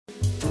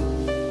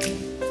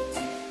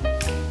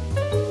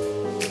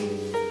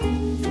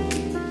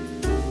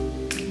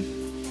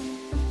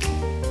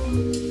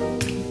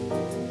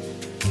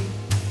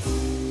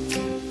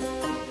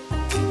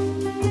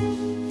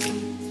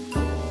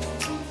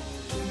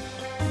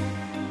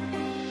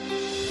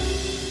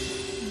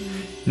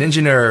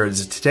Ninja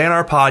Nerds, today on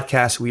our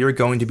podcast, we are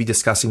going to be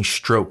discussing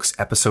strokes,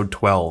 episode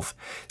 12.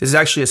 This is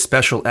actually a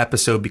special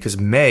episode because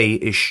May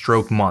is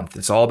Stroke Month.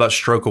 It's all about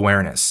stroke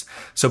awareness.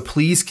 So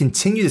please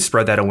continue to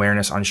spread that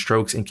awareness on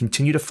strokes and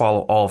continue to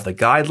follow all of the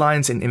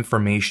guidelines and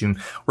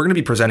information we're going to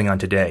be presenting on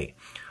today.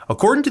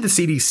 According to the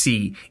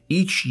CDC,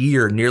 each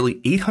year,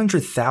 nearly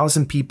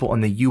 800,000 people in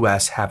the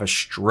U.S. have a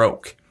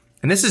stroke.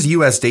 And this is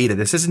U.S. data.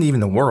 This isn't even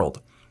the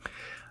world.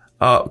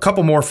 A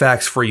couple more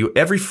facts for you.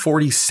 Every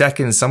 40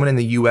 seconds, someone in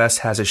the U.S.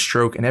 has a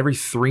stroke, and every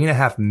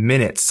 3.5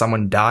 minutes,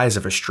 someone dies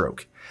of a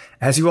stroke.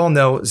 As you all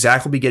know,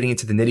 Zach will be getting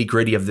into the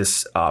nitty-gritty of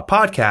this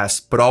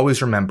podcast, but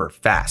always remember,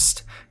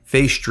 FAST,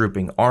 face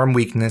drooping, arm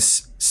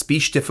weakness,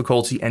 speech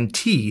difficulty, and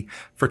T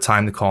for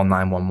time to call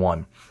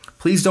 911.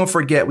 Please don't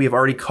forget, we have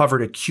already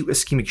covered acute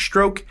ischemic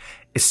stroke,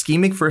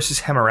 ischemic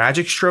versus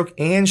hemorrhagic stroke,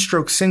 and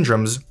stroke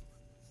syndromes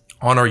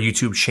on our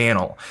YouTube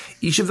channel.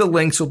 Each of the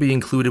links will be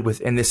included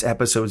within this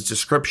episode's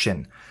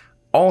description.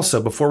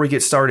 Also, before we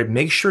get started,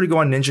 make sure to go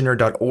on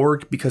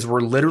ninjanerd.org because we're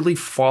literally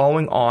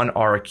following on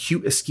our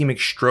acute ischemic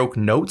stroke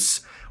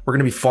notes. We're going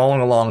to be following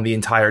along the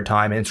entire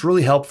time, and it's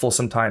really helpful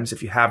sometimes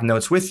if you have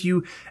notes with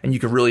you and you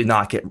can really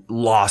not get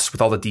lost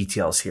with all the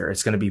details here.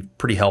 It's going to be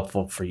pretty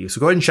helpful for you. So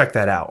go ahead and check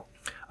that out.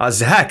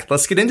 Zach,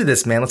 let's get into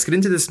this, man. Let's get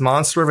into this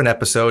monster of an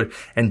episode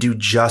and do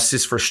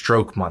justice for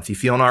Stroke Month. You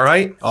feeling all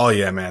right? Oh,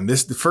 yeah, man.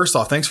 First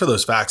off, thanks for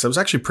those facts. It was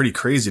actually pretty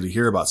crazy to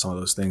hear about some of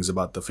those things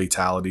about the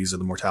fatalities or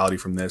the mortality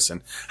from this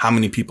and how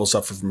many people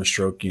suffer from a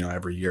stroke,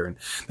 every year.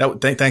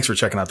 And thanks for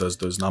checking out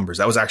those numbers.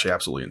 That was actually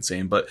absolutely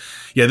insane. But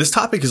yeah, this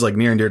topic is like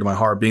near and dear to my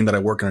heart. Being that I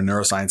work in a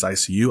neuroscience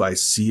ICU, I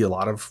see a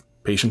lot of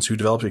patients who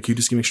develop acute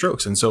ischemic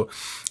strokes. And so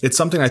it's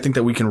something I think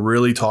that we can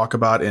really talk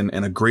about in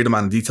a great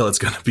amount of detail. It's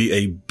going to be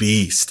a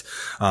beast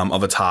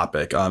of a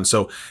topic.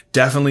 So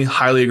definitely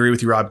highly agree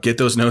with you, Rob. Get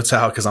those notes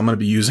out because I'm going to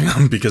be using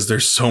them because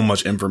there's so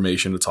much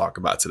information to talk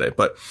about today.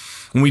 But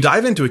when we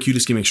dive into acute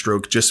ischemic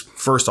stroke, just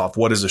first off,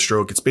 what is a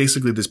stroke? It's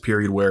basically this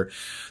period where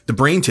the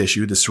brain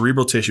tissue, the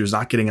cerebral tissue, is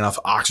not getting enough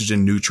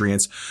oxygen,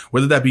 nutrients,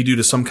 whether that be due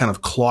to some kind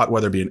of clot,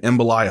 whether it be an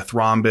emboli, a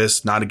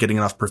thrombus, not getting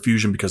enough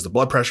perfusion because the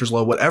blood pressure is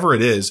low, whatever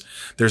it is,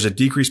 there's a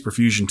decreased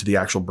perfusion to the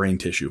actual brain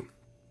tissue.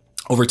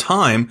 Over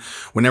time,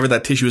 whenever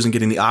that tissue isn't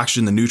getting the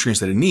oxygen, the nutrients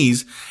that it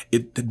needs,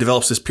 it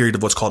develops this period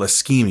of what's called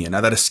ischemia.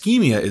 Now, that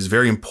ischemia is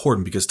very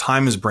important because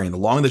time is brain. The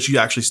longer that you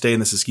actually stay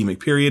in this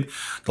ischemic period,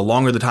 the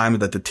longer the time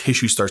that the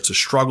tissue starts to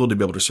struggle to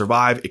be able to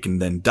survive. It can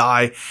then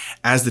die.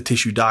 As the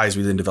tissue dies,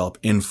 we then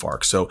develop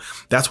infarct. So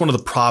that's one of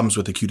the problems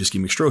with acute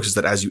ischemic strokes is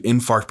that as you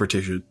infarct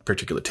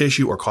particular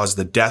tissue or cause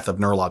the death of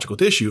neurological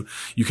tissue,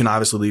 you can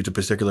obviously lead to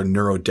particular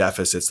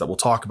neurodeficits that we'll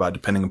talk about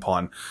depending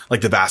upon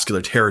like the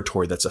vascular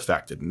territory that's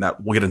affected. And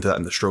that we'll get into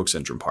that in the stroke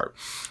syndrome part.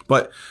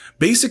 But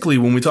basically,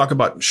 when we talk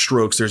about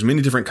strokes, there's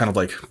many different kind of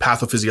like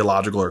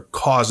pathophysiological or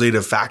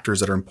causative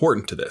factors that are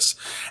important to this.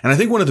 And I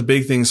think one of the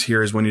big things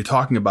here is when you're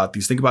talking about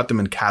these, think about them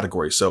in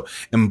categories. So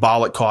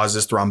embolic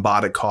causes,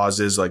 thrombotic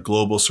causes, like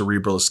global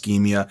cerebral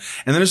ischemia.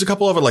 And then there's a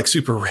couple of like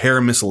super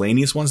rare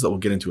miscellaneous ones that we'll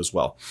get into as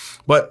well.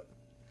 But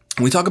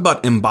when we talk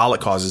about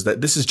embolic causes,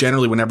 that this is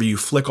generally whenever you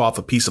flick off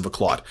a piece of a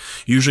clot.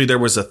 Usually there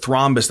was a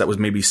thrombus that was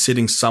maybe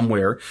sitting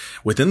somewhere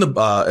within the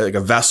like a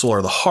vessel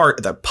or the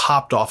heart that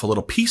popped off a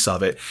little piece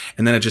of it,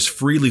 and then it just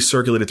freely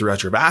circulated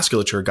throughout your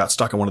vasculature, got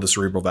stuck in one of the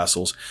cerebral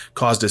vessels,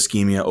 caused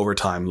ischemia over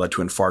time, led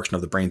to infarction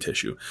of the brain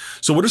tissue.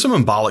 So what are some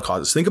embolic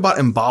causes? Think about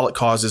embolic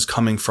causes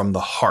coming from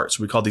the heart.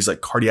 So we call these like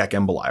cardiac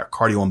emboli or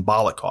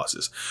cardioembolic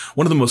causes.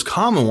 One of the most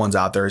common ones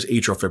out there is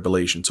atrial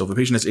fibrillation. So if a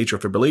patient has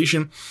atrial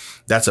fibrillation,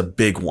 that's a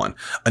big one.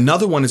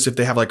 Another one is if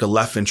they have like a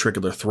left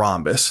ventricular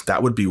thrombus,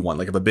 that would be one,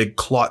 like if a big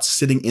clot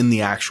sitting in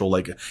the actual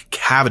like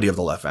cavity of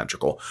the left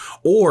ventricle.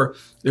 Or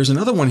there's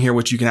another one here,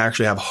 which you can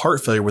actually have heart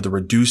failure with a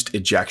reduced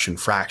ejection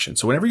fraction.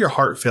 So whenever your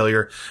heart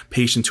failure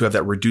patients who have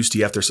that reduced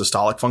EF, their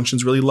systolic function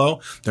is really low,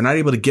 they're not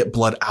able to get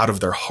blood out of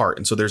their heart.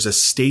 And so there's a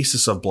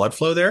stasis of blood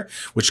flow there,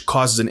 which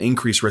causes an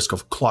increased risk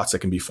of clots that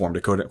can be formed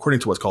according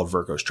to what's called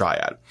Verko's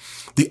triad.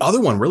 The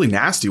other one, really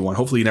nasty one,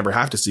 hopefully you never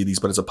have to see these,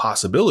 but it's a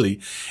possibility,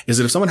 is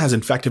that if someone has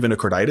infective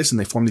endocarditis and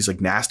they form these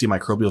like nasty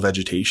microbial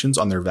vegetations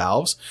on their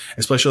valves,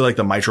 especially like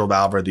the mitral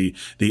valve or the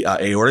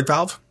aortic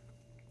valve,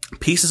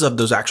 pieces of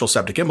those actual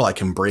septic emboli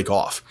can break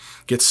off,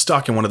 get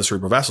stuck in one of the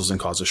cerebral vessels and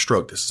cause a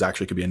stroke. This is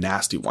actually could be a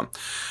nasty one.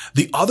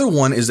 The other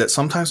one is that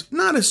sometimes,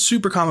 not as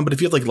super common, but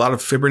if you have like a lot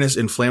of fibrinous,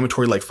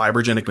 inflammatory, like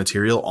fibrogenic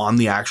material on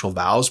the actual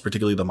valves,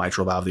 particularly the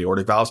mitral valve, the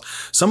aortic valves,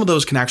 some of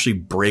those can actually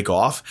break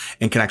off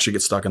and can actually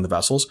get stuck in the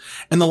vessels.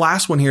 And the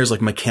last one here is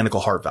like mechanical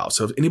heart valve.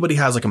 So if anybody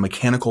has like a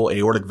mechanical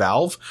aortic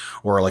valve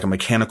or like a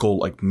mechanical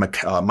like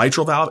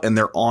mitral valve and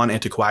they're on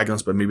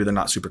anticoagulants, but maybe they're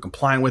not super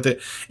compliant with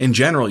it, in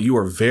general, you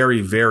are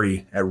very,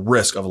 very at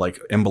risk of like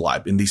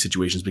emboli in these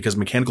situations because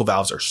mechanical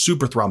valves are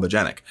super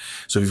thrombogenic.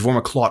 So if you form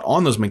a clot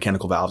on those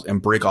mechanical valves and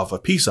break off a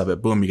piece of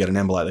it, boom, you get an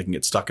emboli that can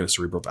get stuck in a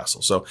cerebral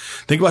vessel. So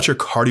think about your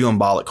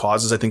cardioembolic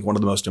causes. I think one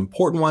of the most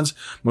important ones,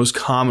 most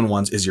common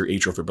ones is your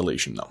atrial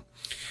fibrillation though.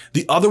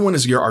 The other one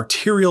is your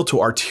arterial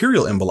to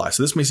arterial emboli.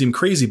 So this may seem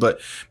crazy, but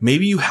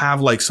maybe you have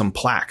like some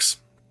plaques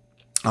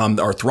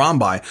or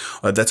thrombi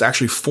that's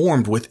actually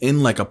formed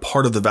within like a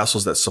part of the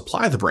vessels that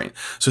supply the brain.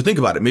 So think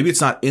about it. Maybe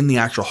it's not in the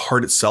actual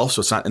heart itself. So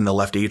it's not in the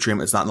left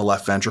atrium. It's not in the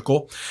left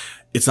ventricle.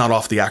 It's not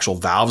off the actual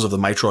valves of the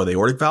mitral or the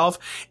aortic valve.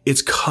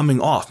 It's coming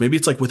off. Maybe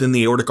it's like within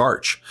the aortic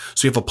arch.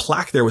 So you have a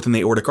plaque there within the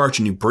aortic arch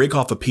and you break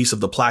off a piece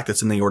of the plaque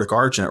that's in the aortic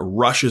arch and it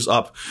rushes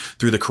up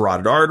through the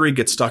carotid artery,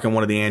 gets stuck in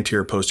one of the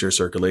anterior posterior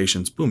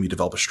circulations. Boom, you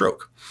develop a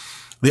stroke.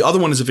 The other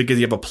one is if you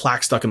have a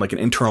plaque stuck in like an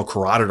internal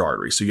carotid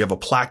artery. So you have a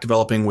plaque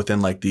developing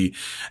within like the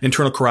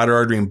internal carotid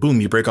artery and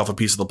boom, you break off a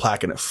piece of the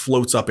plaque and it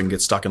floats up and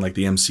gets stuck in like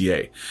the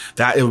MCA.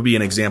 That it would be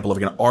an example of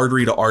an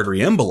artery to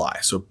artery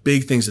emboli. So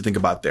big things to think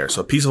about there.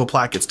 So a piece of a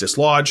plaque gets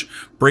dislodged,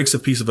 breaks a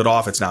piece of it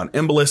off. It's now an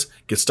embolus,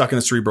 gets stuck in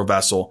a cerebral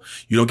vessel.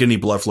 You don't get any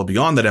blood flow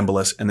beyond that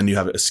embolus. And then you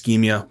have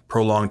ischemia,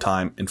 prolonged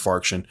time,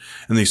 infarction, and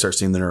then you start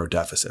seeing the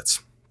neurodeficits.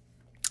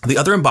 The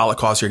other embolic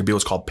cause here can be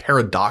what's called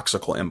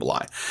paradoxical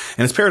emboli.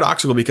 And it's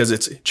paradoxical because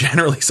it's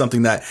generally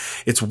something that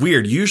it's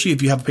weird. Usually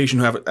if you have a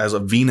patient who has a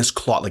venous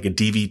clot, like a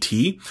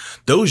DVT,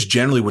 those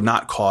generally would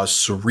not cause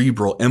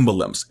cerebral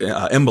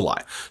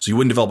emboli. So you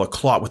wouldn't develop a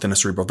clot within a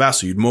cerebral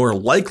vessel. You'd more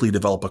likely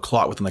develop a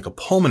clot within like a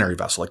pulmonary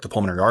vessel, like the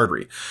pulmonary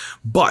artery.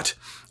 But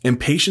in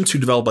patients who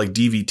develop like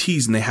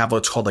DVTs and they have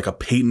what's called like a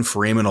patent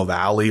foraminal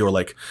valley or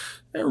like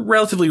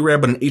relatively rare,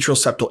 but an atrial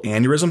septal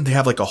aneurysm, they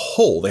have like a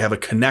hole. They have a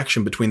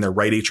connection between their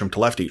right atrium to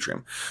left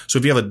atrium. So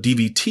if you have a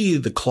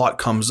DVT, the clot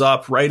comes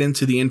up right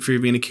into the inferior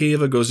vena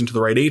cava, goes into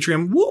the right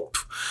atrium, whoop,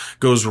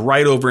 goes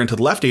right over into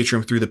the left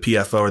atrium through the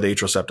PFO or the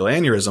atrial septal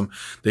aneurysm.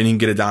 Then you can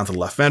get it down to the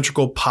left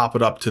ventricle, pop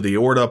it up to the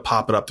aorta,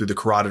 pop it up through the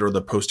carotid or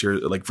the posterior,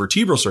 like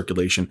vertebral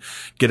circulation,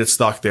 get it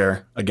stuck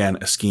there. Again,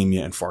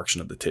 ischemia, infarction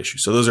of the tissue.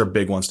 So those are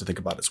big ones to think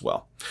about as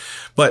well.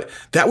 But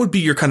that would be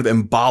your kind of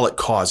embolic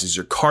causes,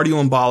 your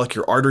cardioembolic,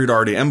 your artery to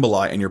artery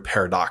emboli, and your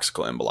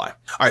paradoxical emboli. All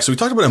right, so we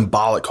talked about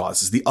embolic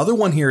causes. The other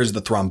one here is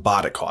the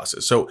thrombotic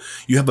causes. So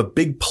you have a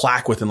big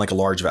plaque within like a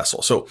large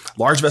vessel. So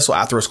large vessel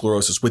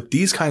atherosclerosis, with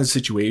these kinds of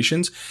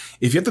situations,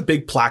 if you have a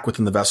big plaque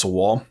within the vessel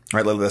wall,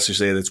 right, let's just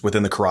say it's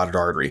within the carotid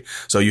artery.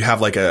 So you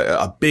have like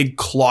a big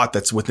clot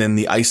that's within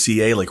the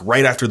ICA, like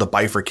right after the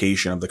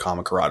bifurcation of the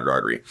common carotid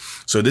artery.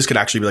 So this could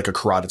actually be like a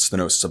carotid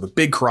stenosis, of a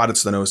big carotid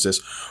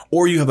stenosis,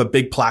 or you have a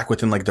big plaque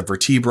within like the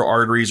vertebral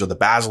arteries or the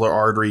basilar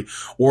artery,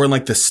 or in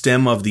like the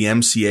stem of the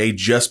MCA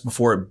just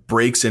before it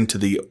breaks into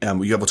the,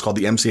 you have what's called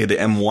the MCA, the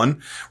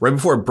M1, right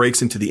before it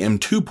breaks into the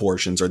M2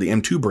 portions or the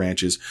M2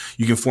 branches,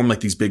 you can form like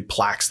these big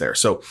plaques there.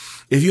 So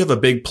if you have a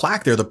big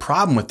plaque there, the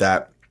problem with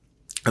that,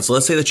 and so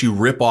let's say that you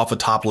rip off a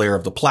top layer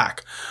of the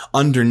plaque.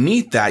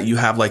 Underneath that, you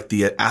have like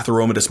the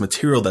atheromatous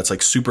material that's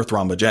like super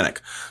thrombogenic.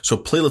 So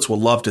platelets will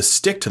love to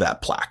stick to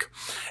that plaque.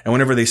 And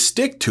whenever they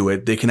stick to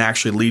it, they can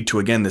actually lead to,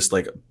 again, this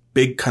like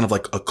big kind of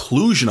like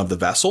occlusion of the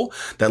vessel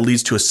that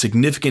leads to a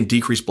significant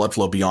decreased blood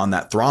flow beyond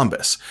that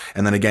thrombus.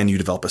 And then again, you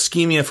develop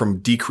ischemia from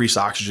decreased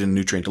oxygen and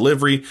nutrient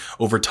delivery.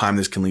 Over time,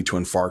 this can lead to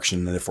infarction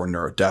and therefore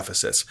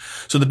neurodeficits.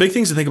 So the big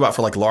things to think about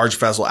for like large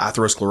vessel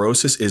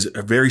atherosclerosis is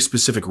a very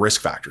specific risk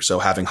factor. So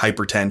having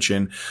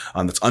hypertension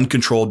that's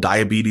uncontrolled,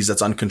 diabetes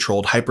that's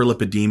uncontrolled,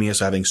 hyperlipidemia,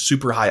 so having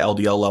super high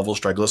LDL levels,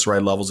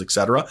 triglyceride levels,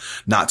 etc.,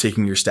 not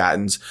taking your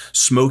statins.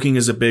 Smoking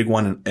is a big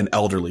one, and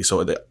elderly,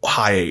 so the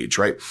high age,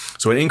 right?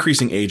 So an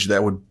increasing age,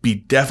 that would be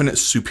definite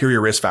superior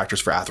risk factors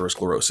for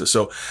atherosclerosis.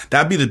 So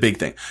that'd be the big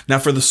thing. Now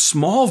for the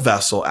small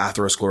vessel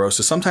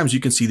atherosclerosis, sometimes you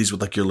can see these with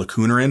like your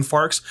lacunar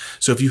infarcts.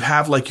 So if you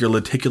have like your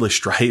lenticular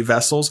striate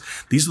vessels,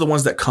 these are the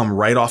ones that come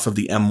right off of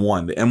the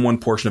M1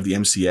 portion of the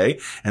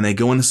MCA, and they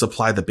go in to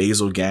supply the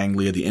basal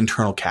ganglia, the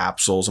internal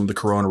capsules, the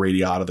corona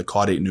radiata, the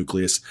caudate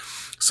nucleus.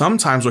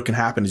 Sometimes what can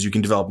happen is you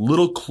can develop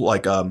little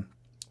like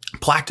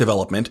plaque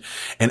development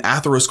and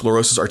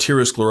atherosclerosis,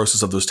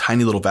 arteriosclerosis of those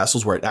tiny little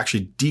vessels where it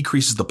actually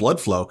decreases the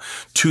blood flow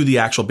to the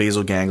actual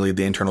basal ganglia,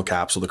 the internal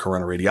capsule, the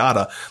corona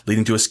radiata,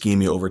 leading to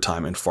ischemia over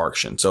time,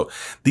 infarction. So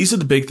these are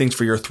the big things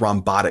for your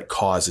thrombotic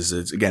causes.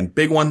 It's, again,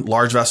 big one,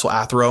 large vessel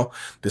athero.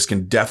 This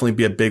can definitely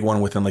be a big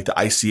one within like the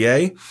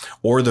ICA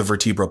or the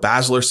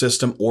vertebrobasilar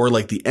system or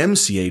like the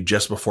MCA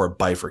just before it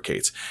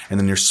bifurcates. And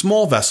then your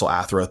small vessel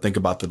athero, think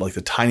about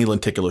the tiny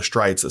lenticular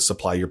striates that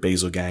supply your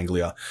basal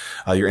ganglia,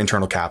 your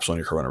internal capsule, and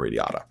your corona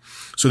radiata.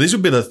 So these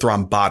would be the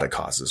thrombotic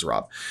causes,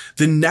 Rob.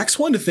 The next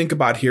one to think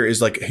about here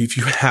is like if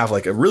you have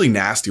like a really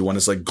nasty one,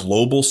 is like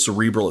global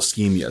cerebral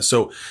ischemia.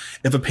 So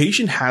if a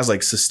patient has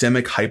like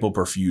systemic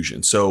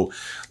hypoperfusion, so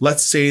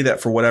let's say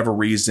that for whatever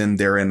reason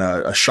they're in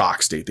a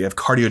shock state, they have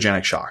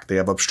cardiogenic shock, they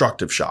have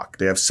obstructive shock,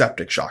 they have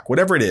septic shock,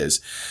 whatever it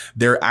is,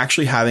 they're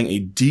actually having a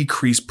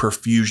decreased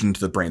perfusion to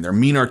the brain. Their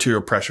mean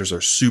arterial pressures are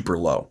super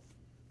low.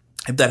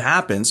 If that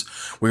happens,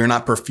 where you're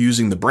not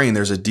perfusing the brain,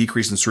 there's a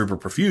decrease in cerebral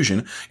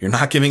perfusion. You're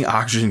not giving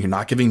oxygen. You're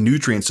not giving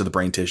nutrients to the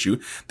brain tissue.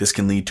 This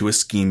can lead to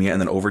ischemia, and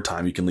then over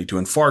time, you can lead to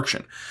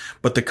infarction.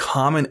 But the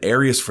common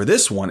areas for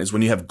this one is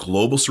when you have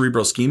global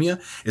cerebral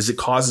ischemia, is it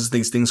causes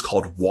these things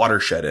called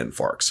watershed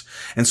infarcts.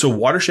 And so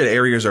watershed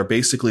areas are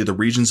basically the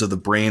regions of the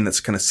brain that's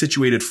kind of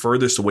situated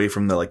furthest away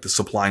from the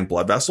supplying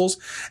blood vessels.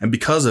 And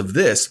because of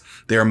this,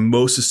 they are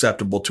most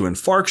susceptible to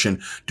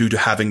infarction due to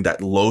having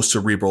that low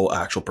cerebral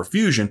actual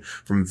perfusion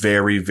from very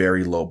very,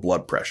 very low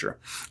blood pressure.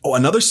 Oh,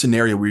 another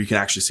scenario where you can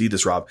actually see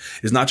this, Rob,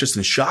 is not just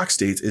in shock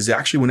states, is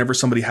actually whenever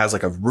somebody has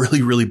like a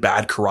really, really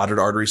bad carotid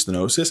artery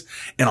stenosis.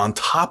 And on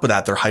top of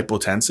that, they're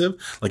hypotensive.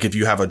 Like if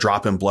you have a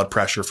drop in blood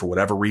pressure for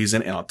whatever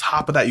reason, and on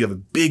top of that, you have a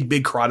big,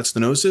 big carotid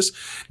stenosis.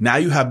 Now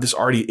you have this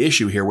already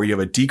issue here where you have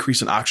a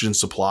decrease in oxygen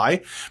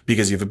supply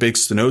because you have a big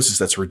stenosis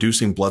that's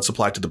reducing blood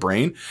supply to the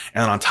brain.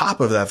 And on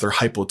top of that, if they're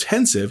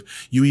hypotensive,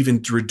 you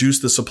even reduce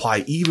the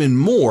supply even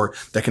more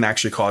that can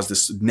actually cause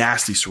this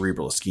nasty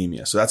cerebral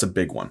ischemia. So that's a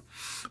big one.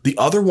 The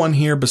other one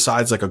here,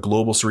 besides like a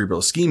global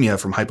cerebral ischemia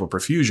from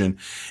hypoperfusion,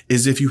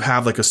 is if you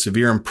have like a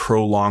severe and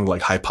prolonged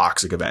like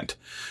hypoxic event.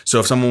 So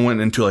if someone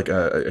went into like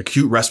a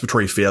acute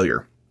respiratory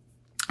failure,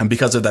 and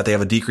because of that, they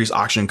have a decreased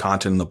oxygen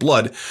content in the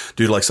blood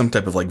due to like some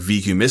type of like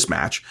VQ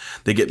mismatch.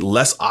 They get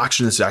less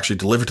oxygen that's actually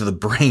delivered to the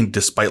brain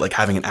despite like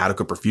having an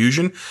adequate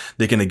perfusion.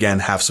 They can again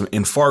have some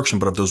infarction,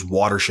 but of those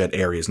watershed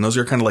areas. And those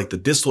are kind of like the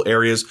distal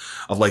areas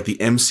of like the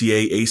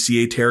MCA,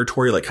 ACA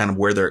territory, like kind of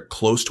where they're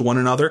close to one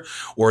another,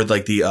 or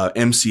like the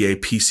MCA,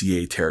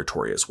 PCA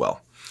territory as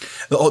well.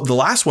 The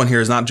last one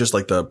here is not just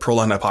like the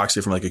prolonged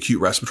hypoxia from like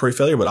acute respiratory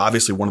failure, but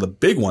obviously one of the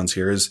big ones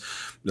here is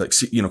like,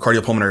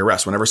 cardiopulmonary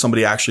arrest. Whenever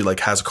somebody actually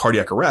like has a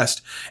cardiac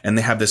arrest and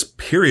they have this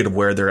period of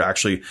where they're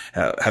actually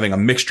having a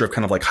mixture of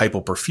kind of like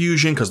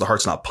hypoperfusion because the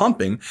heart's not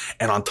pumping.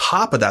 And on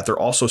top of that, they're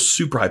also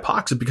super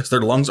hypoxic because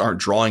their lungs aren't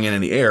drawing in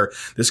any air.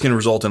 This can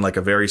result in like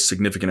a very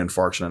significant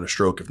infarction and a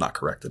stroke if not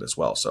corrected as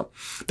well. So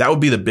that would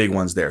be the big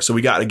ones there. So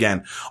we got,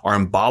 again, our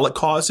embolic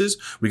causes,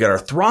 we got our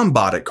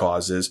thrombotic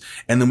causes,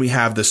 and then we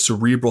have the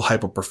cerebral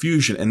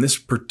hypoperfusion. And this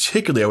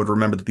particularly, I would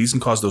remember that these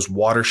can cause those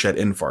watershed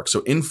infarcts.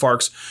 So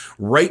infarcts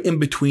right in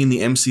between the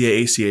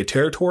MCA, ACA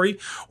territory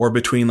or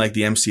between like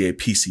the MCA,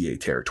 PCA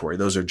territory.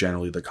 Those are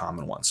generally the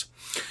common ones.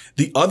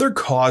 The other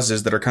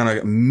causes that are kind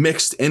of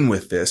mixed in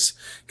with this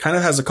kind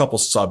of has a couple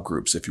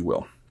subgroups, if you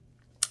will.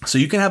 So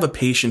you can have a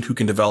patient who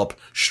can develop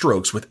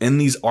strokes within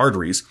these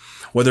arteries,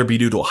 whether it be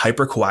due to a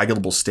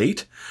hypercoagulable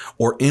state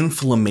or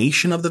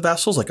inflammation of the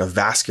vessels, like a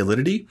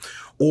vasculitis,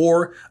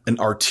 or an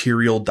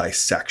arterial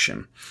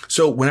dissection.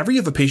 So whenever you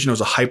have a patient who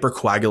has a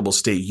hypercoagulable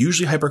state,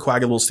 usually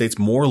hypercoagulable states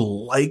more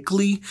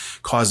likely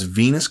cause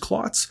venous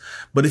clots.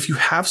 But if you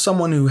have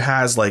someone who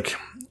has like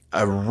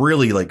a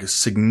really like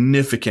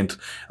significant,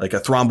 like a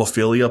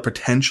thrombophilia,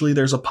 potentially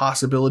there's a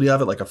possibility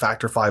of it, like a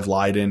factor V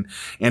Leiden,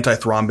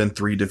 antithrombin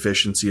 3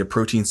 deficiency, a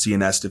protein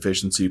CNS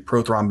deficiency,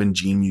 prothrombin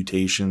gene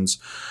mutations.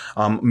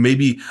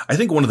 Maybe, I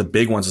think one of the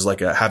big ones is like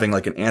having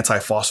like an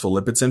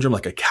antiphospholipid syndrome,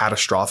 like a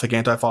catastrophic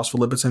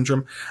antiphospholipid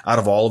syndrome. Out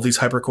of all of these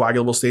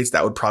hypercoagulable states,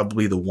 that would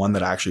probably be the one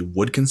that I actually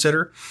would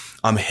consider.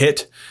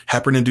 HIT,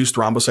 heparin-induced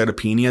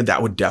thrombocytopenia,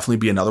 that would definitely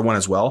be another one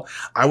as well.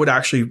 I would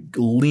actually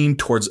lean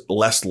towards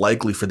less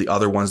likely for the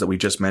other ones that we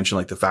just mentioned,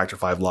 like the factor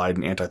V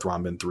Leiden,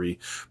 antithrombin 3,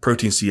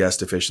 protein CS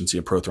deficiency,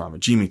 and prothrombin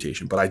gene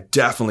mutation. But I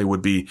definitely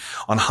would be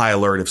on high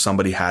alert if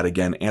somebody had,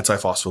 again,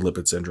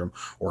 antiphospholipid syndrome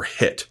or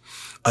HIT.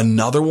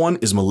 Another one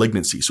is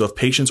malignancy. So if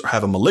patients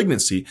have a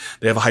malignancy,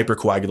 they have a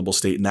hypercoagulable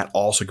state, and that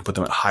also can put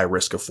them at high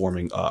risk of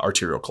forming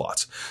arterial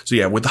clots. So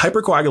yeah, with the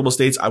hypercoagulable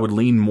states, I would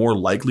lean more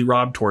likely,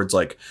 Rob, towards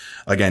like,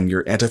 again,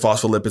 your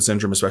antiphospholipid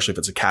syndrome, especially if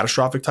it's a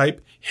catastrophic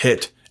type,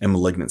 HIT, and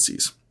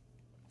malignancies.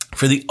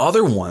 For the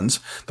other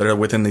ones that are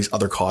within these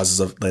other causes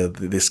of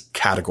this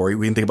category,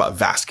 we can think about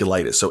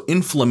vasculitis. So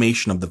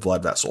inflammation of the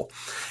blood vessel.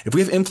 If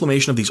we have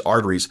inflammation of these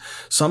arteries,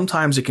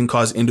 sometimes it can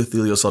cause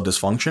endothelial cell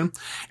dysfunction.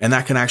 And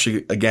that can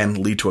actually,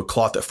 again, lead to a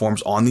clot that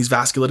forms on these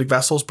vasculitic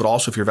vessels. But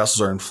also if your vessels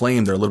are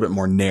inflamed, they're a little bit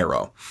more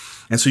narrow.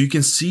 And so you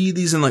can see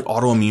these in like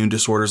autoimmune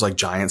disorders like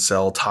giant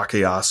cell,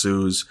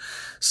 Takayasu's.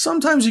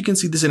 Sometimes you can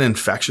see this in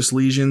infectious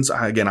lesions.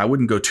 Again, I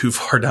wouldn't go too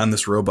far down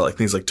this road, but like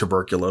things like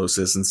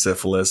tuberculosis and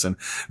syphilis and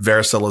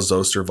varicella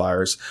zoster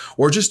virus,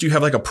 or just you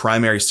have like a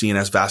primary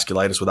CNS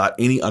vasculitis without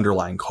any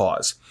underlying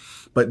cause.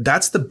 But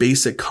that's the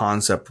basic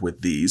concept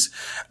with these.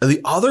 The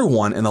other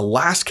one and the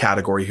last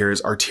category here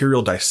is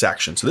arterial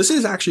dissection. So this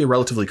is actually a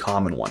relatively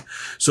common one.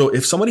 So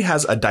if somebody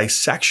has a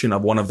dissection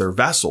of one of their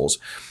vessels,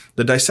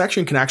 the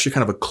dissection can actually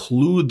kind of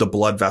occlude the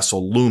blood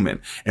vessel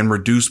lumen and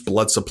reduce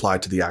blood supply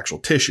to the actual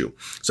tissue.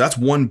 So that's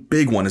one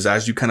big one, is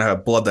as you kind of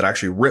have blood that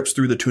actually rips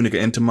through the tunica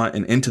intima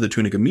and into the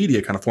tunica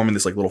media, kind of forming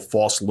this like little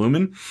false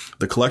lumen,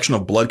 the collection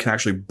of blood can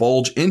actually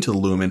bulge into the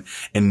lumen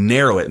and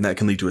narrow it, and that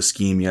can lead to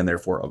ischemia and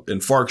therefore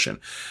infarction.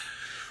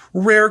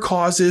 Rare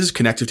causes,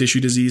 connective tissue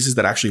diseases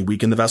that actually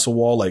weaken the vessel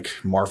wall, like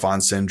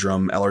Marfan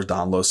syndrome,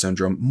 Ehlers-Danlos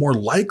syndrome. More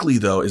likely,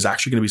 though, is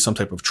actually going to be some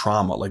type of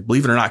trauma. Like,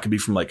 believe it or not, it could be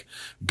from like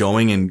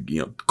going and,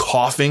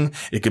 coughing.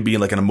 It could be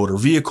like in a motor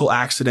vehicle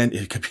accident.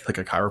 It could be like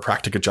a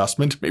chiropractic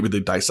adjustment. Maybe they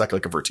dissect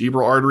like a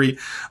vertebral artery.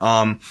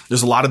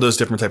 There's a lot of those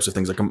different types of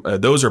things.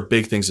 Like those are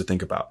big things to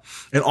think about.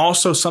 And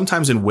also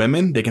sometimes in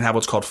women, they can have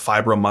what's called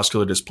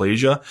fibromuscular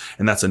dysplasia.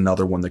 And that's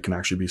another one that can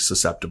actually be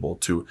susceptible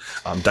to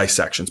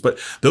dissections. But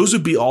those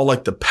would be all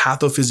like the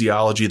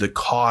pathophysiology, the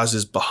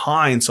causes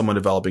behind someone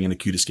developing an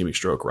acute ischemic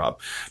stroke, Rob.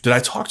 Did I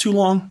talk too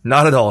long?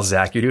 Not at all,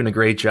 Zach. You're doing a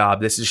great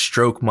job. This is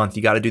stroke month.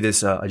 You got to do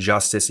this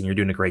justice, and you're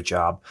doing a great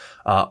job.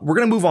 We're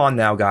going to move on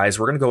now, guys.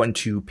 We're going to go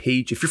into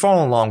if you're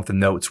following along with the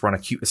notes, we're on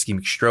acute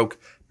ischemic stroke,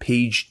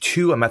 page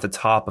 2. I'm at the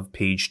top of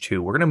page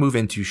 2. We're going to move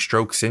into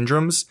stroke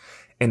syndromes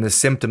and the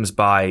symptoms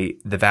by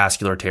the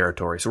vascular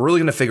territory. So we're really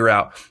going to figure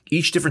out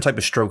each different type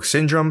of stroke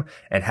syndrome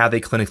and how they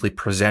clinically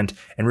present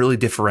and really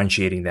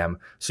differentiating them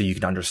so you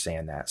can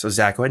understand that. So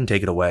Zach, go ahead and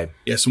take it away.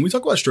 Yes. When we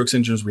talk about stroke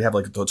syndromes, we have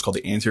like what's called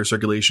the anterior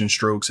circulation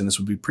strokes. And this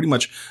would be pretty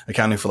much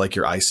accounting for like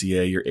your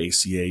ICA, your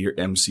ACA, your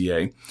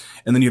MCA.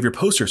 And then you have your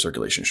posterior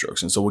circulation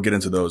strokes. And so we'll get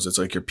into those. It's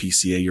like your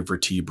PCA, your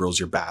vertebrals,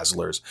 your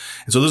basilars.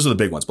 And so those are the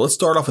big ones. But let's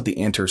start off with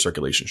the anterior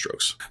circulation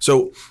strokes.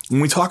 So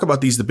when we talk about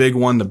these, the big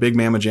one, the big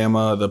mamma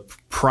jamma, the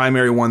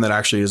primary one that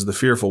actually is the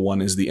fearful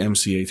one is the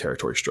MCA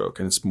territory stroke.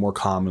 And it's more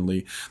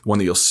commonly the one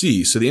that you'll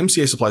see. So the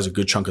MCA supplies a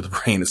good chunk of the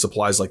brain. It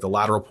supplies like the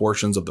lateral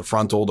portions of the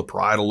frontal, the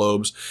parietal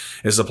lobes.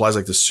 It supplies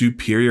like the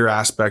superior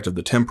aspect of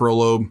the temporal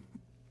lobe.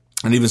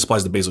 And even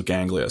supplies the basal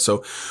ganglia.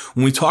 So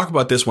when we talk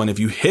about this one, if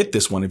you hit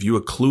this one, if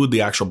you occlude the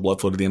actual blood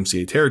flow to the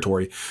MCA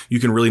territory, you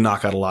can really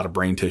knock out a lot of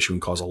brain tissue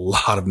and cause a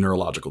lot of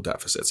neurological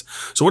deficits.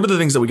 So what are the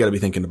things that we got to be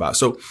thinking about?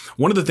 So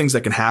one of the things that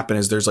can happen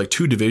is there's like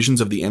two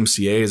divisions of the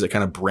MCA as it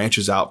kind of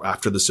branches out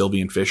after the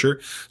Sylvian fissure.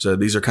 So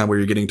these are kind of where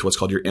you're getting to what's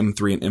called your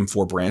M3 and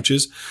M4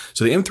 branches.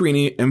 So the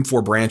M3 and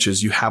M4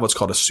 branches, you have what's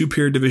called a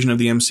superior division of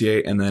the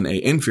MCA and then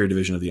a inferior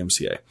division of the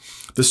MCA.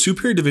 The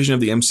superior division of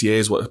the MCA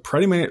is what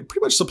pretty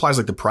much supplies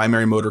like the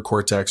primary motor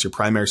cortex, your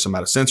primary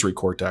somatosensory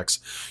cortex,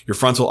 your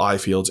frontal eye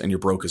fields, and your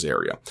Broca's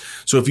area.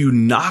 So if you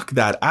knock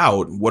that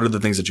out, what are the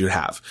things that you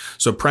have?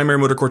 So primary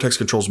motor cortex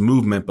controls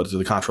movement, but to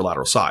the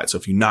contralateral side. So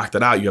if you knock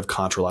that out, you have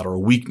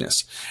contralateral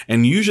weakness.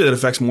 And usually that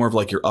affects more of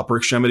like your upper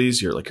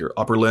extremities, your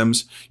upper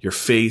limbs, your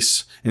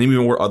face, and even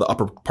more of the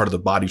upper part of the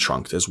body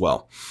trunk as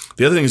well.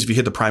 The other thing is if you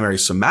hit the primary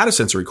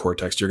somatosensory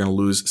cortex, you're going to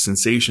lose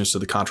sensations to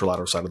the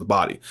contralateral side of the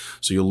body.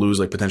 So you'll lose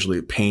like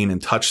potentially pain and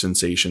touch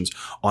sensations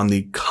on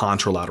the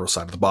contralateral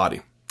side of the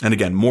body. And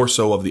again, more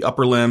so of the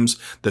upper limbs,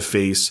 the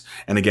face,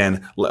 and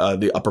again,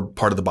 the upper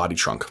part of the body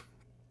trunk.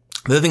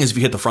 The other thing is if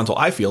you hit the frontal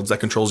eye fields,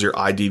 that controls your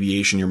eye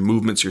deviation, your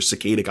movements, your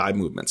saccadic eye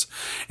movements.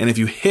 And if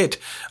you hit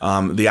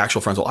the actual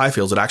frontal eye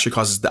fields, it actually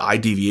causes the eye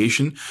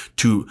deviation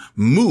to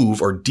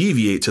move or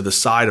deviate to the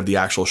side of the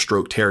actual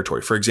stroke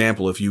territory. For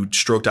example, if you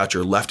stroked out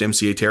your left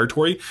MCA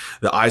territory,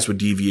 the eyes would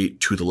deviate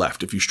to the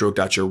left. If you stroked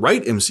out your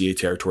right MCA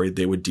territory,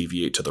 they would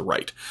deviate to the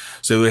right.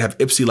 So they have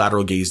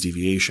ipsilateral gaze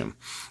deviation.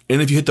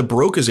 And if you hit the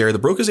Broca's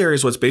area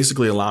is what's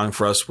basically allowing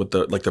for us with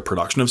the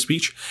production of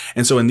speech.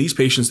 And so in these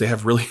patients, they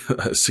have really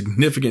a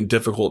significant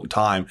difficult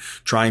time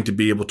trying to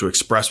be able to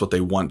express what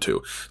they want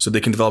to. So they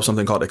can develop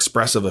something called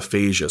expressive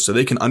aphasia. So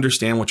they can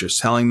understand what you're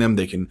telling them.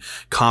 They can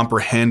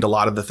comprehend a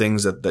lot of the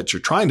things that you're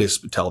trying to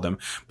tell them,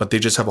 but they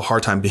just have a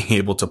hard time being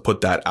able to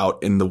put that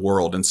out in the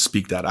world and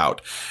speak that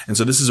out. And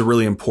so this is a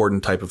really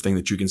important type of thing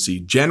that you can see.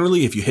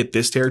 Generally, if you hit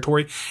this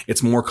territory,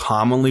 it's more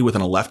commonly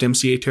within a left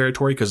MCA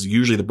territory because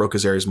usually the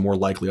Broca's area is more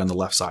likely on the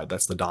left side.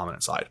 That's the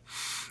dominant side.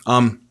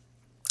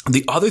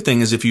 The other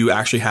thing is if you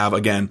actually have,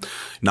 again,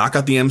 knock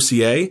out the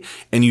MCA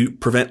and you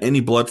prevent any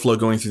blood flow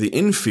going through the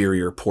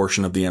inferior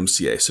portion of the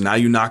MCA. So now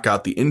you knock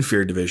out the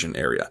inferior division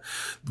area.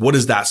 What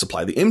does that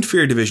supply? The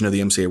inferior division of the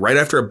MCA, right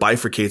after it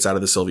bifurcates out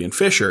of the Sylvian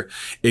fissure,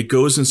 it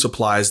goes and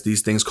supplies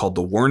these things called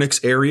the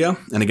Wernicke's area.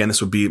 And again,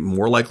 this would be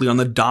more likely on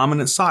the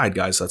dominant side,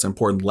 guys. So that's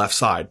important, left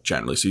side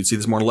generally. So you'd see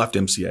this more in the left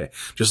MCA.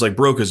 Just like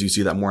Broca's, you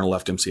see that more in the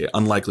left MCA,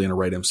 unlikely in a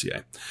right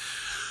MCA.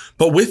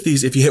 But with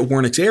these, if you hit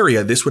Wernicke's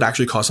area, this would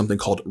actually cause something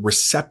called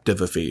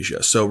receptive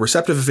aphasia. So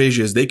receptive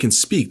aphasia is they can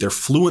speak. They're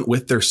fluent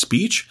with their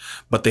speech,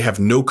 but they have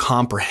no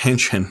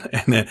comprehension.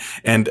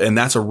 And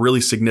that's a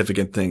really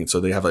significant thing. So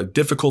they have a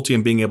difficulty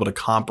in being able to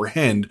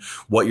comprehend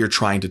what you're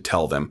trying to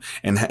tell them.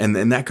 And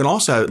that can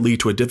also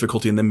lead to a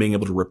difficulty in them being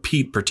able to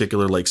repeat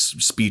particular like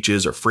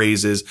speeches or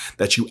phrases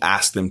that you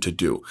ask them to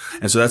do.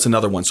 And so that's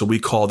another one. So we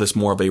call this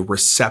more of a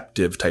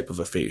receptive type of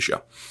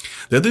aphasia.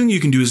 The other thing you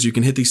can do is you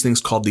can hit these things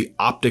called the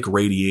optic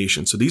radiation.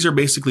 So these are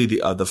basically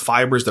the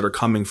fibers that are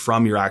coming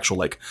from your actual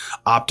like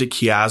optic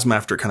chiasma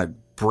after it kind of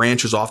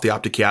branches off the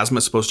optic chiasma.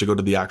 It's supposed to go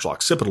to the actual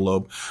occipital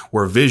lobe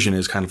where vision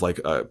is kind of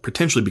like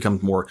potentially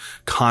becomes more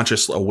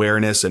conscious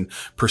awareness and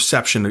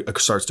perception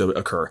starts to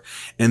occur.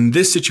 In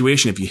this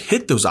situation, if you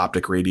hit those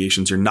optic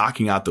radiations, you're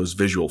knocking out those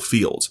visual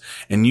fields.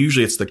 And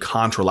usually it's the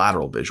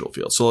contralateral visual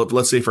field. So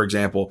let's say, for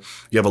example,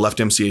 you have a left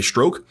MCA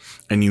stroke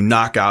and you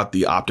knock out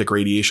the optic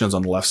radiations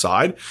on the left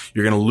side,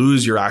 you're going to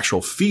lose your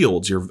actual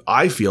fields, your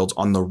eye fields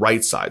on the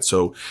right side.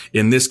 So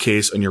in this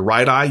case, on your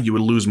right eye, you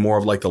would lose more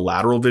of like the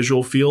lateral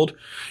visual field.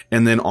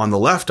 And then on the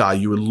left eye,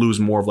 you would lose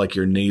more of like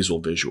your nasal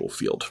visual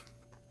field.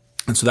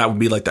 And so that would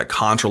be like that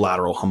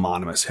contralateral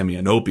homonymous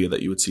hemianopia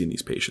that you would see in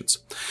these patients.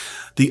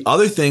 The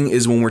other thing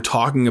is when we're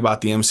talking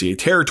about the MCA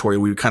territory,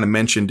 we kind of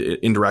mentioned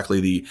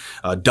indirectly the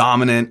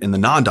dominant and the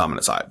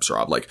non-dominant sides,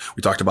 Rob. Like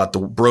we talked about the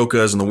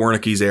Broca's and the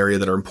Wernicke's area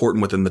that are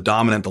important within the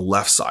dominant, the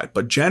left side.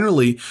 But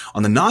generally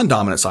on the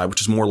non-dominant side,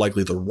 which is more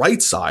likely the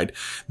right side,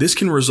 this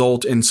can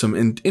result in some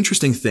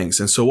interesting things.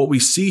 And so what we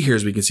see here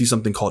is we can see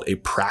something called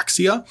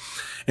apraxia.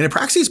 And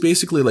apraxia is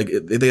basically like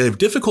they have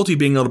difficulty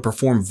being able to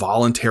perform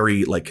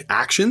voluntary like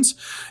actions,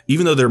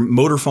 even though their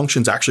motor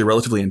function is actually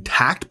relatively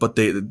intact, but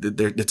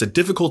it's a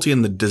difficulty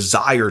in the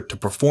desire to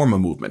perform a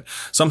movement.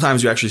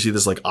 Sometimes you actually see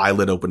this like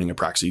eyelid opening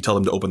apraxia. You tell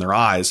them to open their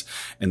eyes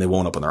and they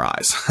won't open their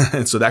eyes.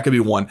 And so that could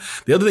be one.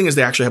 The other thing is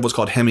they actually have what's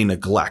called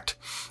hemi-neglect.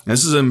 And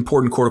this is an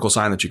important cortical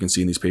sign that you can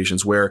see in these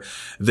patients where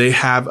they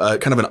have a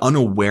kind of an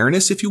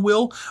unawareness, if you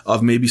will,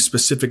 of maybe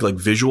specific like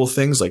visual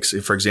things. Like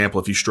for example,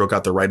 if you stroke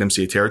out the right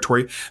MCA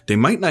territory, they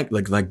might not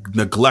like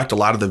neglect a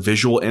lot of the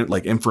visual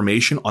like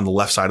information on the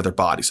left side of their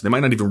body. So they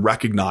might not even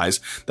recognize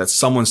that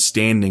someone's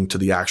standing to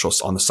the actual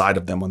on the side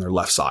of them on their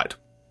left side.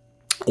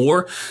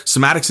 Or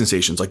somatic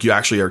sensations, like you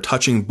actually are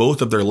touching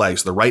both of their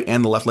legs, the right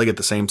and the left leg at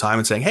the same time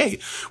and saying, hey,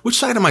 which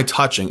side am I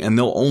touching? And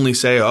they'll only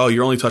say, oh,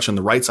 you're only touching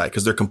the right side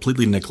because they're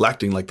completely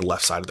neglecting like the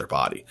left side of their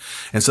body.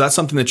 And so that's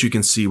something that you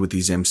can see with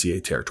these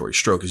MCA territory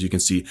stroke is you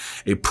can see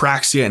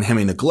apraxia and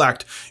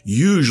hemi-neglect,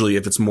 usually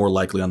if it's more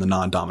likely on the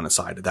non-dominant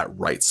side, that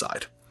right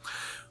side.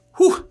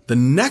 The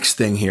next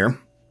thing here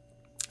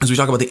as we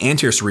talk about the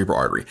anterior cerebral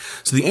artery.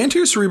 So the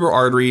anterior cerebral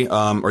artery,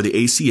 or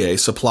the ACA,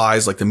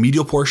 supplies like the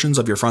medial portions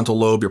of your frontal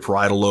lobe, your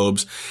parietal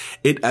lobes.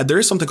 There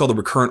is something called the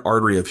recurrent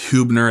artery of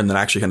Hübner, and that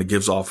actually kind of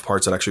gives off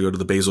parts that actually go to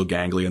the basal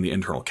ganglia and the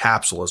internal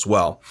capsule as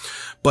well.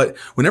 But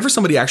whenever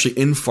somebody actually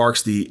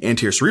infarcts the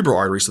anterior cerebral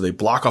artery, so they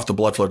block off the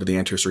blood flow to the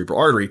anterior cerebral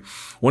artery,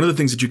 one of the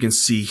things that you can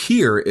see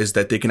here is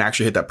that they can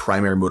actually hit that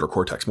primary motor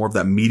cortex, more of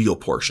that medial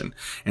portion.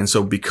 And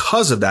so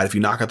because of that, if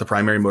you knock out the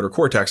primary motor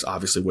cortex,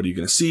 obviously what are you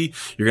going to see?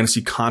 You're going to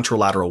see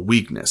contralateral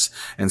weakness.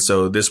 And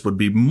so this would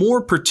be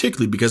more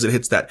particularly because it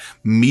hits that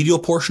medial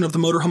portion of the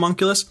motor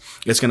homunculus.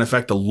 It's going to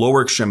affect the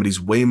lower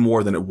extremities way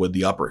more than it would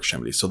the upper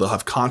extremities. So they'll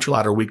have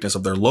contralateral weakness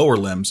of their lower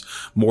limbs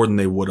more than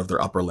they would of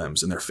their upper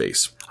limbs in their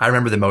face. I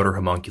remember the motor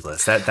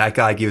homunculus. That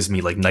guy gives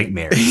me like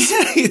nightmares.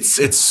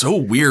 It's so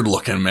weird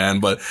looking, man.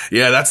 But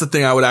yeah, that's the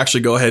thing. I would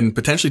actually go ahead and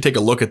potentially take a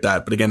look at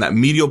that. But again, that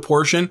medial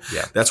portion,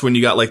 that's when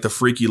you got like the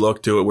freaky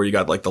look to it where you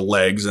got like the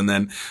legs. And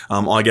then,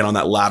 again, on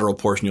that lateral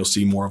portion, you'll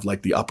see more of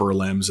like the upper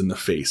limbs and the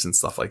face and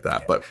stuff like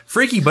that. But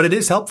freaky, but it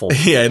is helpful.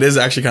 Yeah, it is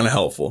actually kind of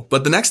helpful.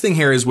 But the next thing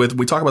here is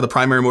we talk about the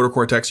primary motor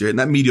cortex, you're hitting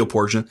that medial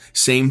portion.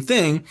 Same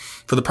thing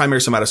for the primary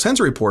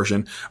somatosensory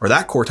portion, or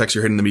that cortex,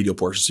 you're hitting the medial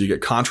portion. So you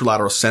get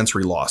contralateral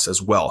sensory loss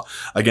as well.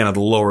 Again, of the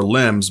lower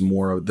limbs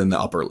more than the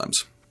upper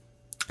limbs.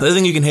 The other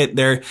thing you can hit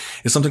there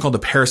is something called the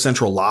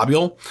paracentral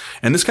lobule.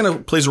 And this kind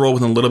of plays a role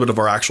within a little bit of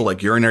our actual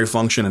like urinary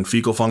function and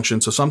fecal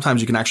function. So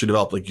sometimes you can actually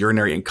develop like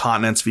urinary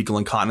incontinence, fecal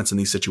incontinence in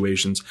these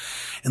situations.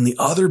 And the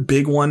other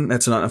big one,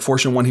 that's an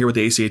unfortunate one here with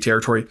the ACA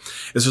territory,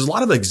 is there's a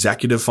lot of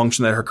executive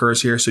function that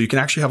occurs here. So you can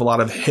actually have a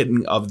lot of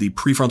hitting of the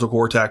prefrontal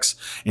cortex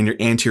and your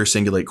anterior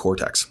cingulate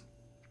cortex.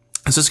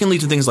 And so this can lead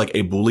to things like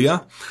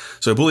abulia.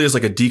 So abulia is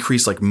like a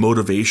decreased like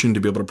motivation to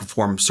be able to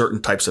perform certain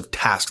types of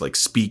tasks like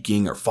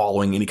speaking or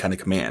following any kind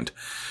of command.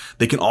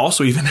 They can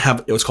also even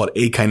have what's called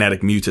akinetic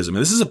mutism. And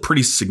this is a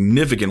pretty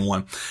significant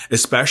one,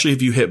 especially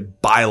if you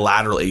hit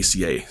bilateral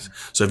ACA.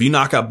 So if you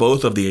knock out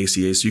both of the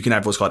ACAs, so you can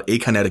have what's called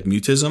akinetic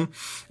mutism,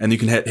 and you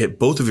can hit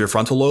both of your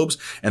frontal lobes,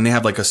 and they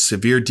have like a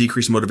severe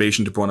decreased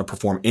motivation to want to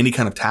perform any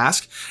kind of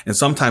task. And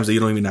sometimes they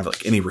don't even have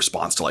like any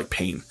response to like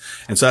pain.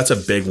 And so that's a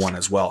big one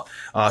as well.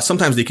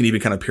 Sometimes they can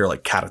even kind of appear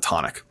like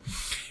catatonic.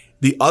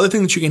 The other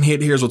thing that you can hit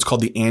here is what's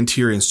called the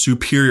anterior and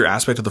superior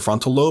aspect of the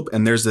frontal lobe.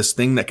 And there's this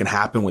thing that can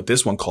happen with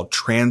this one called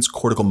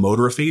transcortical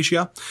motor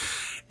aphasia.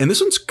 And this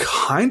one's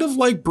kind of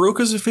like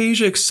Broca's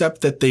aphasia,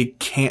 except that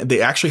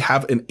they actually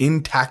have an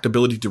intact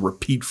ability to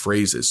repeat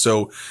phrases.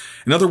 So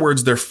in other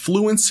words, their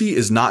fluency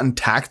is not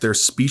intact. Their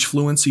speech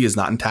fluency is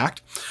not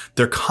intact.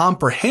 Their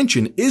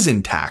comprehension is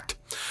intact.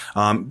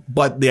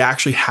 But they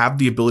actually have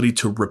the ability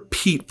to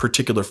repeat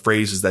particular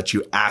phrases that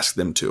you ask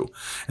them to.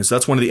 And so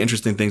that's one of the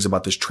interesting things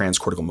about this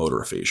transcortical motor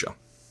aphasia.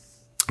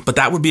 But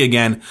that would be,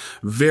 again,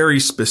 very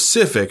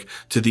specific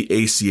to the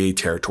ACA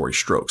territory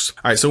strokes.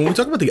 All right. So when we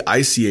talk about the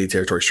ICA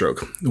territory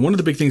stroke, one of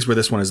the big things for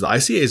this one is the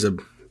ICA is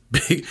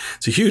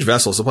it's a huge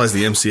vessel. It supplies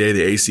the MCA,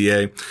 the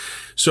ACA.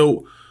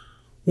 So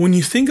when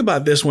you think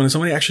about this one, if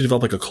somebody actually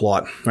developed like a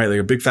clot, right,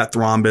 like a big fat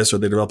thrombus, or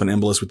they develop an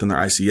embolus within their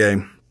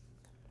ICA,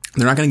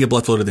 they're not going to get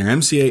blood flow to their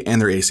MCA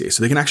and their ACA.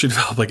 So they can actually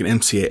develop like an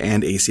MCA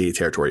and ACA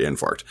territory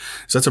infarct.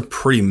 So that's a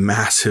pretty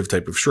massive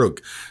type of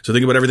stroke. So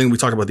think about everything we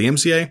talked about, the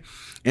MCA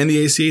and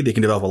the ACA, they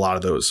can develop a lot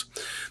of those.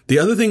 The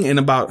other thing, in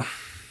about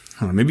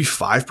maybe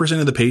 5%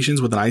 of the patients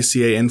with an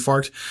ICA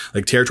infarct,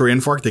 like territory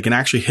infarct, they can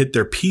actually hit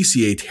their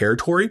PCA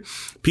territory.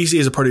 PCA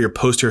is a part of your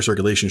posterior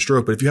circulation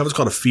stroke, but if you have what's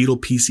called a fetal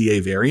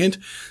PCA variant,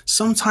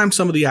 sometimes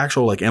some of the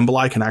actual like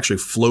emboli can actually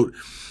float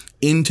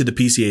into the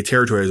PCA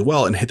territory as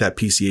well and hit that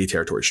PCA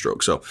territory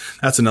stroke. So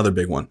that's another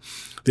big one.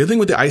 The other thing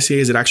with the ICA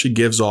is it actually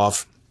gives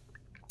off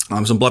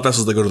some blood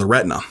vessels that go to the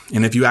retina.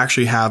 And if you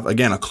actually have,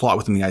 again, a clot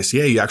within the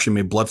ICA, you actually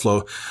may blood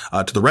flow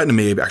to the retina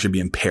may actually be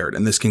impaired.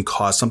 And this can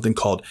cause something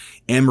called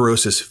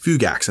amaurosis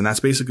fugax. And that's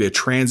basically a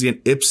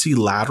transient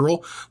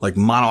ipsilateral, like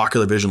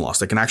monocular vision loss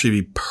that can actually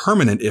be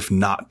permanent if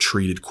not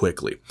treated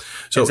quickly.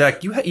 So,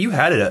 Zach, you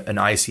had an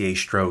ICA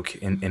stroke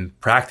in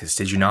practice,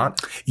 did you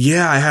not?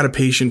 Yeah, I had a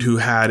patient who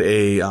had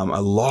a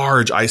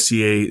large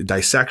ICA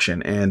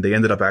dissection, and they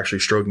ended up actually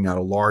stroking out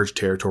a large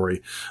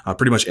territory,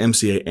 pretty much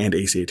MCA and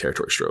ACA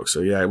territory stroke.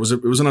 So yeah, it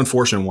was an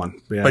unfortunate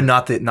one. Yeah. But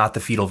not the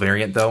fetal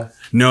variant though?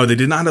 No, they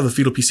did not have a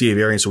fetal PCA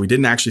variant, so we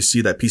didn't actually see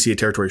that PCA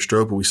territory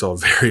stroke, but we saw a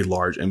very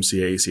large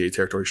MCA, ACA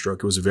territory stroke.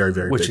 It was a very,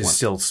 very big one. Which is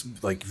still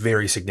like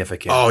very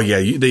significant. Oh yeah,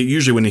 they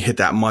usually when they hit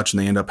that much and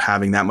they end up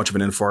having that much of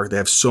an infarct, they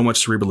have so much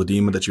cerebral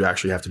edema that you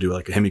actually have to do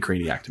like a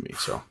hemicraniectomy.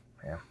 So.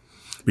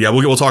 But yeah,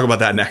 we'll talk about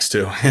that next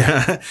too.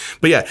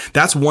 But yeah,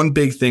 that's one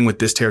big thing with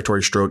this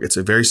territory stroke. It's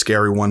a very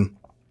scary one.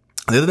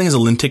 The other thing is a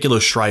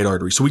lenticulostriate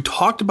artery. So we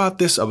talked about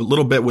this a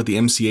little bit with the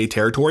MCA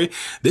territory.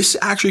 This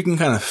actually can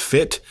kind of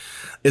fit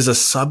as a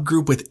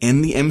subgroup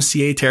within the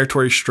MCA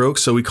territory stroke.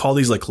 So we call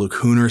these like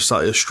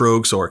lacunar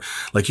strokes, or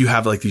like you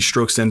have like these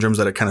stroke syndromes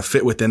that kind of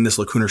fit within this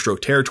lacunar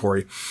stroke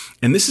territory.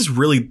 And this is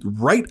really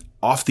right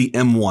off the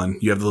M1.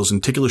 You have those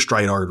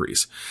lenticulostriate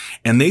arteries,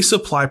 and they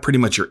supply pretty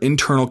much your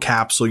internal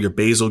capsule, your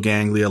basal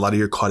ganglia, a lot of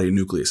your caudate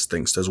nucleus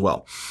things as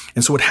well.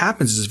 And so what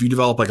happens is if you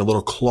develop like a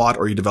little clot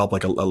or you develop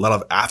like a lot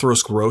of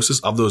atherosclerosis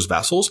of those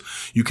vessels,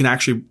 you can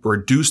actually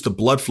reduce the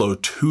blood flow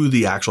to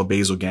the actual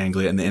basal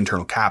ganglia and the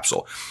internal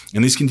capsule.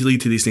 And these can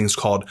lead to these things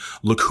called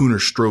lacunar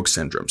stroke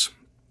syndromes.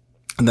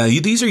 Now,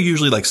 these are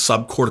usually like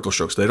subcortical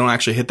strokes. They don't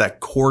actually hit that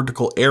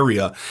cortical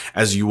area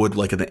as you would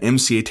like in the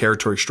MCA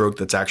territory stroke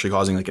that's actually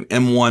causing like an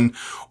M1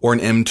 or an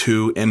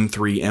M2,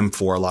 M3,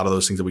 M4, a lot of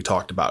those things that we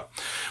talked about.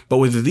 But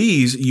with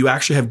these, you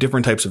actually have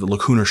different types of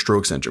lacunar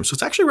stroke syndrome. So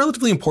it's actually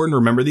relatively important to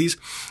remember these.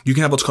 You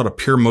can have what's called a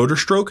pure motor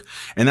stroke,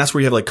 and that's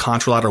where you have like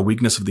contralateral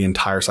weakness of the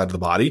entire side of the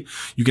body.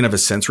 You can have a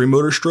sensory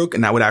motor stroke,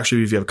 and that would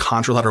actually be if you have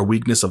contralateral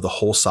weakness of the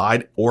whole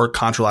side or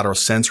contralateral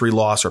sensory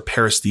loss or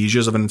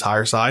paresthesias of an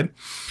entire side.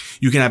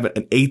 You can have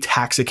an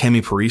ataxic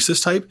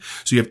hemiparesis type.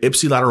 So you have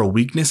ipsilateral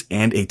weakness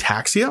and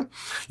ataxia.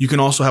 You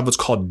can also have what's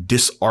called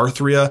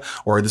dysarthria,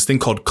 or this thing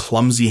called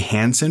clumsy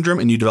hand syndrome.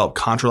 And you develop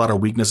contralateral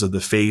weakness of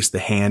the face, the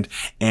hand,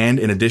 and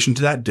in addition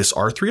to that,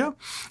 dysarthria.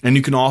 And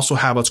you can also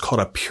have what's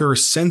called a pure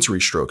sensory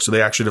stroke. So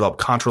they actually develop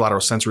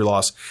contralateral sensory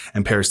loss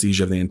and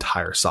paresthesia of the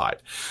entire side.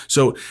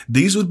 So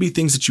these would be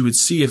things that you would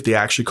see if they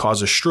actually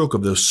cause a stroke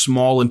of those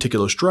small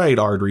lenticulostriate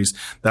arteries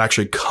that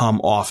actually come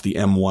off the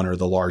M1 or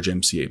the large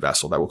MCA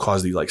vessel that will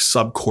cause the like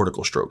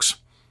subcortical strokes.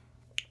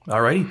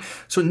 Alrighty.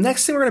 So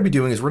next thing we're going to be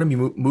doing is we're going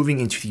to be moving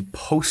into the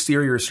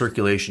posterior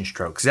circulation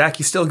stroke. Zach,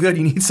 you still good?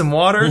 You need some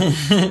water?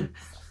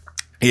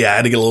 Yeah, I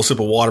had to get a little sip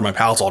of water. My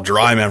palate's all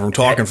dry, man, from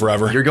talking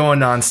forever. You're going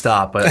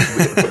nonstop,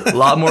 but a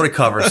lot more to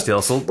cover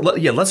still. So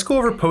yeah, let's go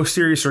over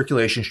posterior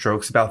circulation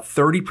strokes. About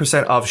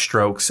 30% of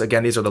strokes.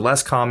 Again, these are the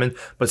less common,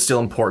 but still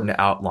important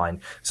to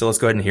outline. So let's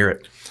go ahead and hear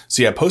it.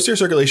 So yeah, posterior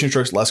circulation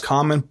strokes, less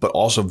common, but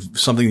also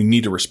something you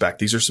need to respect.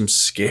 These are some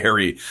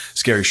scary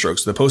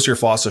strokes. The posterior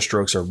fossa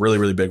strokes are really,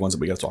 really big ones that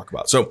we got to talk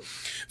about. So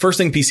first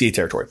thing, PCA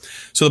territory.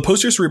 So the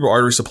posterior cerebral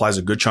artery supplies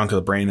a good chunk of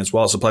the brain as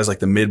well. It supplies like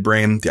the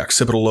midbrain, the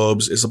occipital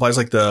lobes. It supplies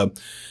like the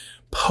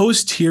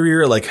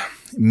posterior, like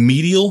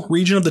medial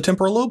region of the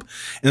temporal lobe.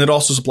 And it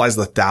also supplies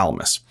the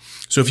thalamus.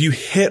 So if you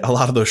hit a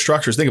lot of those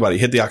structures, think about it,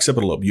 you hit the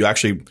occipital lobe, you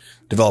actually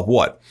develop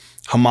what?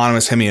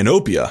 Homonymous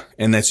hemianopia,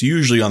 and that's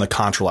usually on the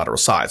contralateral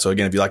side. So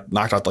again, if you like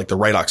knocked out like the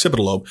right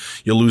occipital lobe,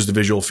 you'll lose the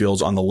visual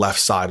fields on the left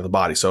side of the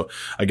body. So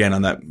again,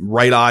 on that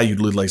right eye,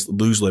 you'd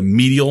lose the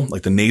medial,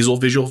 like the nasal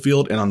visual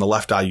field, and on the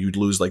left eye, you'd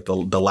lose like the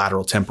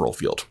lateral temporal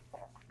field.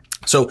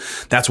 So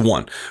that's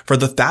one. For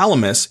the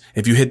thalamus,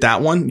 if you hit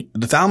that one,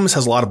 the thalamus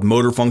has a lot of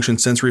motor function,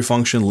 sensory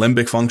function,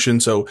 limbic function.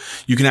 So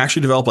you can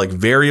actually develop like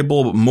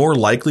variable, but more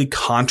likely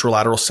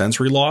contralateral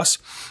sensory loss,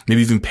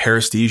 maybe even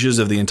paresthesias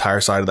of the entire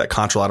side of that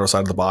contralateral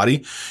side of the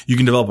body. You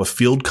can develop a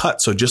field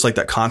cut. So just like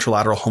that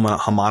contralateral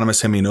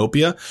homonymous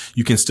hemianopia,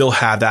 you can still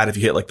have that if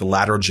you hit like the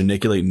lateral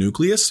geniculate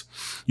nucleus.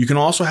 You can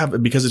also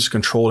have, because it's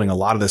controlling a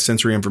lot of the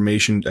sensory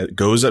information that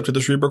goes up to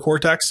the cerebral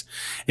cortex,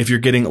 if you're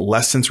getting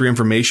less sensory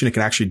information, it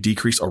can actually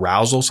decrease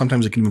arousal.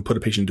 Sometimes it can even put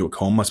a patient into a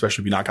coma,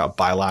 especially if you knock out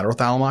bilateral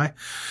thalami.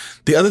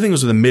 The other thing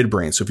was with the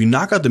midbrain. So if you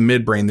knock out the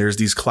midbrain, there's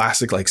these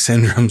classic like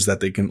syndromes that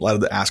they can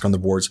let it ask on the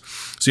boards.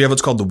 So you have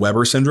what's called the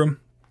Weber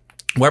syndrome.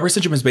 Weber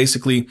syndrome is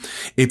basically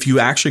if you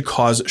actually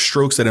cause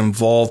strokes that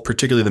involve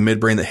particularly the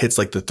midbrain that hits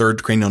like the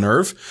third cranial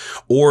nerve,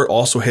 or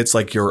also hits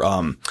like your,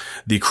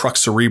 the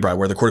crux cerebri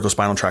where the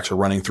corticospinal tracts are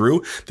running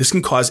through. This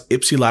can cause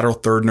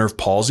ipsilateral third nerve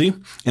palsy,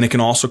 and it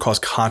can also cause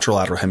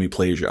contralateral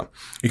hemiplegia.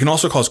 It can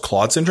also cause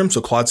Claude syndrome. So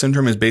Claude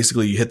syndrome is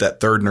basically you hit that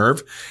third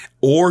nerve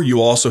Or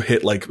you also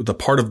hit like the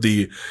part of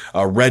the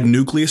red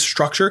nucleus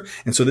structure.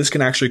 And so this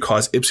can actually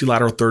cause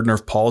ipsilateral third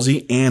nerve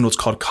palsy and what's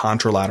called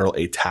contralateral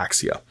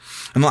ataxia.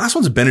 And the last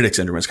one's Benedict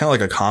syndrome. It's kind of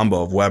like a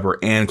combo of Weber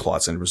and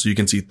Claude syndrome. So you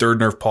can see third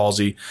nerve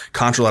palsy,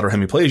 contralateral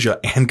hemiplegia,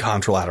 and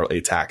contralateral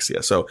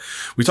ataxia. So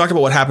we talked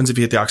about what happens if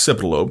you hit the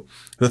occipital lobe,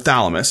 the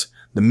thalamus,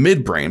 the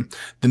midbrain.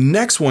 The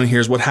next one here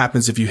is what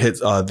happens if you hit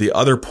the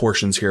other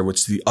portions here, which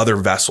is the other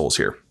vessels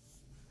here.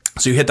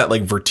 So you hit that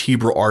like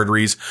vertebral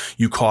arteries,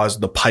 you cause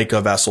the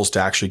pica vessels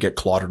to actually get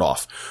clotted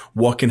off.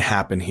 What can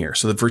happen here?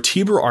 So the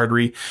vertebral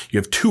artery, you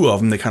have two of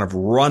them. They kind of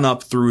run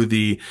up through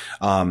the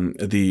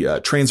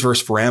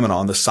transverse foramina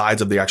on the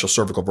sides of the actual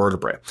cervical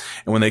vertebrae.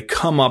 And when they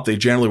come up, they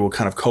generally will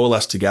kind of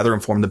coalesce together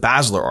and form the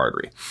basilar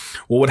artery.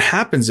 Well, what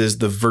happens is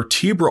the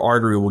vertebral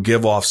artery will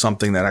give off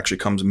something that actually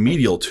comes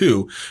medial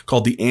too,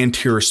 called the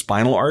anterior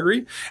spinal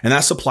artery. And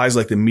that supplies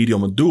like the medial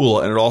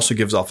medulla. And it also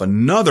gives off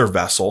another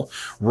vessel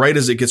right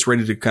as it gets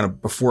ready to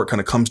before it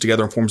kind of comes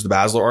together and forms the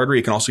basilar artery.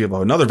 It can also give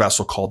another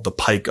vessel called the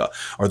pica,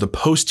 or the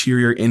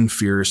posterior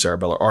inferior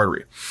cerebellar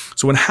artery.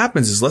 So what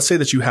happens is, let's say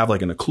that you have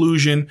like an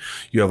occlusion,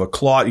 you have a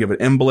clot, you have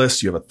an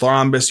embolus, you have a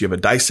thrombus, you have a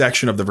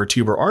dissection of the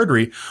vertebral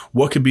artery.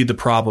 What could be the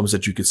problems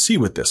that you could see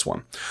with this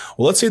one?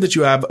 Well, let's say that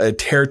you have a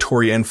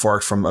territory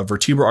infarct from a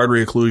vertebral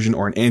artery occlusion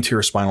or an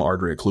anterior spinal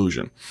artery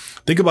occlusion.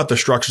 Think about the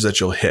structures that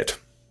you'll hit.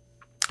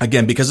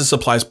 Again, because it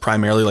supplies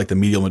primarily like the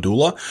medial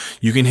medulla,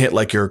 you can hit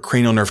like your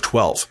cranial nerve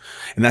 12,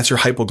 and that's your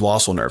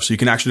hypoglossal nerve. So you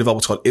can actually develop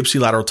what's called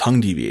ipsilateral tongue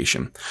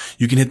deviation.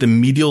 You can hit the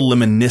medial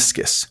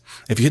lemniscus.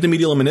 If you hit the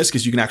medial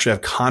lemniscus, you can actually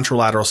have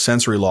contralateral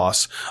sensory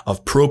loss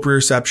of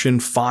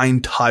proprioception, fine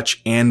touch,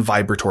 and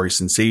vibratory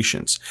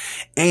sensations.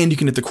 And you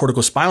can hit the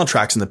corticospinal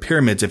tracts in the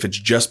pyramids if it's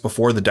just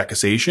before the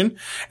decussation,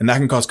 and that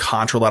can cause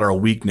contralateral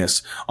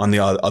weakness on the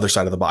other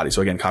side of the body.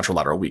 So again,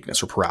 contralateral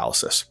weakness or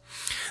paralysis.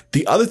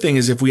 The other thing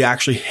is if we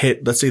actually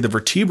hit, let's say, the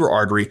vertebral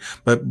artery,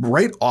 but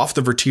right off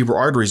the vertebral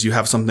arteries, you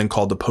have something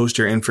called the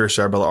posterior inferior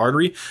cerebellar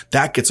artery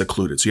that gets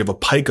occluded. So you have a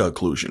pica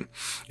occlusion.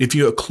 If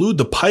you occlude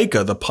the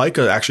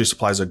pica actually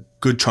supplies a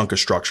good chunk of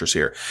structures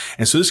here.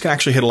 And so this can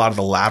actually hit a lot of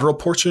the lateral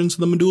portions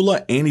of the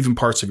medulla and even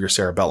parts of your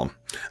cerebellum.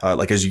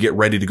 Like as you get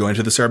ready to go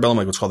into the cerebellum,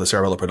 like what's called the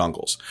cerebellar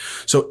peduncles.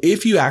 So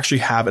if you actually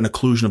have an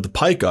occlusion of the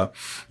pica,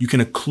 you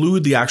can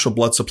occlude the actual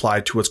blood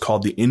supply to what's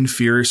called the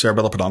inferior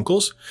cerebellar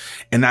peduncles,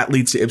 and that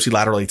leads to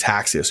ipsilateral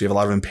ataxia. So you have a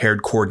lot of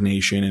impaired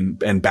coordination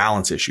and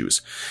balance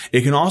issues.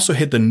 It can also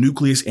hit the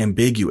nucleus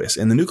ambiguus,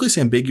 and the nucleus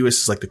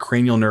ambiguus is like the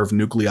cranial nerve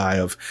nuclei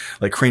of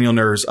like cranial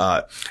nerves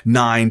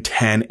 9,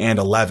 10, and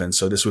 11.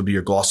 So this would be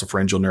your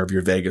glossopharyngeal nerve,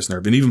 your vagus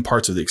nerve, and even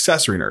parts of the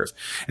accessory nerve.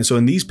 And so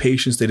in these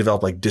patients, they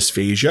develop like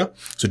dysphagia,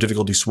 so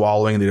difficulty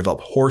swallowing, and they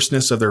develop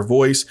hoarseness of their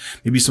voice,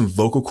 maybe some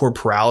vocal cord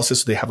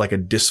paralysis. So they have like a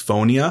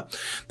dysphonia.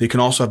 They can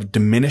also have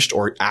diminished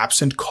or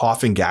absent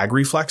cough and gag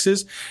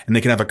reflexes, and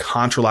they can have a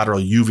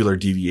contralateral uvular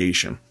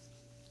deviation.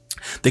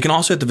 They can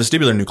also hit the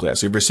vestibular nuclei.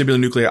 So your vestibular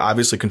nuclei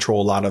obviously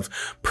control a lot of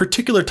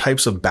particular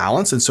types of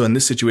balance. And so in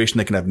this situation,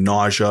 they can have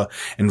nausea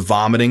and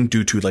vomiting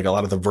due to like a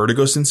lot of the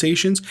vertigo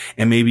sensations,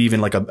 and maybe even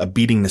like a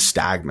beating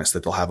nystagmus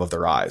that they'll have of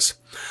their eyes.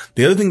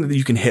 The other thing that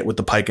you can hit with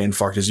the pica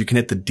infarct is you can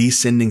hit the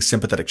descending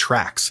sympathetic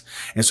tracts.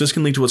 And so this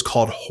can lead to what's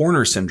called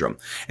Horner syndrome.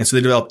 And so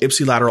they develop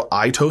ipsilateral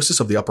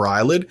itosis of the upper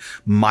eyelid,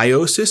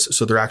 miosis,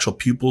 so their actual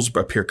pupils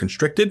appear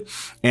constricted,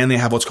 and they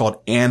have what's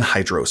called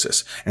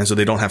anhidrosis. And so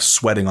they don't have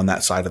sweating on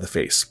that side of the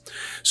face.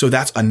 So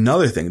that's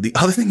another thing. The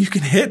other thing you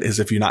can hit is,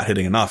 if you're not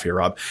hitting enough here,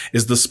 Rob,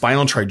 is the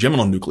spinal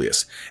trigeminal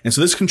nucleus. And so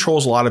this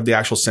controls a lot of the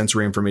actual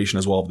sensory information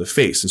as well of the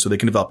face. And so they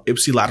can develop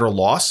ipsilateral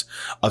loss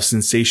of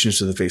sensations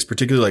to the face,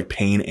 particularly like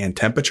pain and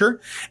temperature.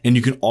 And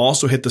you can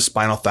also hit the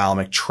spinal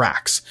thalamic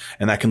tracts,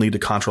 and that can lead to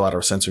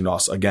contralateral sensory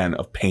loss, again,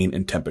 of pain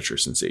and temperature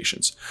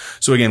sensations.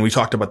 So again, we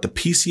talked about the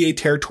PCA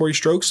territory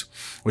strokes,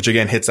 which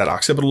again hits that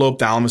occipital lobe,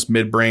 thalamus,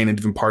 midbrain, and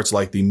even parts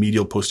like the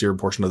medial posterior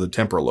portion of the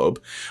temporal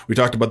lobe. We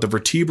talked about the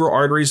vertebral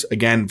arteries.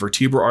 Again,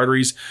 vertebral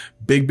arteries,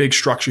 big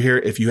structure here.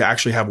 If you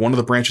actually have one of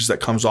the branches that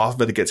comes off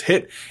of it that gets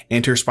hit,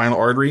 anterior spinal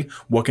artery,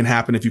 what can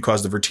happen if you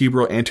cause the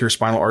vertebral anterior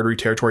spinal artery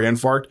territory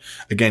infarct?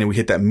 Again, we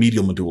hit that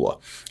medial medulla.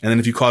 And then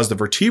if you cause the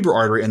vertebral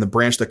artery and the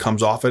branch that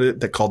comes off of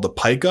it that called the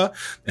pica,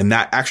 and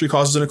that actually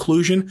causes an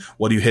occlusion,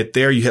 what do you hit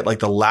there? You hit like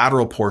the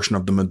lateral portion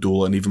of the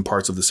medulla and even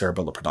parts of the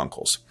cerebellar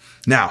peduncles.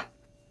 Now,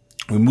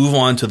 we move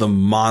on to the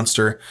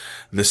monster,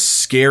 the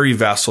scary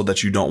vessel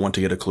that you don't want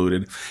to get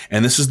occluded.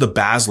 And this is the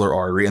basilar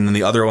artery. And then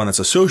the other one that's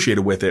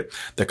associated with it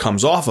that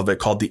comes off of it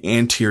called the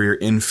anterior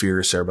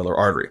inferior cerebellar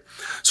artery.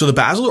 So the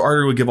basilar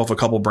artery would give off a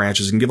couple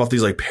branches. It can give off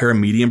these like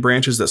paramedian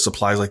branches that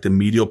supplies like the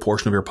medial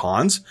portion of your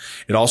pons.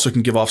 It also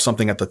can give off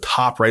something at the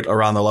top right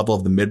around the level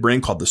of the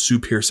midbrain called the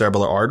superior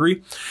cerebellar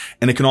artery.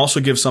 And it can also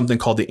give something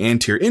called the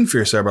anterior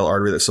inferior cerebellar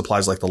artery that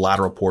supplies like the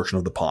lateral portion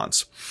of the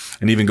pons,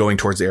 and even going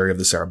towards the area of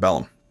the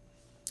cerebellum.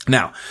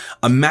 Now,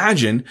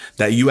 imagine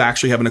that you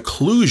actually have an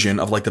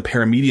occlusion of like the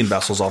paramedian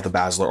vessels off the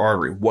basilar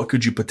artery. What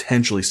could you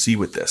potentially see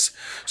with this?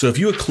 So if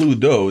you occlude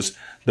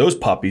those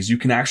puppies, you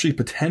can actually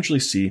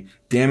potentially see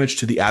damage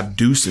to the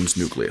abducens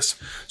nucleus.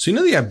 So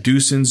the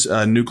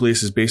abducens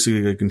nucleus is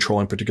basically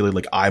controlling particularly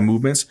like eye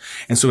movements.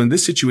 And so in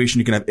this situation,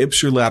 you can have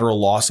ipsilateral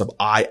loss of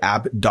eye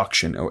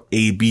abduction or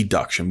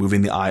abduction,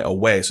 moving the eye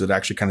away. So it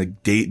actually kind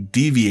of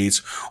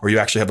deviates, or you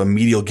actually have a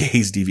medial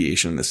gaze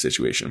deviation in this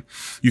situation.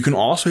 You can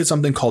also hit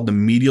something called the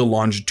medial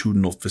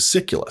longitudinal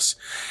fasciculus.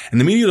 And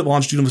the medial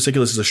longitudinal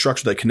fasciculus is a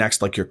structure that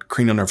connects like your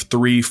cranial nerve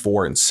 3,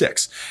 4, and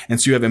 6. And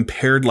so you have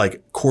impaired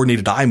like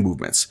coordinated eye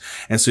movements.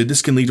 And so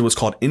this can lead to what's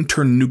called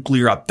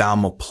internuclear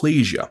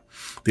ophthalmoplasia.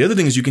 The other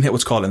thing is you can hit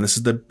what's called, and this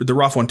is the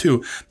rough one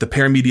too, the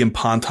paramedium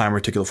pontine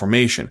reticular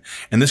formation.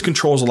 And this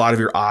controls a lot of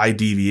your eye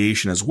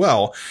deviation as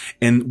well.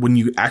 And when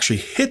you actually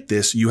hit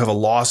this, you have a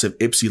loss of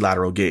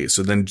ipsilateral gaze.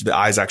 So then the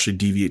eyes actually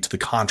deviate to the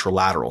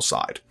contralateral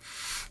side.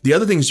 The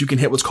other thing is you can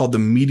hit what's called the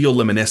medial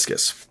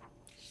lemniscus.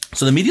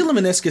 So the medial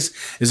lemniscus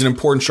is an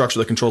important structure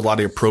that controls a lot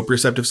of your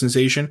proprioceptive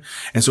sensation.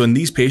 And so in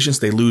these patients,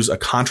 they lose a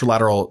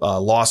contralateral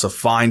loss of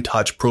fine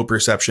touch,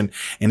 proprioception,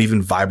 and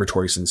even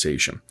vibratory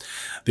sensation.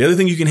 The other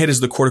thing you can hit is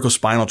the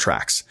corticospinal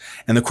tracts.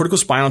 And the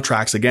corticospinal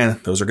tracts, again,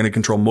 those are going to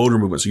control motor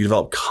movement. So you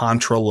develop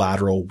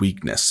contralateral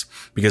weakness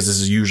because this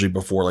is usually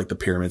before like the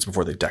pyramids,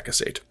 before they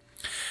decussate.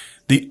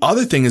 The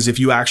other thing is if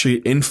you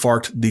actually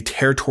infarct the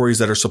territories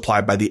that are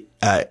supplied by the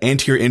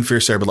anterior inferior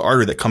cerebellar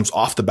artery that comes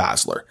off the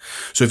basilar.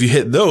 So if you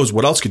hit those,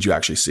 what else could you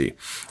actually see?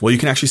 Well, you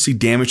can actually see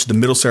damage to the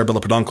middle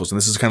cerebellar peduncles. And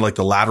this is kind of like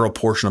the lateral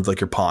portion of like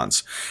your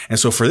pons. And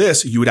so for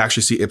this, you would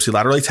actually see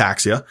ipsilateral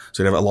ataxia.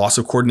 So you'd have a loss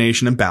of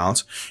coordination and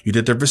balance. You'd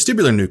hit their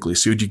vestibular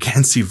nucleus. So you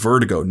can see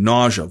vertigo,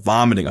 nausea,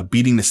 vomiting, a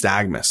beating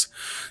nystagmus.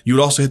 You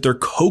would also hit their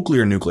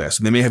cochlear nucleus.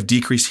 So they may have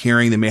decreased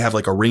hearing. They may have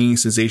like a ringing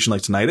sensation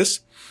like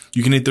tinnitus.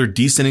 You can hit their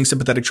descending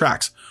sympathetic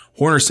tracts,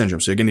 Horner syndrome.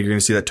 So again, you're going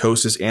to see that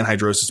ptosis,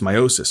 anhidrosis,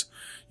 meiosis.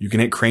 You can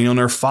hit cranial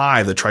nerve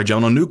 5, the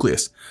trigeminal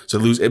nucleus. So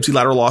they lose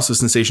ipsilateral loss of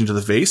sensation to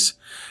the face,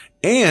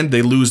 and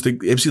they lose the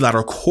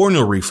ipsilateral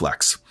corneal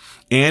reflex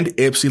and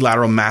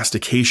ipsilateral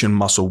mastication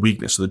muscle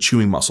weakness. So the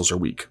chewing muscles are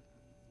weak.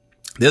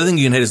 The other thing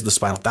you can hit is the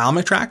spinal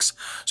thalamic tracts.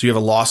 So you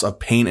have a loss of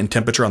pain and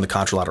temperature on the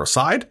contralateral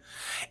side.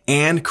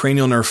 And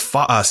cranial nerve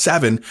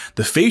 7,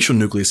 the facial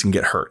nucleus can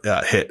get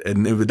hit.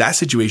 And with that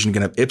situation, you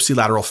can have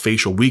ipsilateral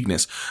facial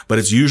weakness, but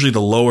it's usually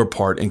the lower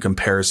part in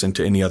comparison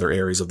to any other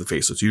areas of the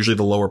face. So it's usually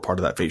the lower part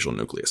of that facial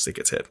nucleus that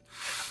gets hit.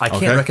 I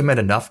can't recommend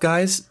enough,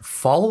 guys.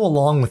 Follow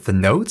along with the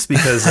notes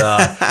because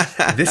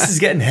this is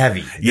getting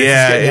heavy. This is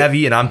getting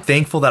heavy, and I'm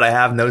thankful that I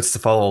have notes to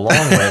follow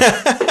along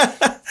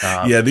with.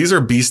 Yeah, these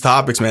are beast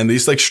topics, man.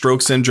 These like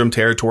stroke syndrome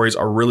territories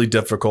are really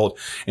difficult.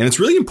 And it's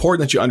really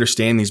important that you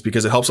understand these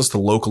because it helps us to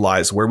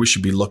localize where we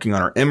should be looking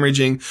on our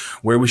imaging,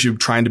 where we should be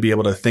trying to be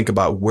able to think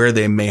about where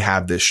they may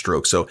have this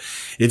stroke. So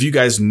if you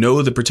guys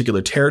know the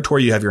particular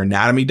territory, you have your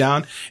anatomy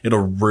down, it'll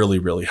really,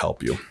 really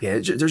help you. Yeah,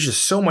 there's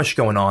just so much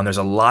going on. There's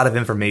a lot of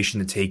information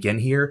to take in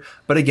here.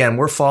 But again,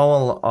 we're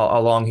following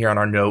along here on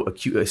our note,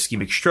 acute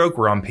ischemic stroke.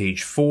 We're on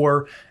page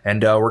 4,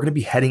 and we're going to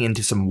be heading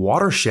into some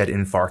watershed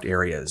infarct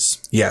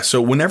areas. Yeah,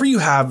 so whenever you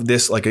have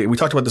this, like we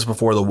talked about this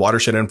before, the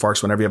watershed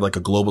infarcts, whenever you have like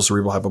a global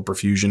cerebral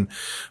hypoperfusion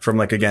from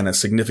like, again, a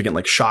significant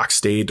like shock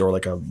state or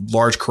like a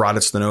large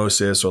carotid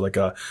stenosis or like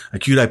a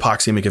acute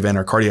hypoxemic event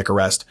or cardiac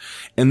arrest.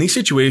 In these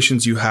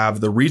situations, you have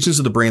the regions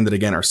of the brain that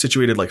again are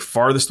situated like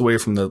farthest away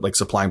from the like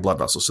supplying blood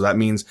vessels. So that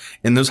means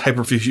in those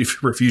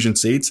hyperperfusion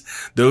states,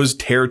 those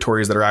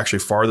territories that are actually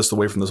farthest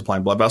away from the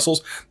supplying blood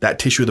vessels, that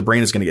tissue of the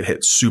brain is going to get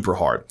hit super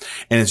hard.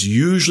 And it's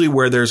usually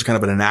where there's kind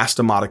of an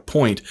anastomotic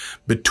point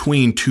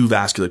between two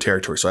vascular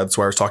territories. So that's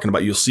why I was talking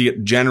about. You'll see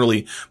it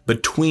generally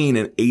between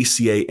an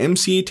ACA,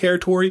 MCA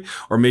territory,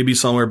 or maybe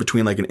somewhere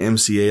between like an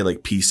MCA,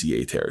 like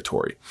PCA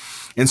territory.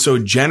 And so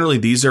generally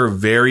these are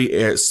very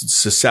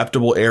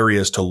susceptible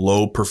areas to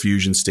low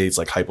perfusion states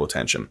like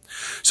hypotension.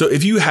 So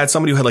if you had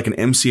somebody who had like an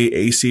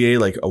MCA, ACA,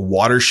 like a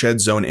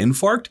watershed zone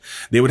infarct,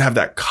 they would have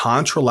that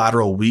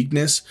contralateral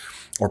weakness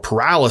or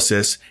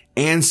paralysis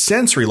and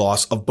sensory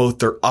loss of both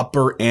their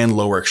upper and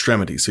lower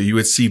extremities. So you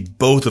would see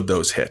both of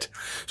those hit.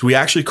 So we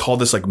actually call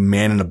this like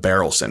man in a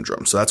barrel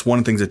syndrome. So that's one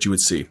of the things that you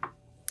would see.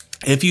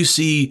 If you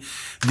see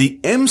the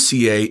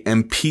MCA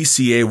and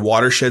PCA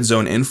watershed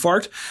zone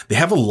infarct, they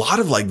have a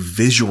lot of like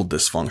visual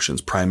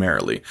dysfunctions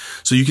primarily.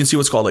 So you can see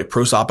what's called like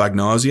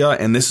prosopagnosia.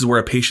 And this is where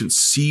a patient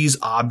sees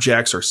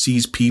objects or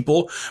sees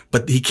people,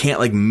 but he can't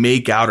like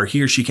make out, or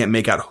he or she can't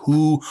make out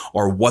who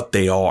or what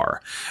they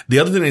are. The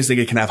other thing is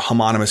they can have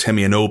homonymous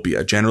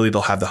hemianopia. Generally,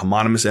 they'll have the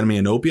homonymous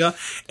hemianopia,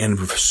 and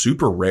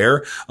super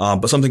rare,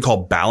 but something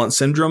called balance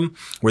syndrome,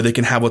 where they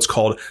can have what's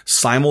called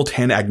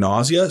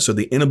simultanagnosia. So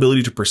the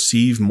inability to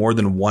perceive more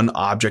than one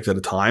object at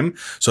a time.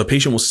 So a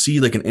patient will see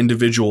like an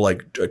individual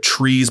like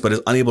trees, but is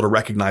unable to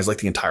recognize like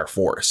the entire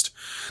forest.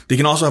 They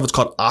can also have what's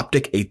called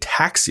optic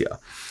ataxia.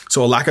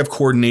 So a lack of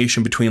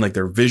coordination between like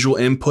their visual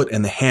input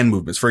and the hand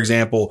movements. For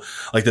example,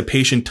 like the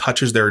patient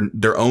touches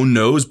their own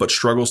nose, but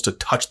struggles to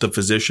touch the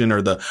physician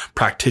or the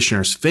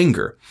practitioner's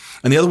finger.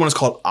 And the other one is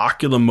called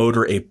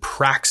oculomotor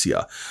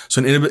apraxia.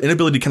 So an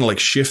inability to kind of like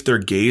shift their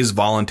gaze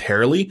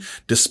voluntarily,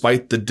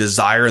 despite the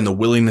desire and the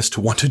willingness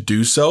to want to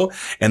do so,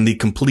 and the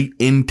complete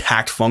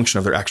intact function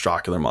of their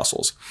extraocular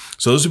muscles.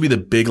 So those would be the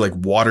big like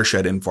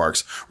watershed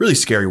infarcts, really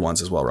scary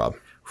ones as well, Rob.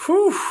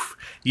 Whew.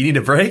 You need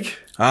a break?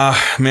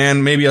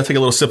 Man, maybe I'll take a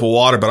little sip of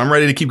water, but I'm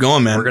ready to keep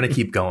going, man. We're going to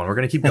keep going. We're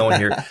going to keep going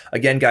here.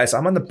 Again, guys,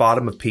 I'm on the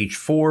bottom of page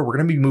 4. We're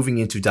going to be moving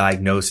into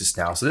diagnosis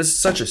now. So this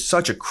is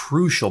such a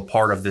crucial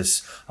part of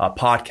this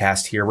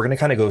podcast here. We're going to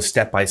kind of go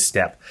step by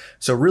step.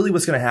 So really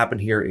what's going to happen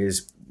here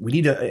is we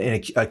need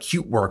an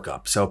acute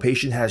workup. So a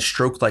patient has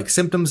stroke-like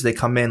symptoms. They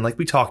come in, like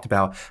we talked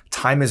about,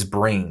 time is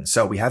brain.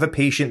 So we have a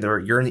patient,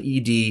 you're in the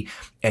ED,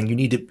 and you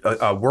need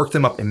to work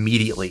them up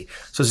immediately.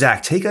 So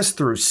Zach, take us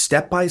through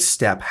step by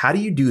step. How do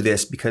you do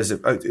this? Because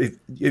if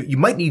you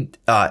might need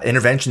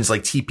interventions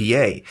like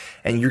TPA,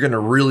 and you're going to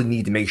really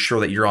need to make sure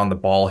that you're on the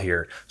ball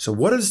here. So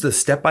what is the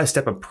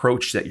step-by-step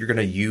approach that you're going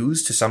to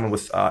use to someone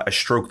with a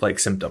stroke-like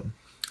symptom?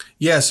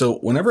 Yeah. So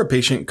whenever a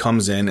patient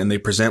comes in and they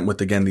present with,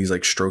 again, these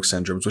like stroke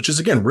syndromes, which is,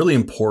 again, really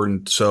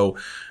important. So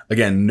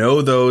again,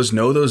 know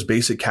those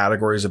basic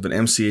categories of an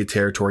MCA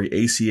territory,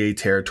 ACA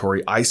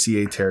territory,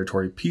 ICA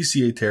territory,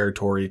 PCA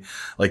territory,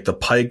 like the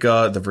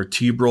pica, the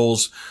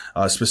vertebrals,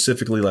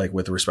 specifically like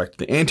with respect to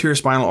the anterior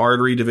spinal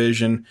artery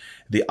division,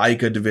 the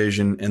ICA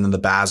division, and then the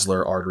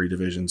basilar artery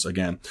divisions.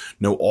 Again,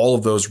 know all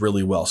of those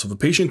really well. So if a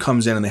patient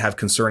comes in and they have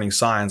concerning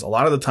signs, a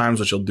lot of the times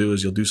what you'll do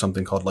is you'll do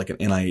something called like an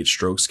NIH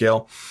stroke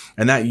scale.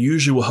 And that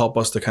usually will help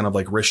us to kind of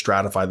like risk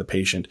stratify the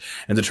patient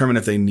and determine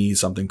if they need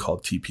something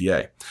called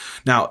TPA.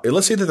 Now,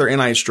 let's say that their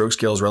NIH stroke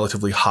scale is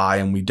relatively high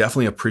and we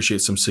definitely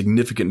appreciate some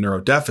significant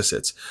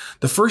neurodeficits.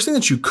 The first thing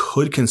that you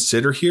could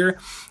consider here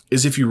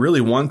is, if you really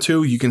want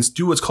to, you can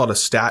do what's called a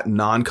stat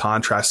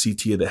non-contrast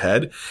CT of the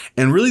head.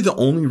 And really the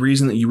only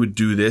reason that you would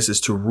do this is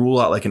to rule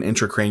out like an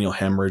intracranial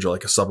hemorrhage or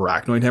like a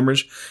subarachnoid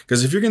hemorrhage.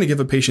 Because if you're going to give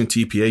a patient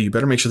TPA, you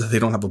better make sure that they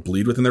don't have a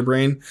bleed within their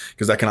brain,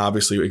 because that can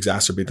obviously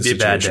exacerbate the situation. That'd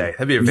be a bad day.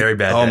 That'd be a very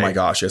bad day. Oh my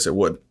gosh, yes, it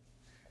would.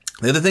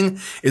 The other thing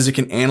is it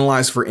can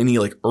analyze for any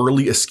like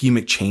early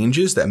ischemic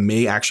changes that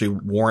may actually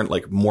warrant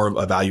like more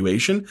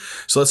evaluation.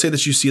 So let's say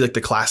that you see like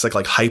the classic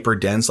like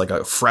hyperdense, like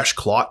a fresh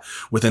clot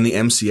within the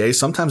MCA.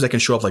 Sometimes that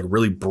can show up like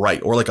really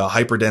bright, or like a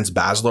hyperdense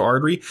basilar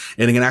artery,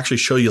 and it can actually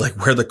show you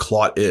like where the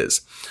clot is.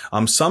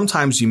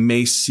 Sometimes you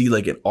may see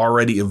like an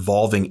already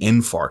evolving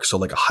infarct. So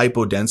like a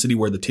hypodensity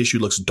where the tissue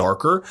looks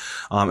darker.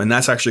 And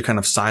that's actually kind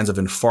of signs of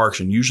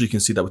infarction. Usually you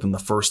can see that within the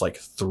first like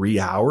 3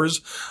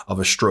 hours of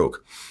a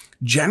stroke.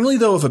 Generally,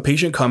 though, if a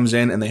patient comes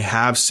in and they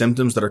have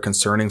symptoms that are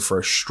concerning for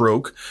a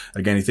stroke,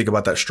 again, you think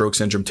about that stroke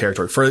syndrome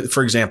territory.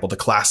 For example, the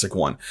classic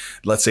one,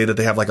 let's say that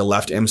they have like a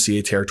left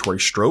MCA territory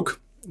stroke.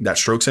 That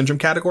stroke syndrome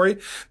category,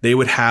 they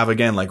would have,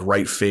 again, like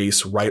right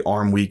face, right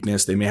arm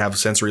weakness. They may have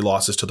sensory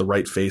losses to the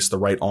right face, the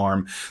right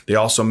arm. They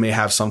also may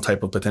have some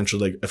type of potential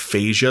like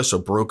aphasia. So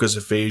Broca's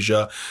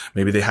aphasia.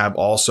 Maybe they have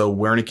also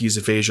Wernicke's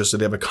aphasia. So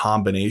they have a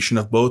combination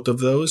of both of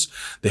those.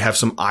 They have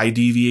some eye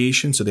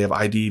deviation. So they have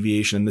eye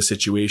deviation in this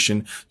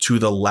situation to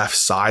the left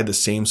side, the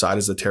same side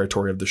as the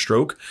territory of the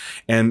stroke.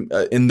 And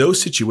in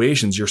those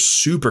situations, you're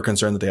super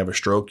concerned that they have a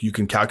stroke. You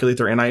can calculate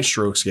their NIH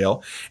stroke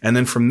scale. And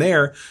then from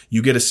there,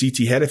 you get a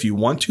CT head if you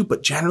want to,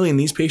 but generally in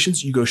these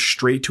patients, you go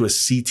straight to a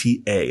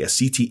CTA, a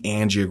CT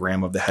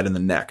angiogram of the head and the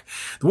neck.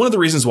 One of the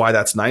reasons why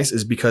that's nice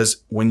is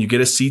because when you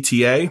get a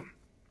CTA,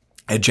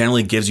 it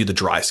generally gives you the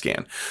dry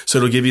scan. So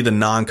it'll give you the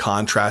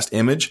non-contrast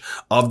image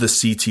of the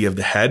CT of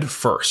the head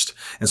first.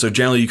 And so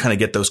generally you kind of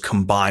get those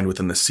combined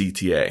within the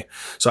CTA.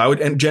 So I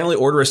would generally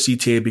order a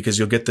CTA because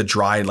you'll get the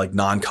dry, like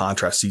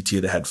non-contrast CT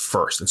of the head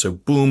first. And so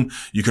boom,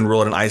 you can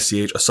rule out an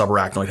ICH, a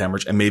subarachnoid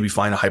hemorrhage, and maybe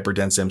find a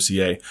hyperdense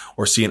MCA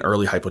or see an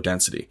early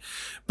hypodensity.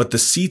 But the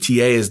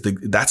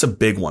CTA that's a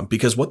big one,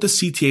 because what the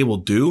CTA will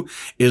do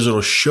is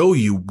it'll show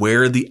you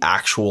where the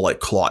actual like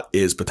clot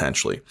is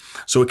potentially.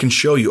 So it can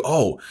show you,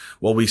 oh,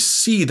 well, we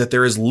see that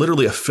there is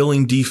literally a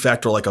filling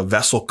defect or like a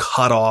vessel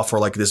cut off or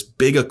like this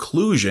big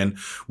occlusion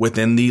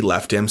within the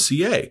left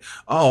MCA.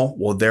 Oh,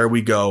 well, there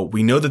we go.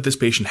 We know that this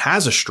patient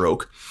has a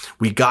stroke.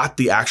 We got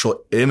the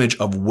actual image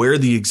of where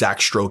the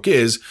exact stroke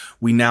is.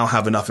 We now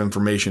have enough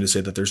information to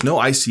say that there's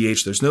no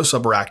ICH, there's no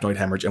subarachnoid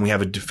hemorrhage, and we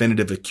have a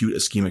definitive acute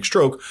ischemic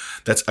stroke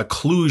that's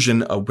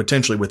occlusion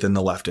potentially within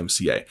the left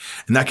MCA.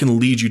 And that can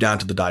lead you down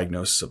to the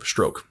diagnosis of a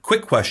stroke.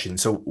 Quick question.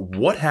 So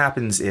what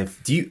happens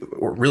do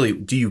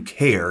you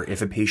care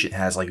if a patient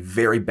has like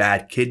very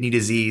bad kidney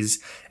disease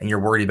and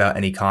you're worried about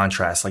any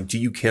contrast? Like, do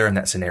you care in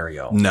that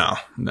scenario? No,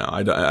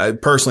 I don't. I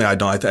personally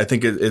don't. I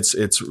think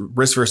it's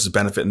risk versus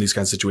benefit in these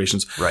kinds of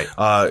situations. Right.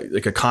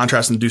 Like a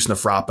contrast-induced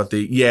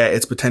nephropathy. Yeah,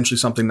 it's potentially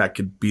something that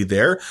could be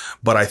there,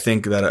 but I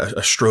think that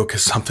a stroke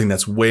is something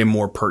that's way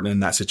more pertinent in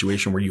that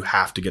situation where you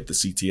have to get the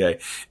CTA.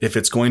 If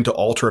it's going to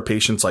alter a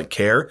patient's like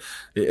care,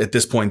 at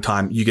this point in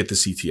time, you get the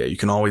CTA. You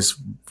can always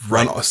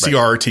run a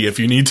CRRT if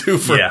you need to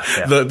for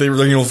the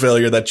renal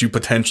failure that you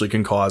potentially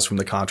can cause cause from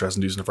the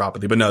contrast-induced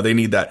nephropathy. But no, they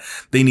need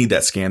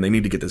that scan. They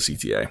need to get the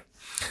CTA.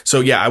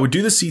 So yeah, I would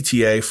do the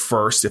CTA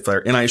first if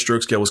their NIH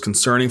stroke scale was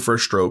concerning for a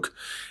stroke.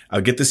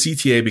 I'll get the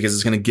CTA because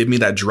it's going to give me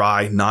that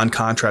dry,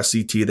 non-contrast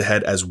CT of the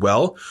head as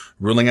well,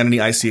 ruling out any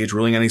ICH,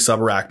 ruling out any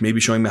subarachnoid, maybe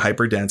showing me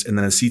hyperdense, and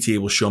then a CTA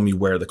will show me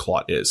where the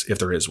clot is, if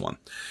there is one.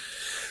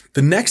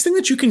 The next thing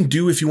that you can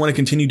do if you want to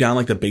continue down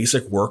like the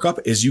basic workup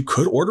is you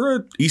could order a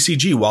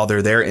ECG while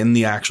they're there in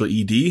the actual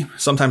ED.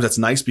 Sometimes that's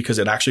nice because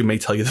it actually may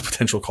tell you the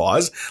potential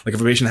cause. Like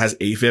if a patient has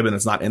AFib and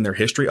it's not in their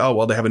history, oh,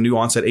 well, they have a new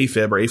onset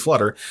AFib or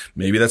aflutter.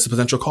 Maybe that's the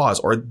potential cause.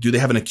 Or do they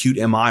have an acute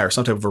MI or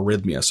some type of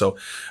arrhythmia? So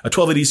a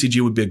 12-lead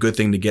ECG would be a good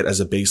thing to get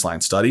as a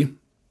baseline study.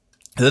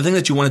 The other thing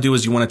that you want to do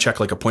is you want to check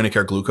like a point of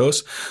care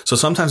glucose. So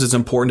sometimes it's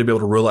important to be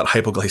able to rule out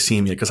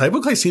hypoglycemia because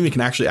hypoglycemia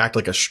can actually act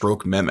like a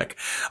stroke mimic.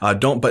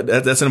 But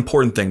that's an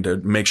important thing to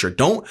make sure.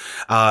 Don't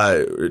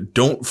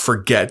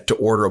forget to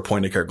order a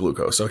point of care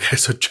glucose. Okay.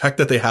 So check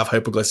that they have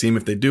hypoglycemia.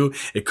 If they do,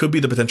 it could be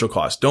the potential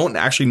cause. Don't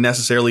actually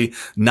necessarily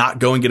not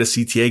go and get a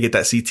CTA, get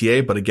that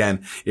CTA. But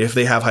again, if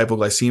they have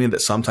hypoglycemia,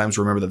 that sometimes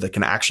remember that they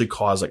can actually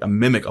cause like a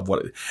mimic of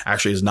what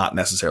actually is not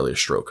necessarily a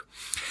stroke.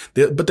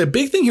 But the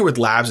big thing here with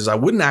labs is I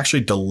wouldn't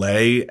actually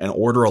delay and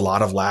order a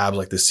lot of labs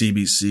like the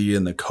CBC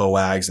and the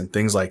coags and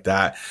things like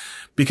that,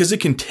 because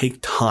it can take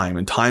time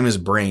and time is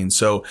brain.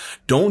 So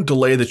don't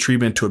delay the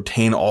treatment to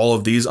obtain all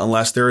of these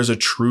unless there is a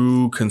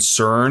true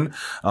concern,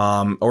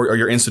 or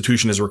your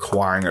institution is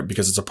requiring it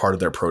because it's a part of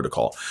their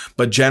protocol.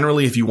 But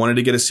generally, if you wanted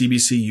to get a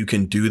CBC, you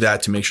can do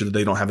that to make sure that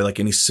they don't have like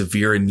any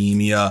severe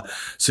anemia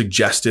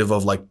suggestive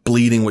of like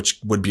bleeding, which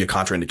would be a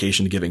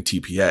contraindication to giving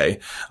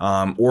TPA.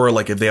 Or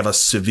like if they have a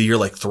severe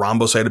like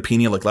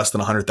thrombocytopenia, like less than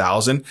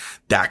 100,000,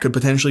 that could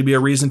potentially be a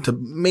reason to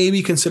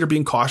maybe consider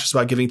being cautious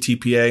about giving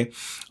TPA.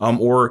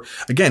 Or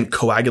again,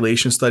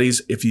 coagulation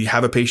studies. If you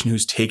have a patient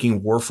who's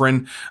taking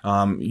warfarin,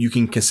 you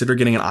can consider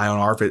getting an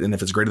INR and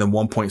if it's greater than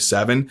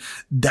 1.7,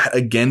 that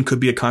again could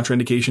be a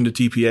contraindication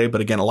to TPA.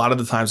 But again, a lot of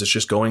the times it's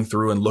just going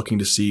through and looking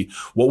to see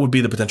what would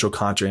be the potential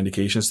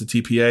contraindications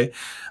to TPA.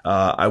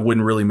 I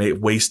wouldn't really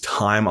waste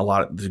time a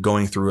lot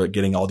going through it,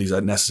 getting all these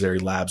necessary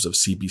labs of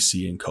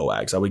CBC and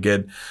coags. I would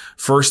get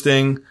first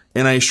thing,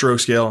 NIH stroke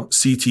scale,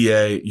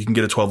 CTA, you can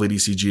get a 12-lead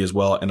ECG as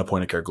well, and a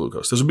point of care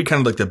glucose. Those would be kind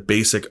of like the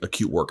basic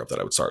acute workup that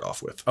I would start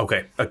off with.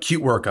 Okay.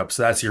 Acute workup.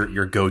 So that's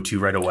your go-to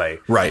right away.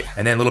 Right.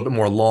 And then a little bit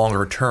more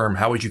longer term,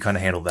 how would you kind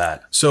of handle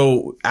that?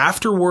 So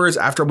afterwards,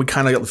 after we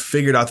kind of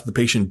figured out that the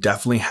patient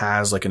definitely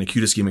has like an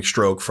acute ischemic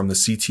stroke from the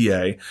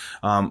CTA,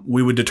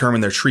 we would determine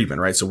their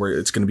treatment, right? So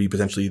it's going to be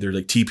potentially either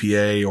like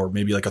TPA or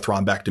maybe like a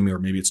thrombectomy, or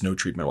maybe it's no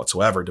treatment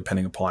whatsoever,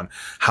 depending upon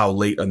how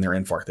late in their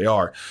infarct they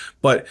are.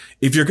 But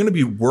if you're going to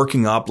be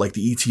working up like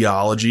the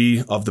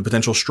etiology of the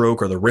potential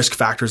stroke or the risk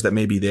factors that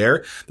may be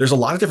there, there's a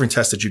lot of different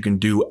tests that you can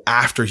do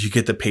after you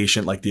get the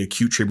patient like the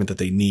acute treatment that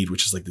they need,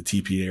 which is like the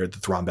TPA or the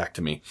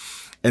thrombectomy.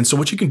 And so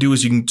what you can do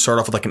is you can start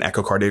off with like an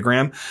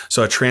echocardiogram.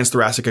 So a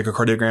transthoracic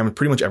echocardiogram,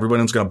 pretty much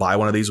everyone's going to buy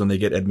one of these when they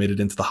get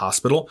admitted into the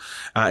hospital.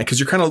 Because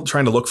you're kind of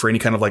trying to look for any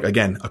kind of like,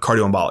 again, a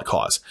cardioembolic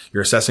cause.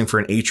 You're assessing for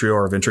an atrial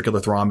or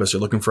ventricular thrombus. You're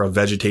looking for a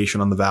vegetation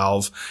on the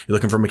valve. You're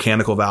looking for a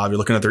mechanical valve. You're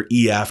looking at their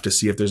EF to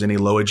see if there's any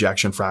low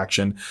ejection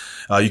fraction.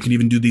 You can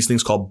even do these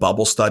things called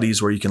bubble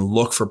studies where you can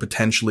look for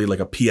potentially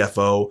like a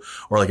PFO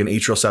or like an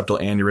atrial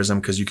septal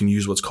aneurysm, because you can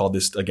use what's called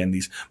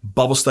these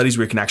bubble studies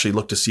where you can actually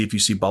look to see if you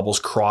see bubbles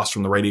cross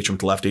from the right atrium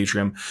to left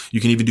atrium. You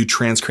can even do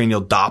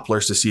transcranial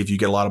Dopplers to see if you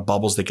get a lot of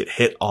bubbles that get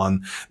hit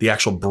on the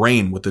actual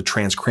brain with the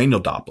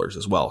transcranial Dopplers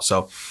as well.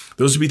 So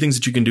those would be things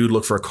that you can do to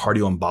look for a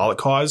cardioembolic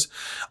cause.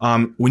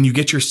 When you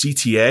get your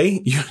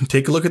CTA, you can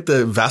take a look at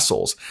the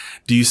vessels.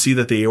 Do you see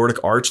that the aortic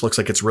arch looks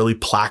like it's really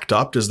plaqued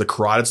up? Does the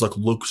carotids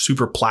look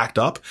super plaqued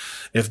up?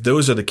 If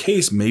those are the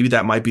case, maybe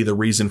that might be the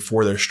reason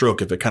for their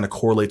stroke, if it kind of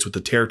correlates with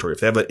the territory.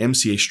 If they have an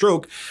MCA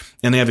stroke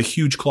and they have a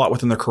huge clot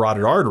within their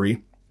carotid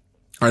artery,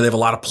 or they have a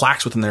lot of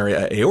plaques within their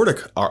aortic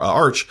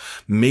arch,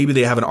 maybe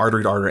they have an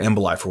artery-to-artery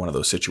emboli for one of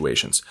those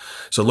situations.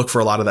 So look for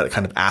a lot of that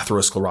kind of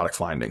atherosclerotic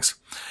findings.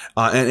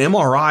 And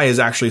MRI is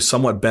actually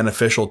somewhat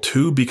beneficial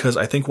too, because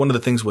I think one of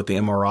the things with the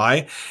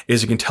MRI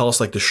is it can tell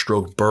us like the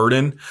stroke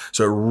burden.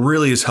 So it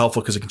really is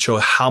helpful because it can show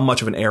how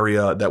much of an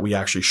area that we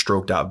actually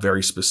stroked out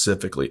very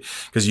specifically,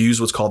 because you use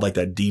what's called like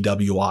that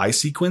DWI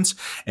sequence.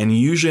 And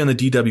usually on the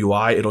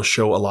DWI, it'll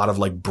show a lot of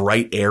like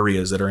bright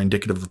areas that are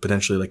indicative of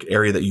potentially like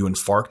area that you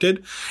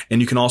infarcted. And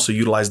you can also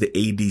utilize the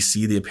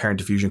ADC, the apparent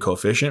diffusion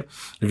coefficient,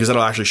 because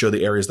that'll actually show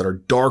the areas that are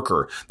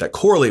darker that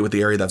correlate with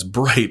the area that's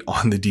bright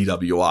on the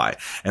DWI.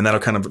 And that'll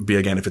kind of be,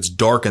 again, if it's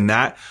dark in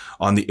that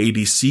on the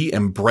ADC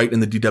and bright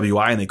in the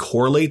DWI and they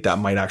correlate, that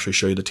might actually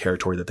show you the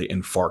territory that they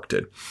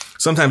infarcted.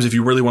 Sometimes if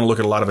you really want to look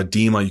at a lot of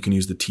edema, you can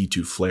use the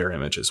T2 flare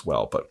image as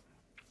well. But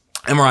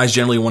MRI is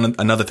generally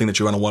another thing that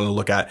you want to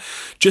look at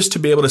just to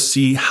be able to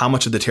see how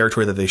much of the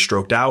territory that they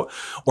stroked out,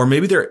 or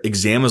maybe their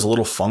exam is a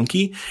little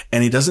funky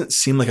and it doesn't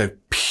seem like a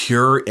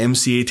pure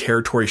MCA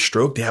territory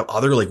stroke. They have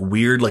other like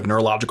weird, like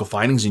neurological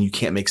findings and you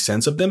can't make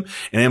sense of them.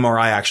 And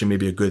MRI actually may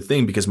be a good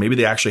thing because maybe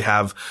they actually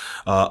have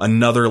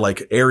another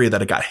like area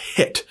that it got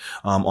hit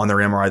on their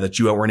MRI that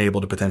you weren't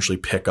able to potentially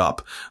pick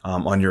up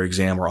on your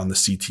exam or on the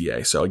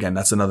CTA. So again,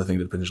 that's another thing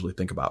to potentially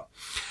think about.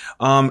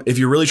 If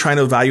you're really trying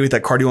to evaluate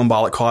that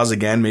cardioembolic cause,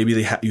 again, maybe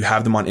you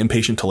have them on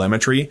inpatient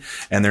telemetry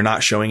and they're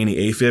not showing any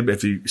AFib.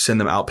 If you send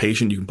them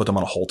outpatient, you can put them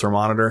on a Holter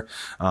monitor.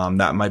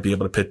 That might be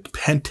able to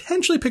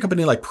potentially pick up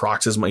any like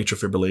paroxysmal atrial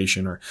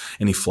fibrillation or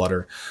any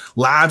flutter.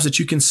 Labs that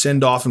you can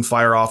send off and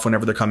fire off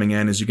whenever they're coming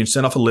in is you can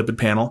send off a lipid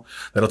panel.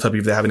 That'll tell you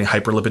if they have any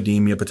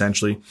hyperlipidemia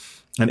potentially.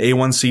 An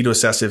A1C to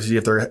assess if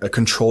they're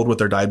controlled with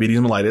their diabetes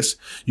mellitus.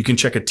 You can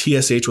check a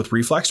TSH with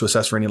reflex to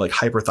assess for any like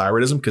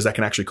hyperthyroidism because that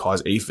can actually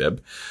cause AFib.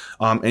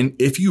 And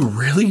if you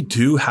really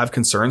do have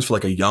concerns for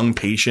like a young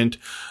patient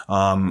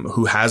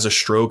who has a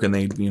stroke and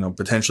they,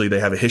 potentially they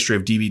have a history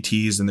of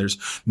DVTs and there's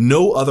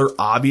no other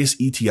obvious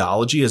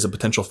etiology as a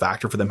potential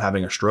factor for them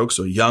having a stroke.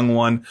 So a young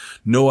one,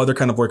 no other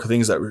kind of work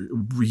things that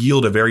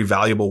yield a very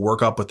valuable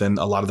workup within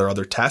a lot of their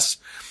other tests.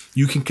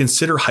 You can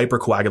consider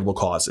hypercoagulable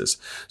causes.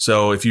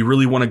 So if you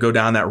really want to go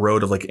down that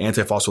road of like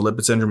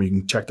antiphospholipid syndrome, you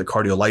can check the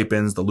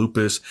cardiolipins, the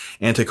lupus,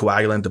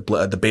 anticoagulant,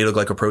 the beta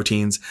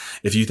glycoproteins.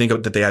 If you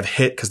think that they have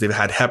HIT because they've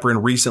had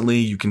heparin recently,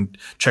 you can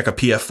check a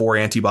PF4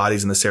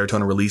 antibodies in the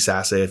serotonin release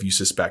assay if you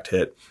suspect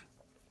HIT.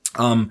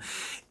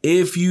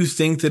 If you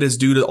think that it's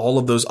due to all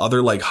of those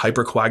other like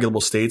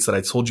hypercoagulable states that I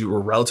told you were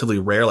relatively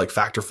rare, like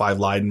factor V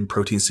Leiden,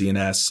 protein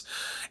CNS,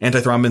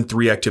 antithrombin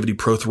 3 activity,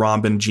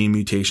 prothrombin gene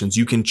mutations,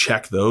 you can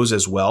check those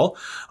as well.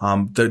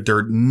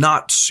 They're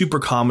not super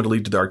common to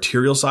lead to the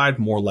arterial side,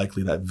 more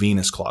likely that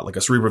venous clot, like a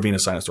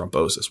cerebrovenous sinus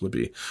thrombosis would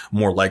be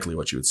more likely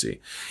what you would see.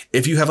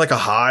 If you have like a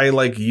high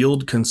like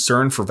yield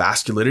concern for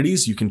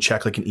vasculitides, you can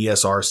check like an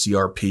ESR,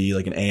 CRP,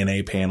 like an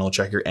ANA panel,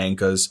 check your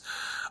ANCAs.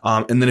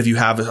 And then if you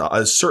have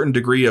a certain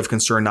degree of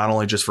concern, not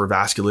only just for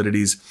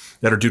vasculitides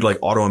that are due to like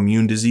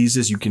autoimmune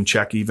diseases, you can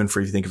check even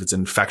for if you think if it's an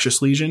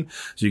infectious lesion.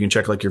 So you can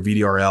check like your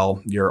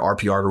VDRL, your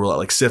RPR to rule out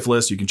like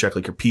syphilis. You can check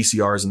like your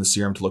PCRs in the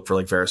serum to look for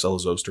like varicella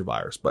zoster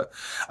virus. But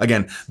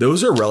again,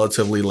 those are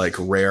relatively like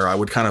rare. I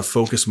would kind of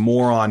focus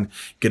more on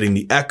getting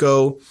the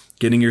echo,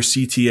 getting your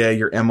CTA,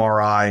 your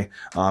MRI,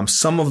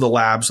 some of the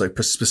labs,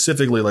 like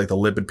specifically like the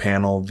lipid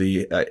panel,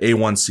 the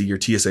A1C, your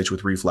TSH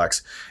with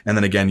reflex. And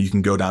then again, you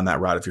can go down that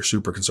route if you're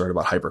super concerned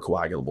about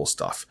hypercoagulable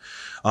stuff.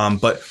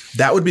 But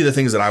that would be the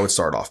things that I would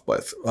start off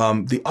with.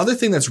 The other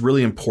thing that's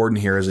really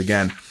important here is,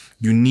 again,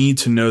 you need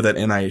to know that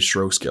NIH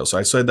stroke scale. So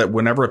I said that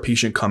whenever a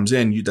patient comes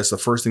in, that's the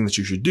first thing that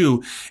you should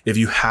do if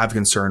you have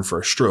concern for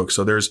a stroke.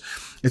 So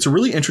it's a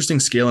really interesting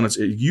scale, and it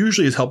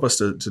usually has helped us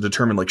to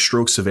determine like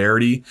stroke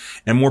severity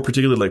and more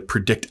particularly like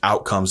predict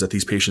outcomes that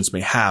these patients may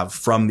have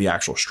from the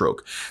actual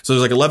stroke. So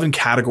there's like 11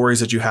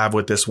 categories that you have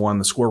with this one.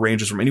 The score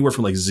ranges from anywhere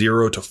from like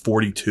 0 to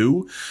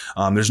 42.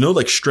 There's no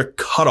like strict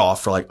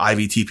cutoff for like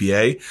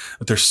IVTPA,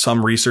 but there's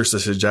some research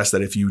that suggests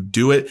that if you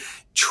do it,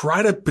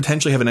 try to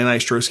potentially have an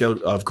NIH stroke scale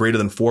of greater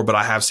than 4, but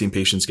I have seen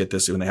patients get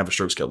this when they have a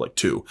stroke scale of like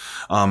 2.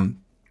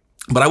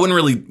 But I wouldn't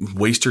really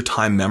waste your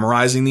time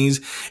memorizing these.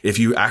 If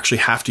you actually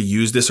have to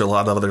use this or a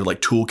lot of other like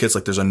toolkits,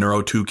 like there's a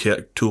neuro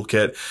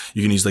toolkit,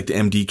 you can use like the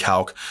MD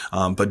Calc.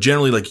 But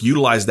generally like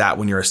utilize that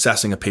when you're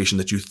assessing a patient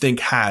that you think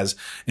has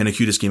an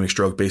acute ischemic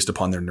stroke based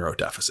upon their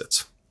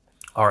neurodeficits.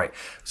 All right.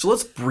 So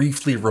let's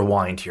briefly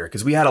rewind here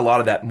because we had a lot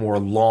of that more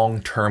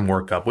long-term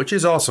workup, which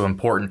is also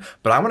important.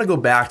 But I want to go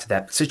back to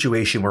that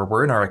situation where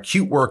we're in our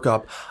acute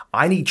workup.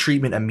 I need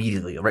treatment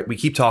immediately, right? We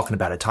keep talking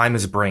about it. Time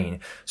is brain.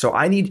 So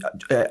I need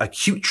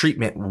acute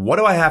treatment.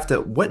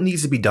 What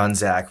needs to be done,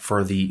 Zach,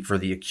 for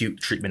the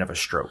acute treatment of a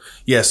stroke?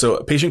 Yeah. So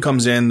a patient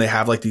comes in, they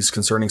have like these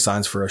concerning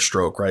signs for a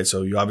stroke, right?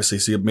 So you obviously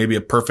see maybe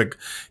a perfect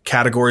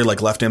category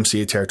like left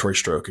MCA territory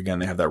stroke. Again,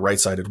 they have that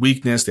right-sided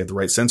weakness. They have the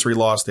right sensory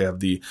loss. They have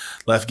the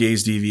left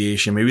gaze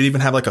deviation. Maybe they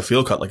even have like a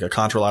field cut, like a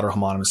contralateral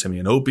homonymous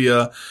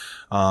hemianopia.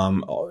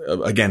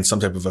 Again, some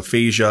type of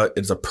aphasia.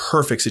 It's a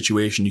perfect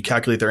situation. You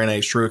calculate their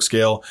NIH stroke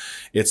scale.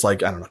 It's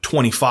like,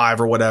 25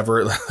 or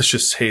whatever. Let's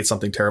just say it's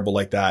something terrible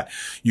like that.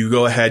 You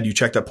go ahead, you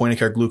check that point of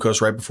care glucose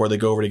right before they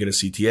go over to get a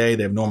CTA.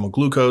 They have normal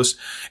glucose.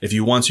 If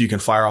you want to, you can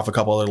fire off a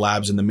couple other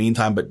labs in the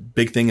meantime, but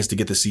big thing is to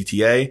get the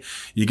CTA.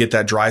 You get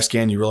that dry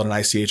scan. You rule out an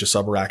ICH, a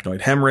subarachnoid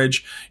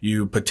hemorrhage.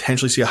 You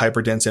potentially see a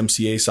hyperdense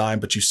MCA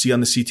sign, but you see on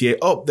the CTA,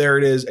 oh, there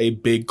it is, a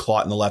big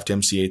clot in the left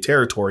MCA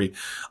territory.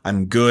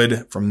 I'm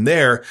good from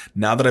there.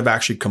 Now that I've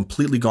actually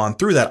completely gone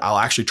through that, I'll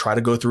actually try to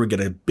go through and get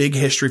a big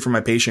history from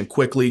my patient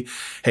quickly.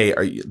 Hey,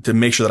 to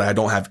make sure that I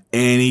don't have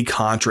any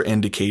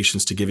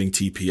contraindications to giving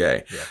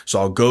TPA. Yeah. So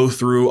I'll go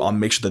through, I'll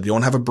make sure that they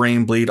don't have a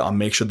brain bleed. I'll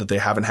make sure that they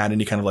haven't had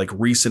any kind of like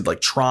recent like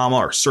trauma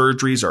or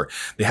surgeries, or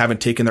they haven't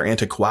taken their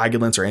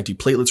anticoagulants or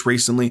antiplatelets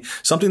recently.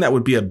 Something that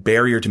would be a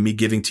barrier to me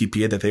giving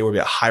TPA, that they would be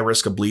at high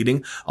risk of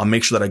bleeding. I'll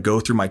make sure that I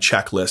go through my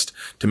checklist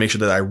to make sure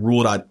that I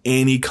ruled out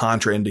any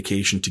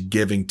contraindication to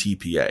giving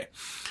TPA.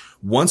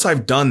 Once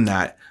I've done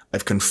that,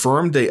 I've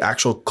confirmed the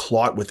actual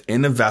clot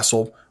within a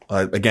vessel,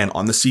 again,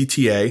 on the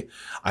CTA.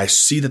 I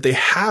see that they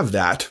have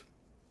that.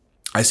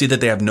 I see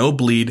that they have no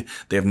bleed.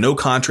 They have no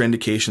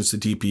contraindications to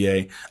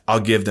TPA.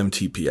 I'll give them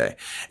TPA.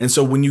 And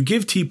so when you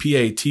give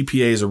TPA,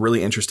 TPA is a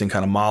really interesting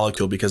kind of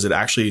molecule because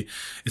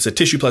it's a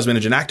tissue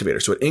plasminogen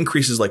activator. So it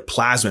increases like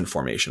plasmin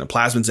formation. And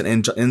plasmin's an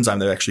enzyme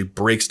that actually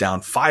breaks down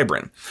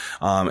fibrin.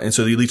 And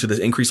so you lead to this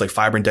increased like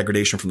fibrin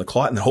degradation from the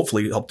clot and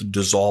hopefully help to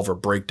dissolve or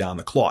break down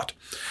the clot.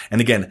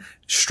 And again,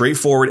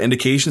 straightforward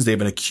indications, they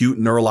have an acute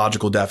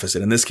neurological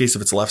deficit. In this case,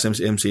 if it's left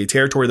MCA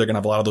territory, they're going to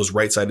have a lot of those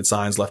right-sided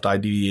signs, left eye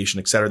deviation,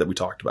 et cetera, that we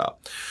talked about.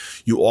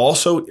 You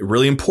also,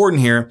 really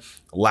important here,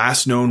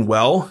 last known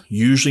well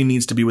usually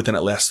needs to be within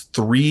at least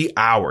 3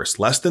 hours.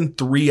 Less than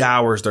 3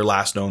 hours, they're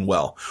last known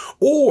well.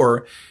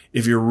 Or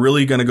if you're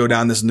really going to go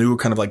down this new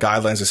kind of like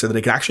guidelines, I said that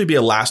it can actually be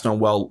a last known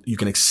well. You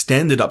can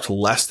extend it up to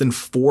less than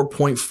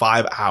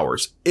 4.5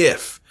 hours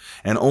if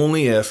and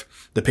only if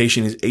the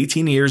patient is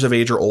 18 years of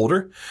age or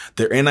older,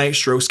 their NIH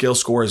stroke scale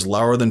score is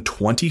lower than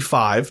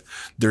 25,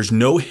 there's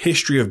no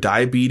history of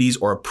diabetes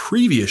or a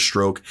previous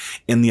stroke,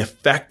 and the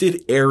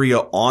affected area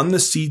on the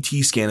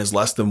CT scan is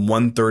less than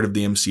 1/3 of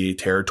the MCA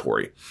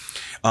territory.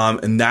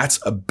 And that's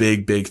a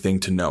big, big thing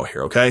to know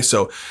here. Okay.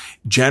 So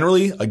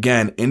generally,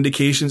 again,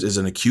 indications is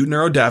an acute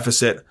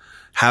neurodeficit,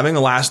 having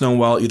a last known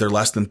well, either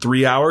less than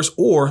 3 hours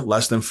or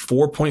less than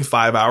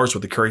 4.5 hours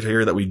with the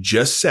criteria that we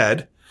just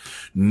said.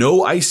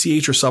 No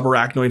ICH or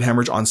subarachnoid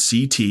hemorrhage on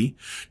CT,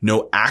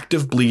 no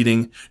active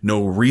bleeding,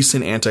 no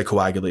recent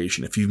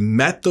anticoagulation. If you've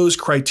met those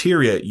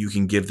criteria, you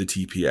can give the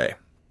TPA.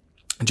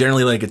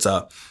 Generally, like it's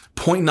a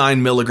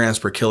 0.9 milligrams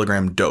per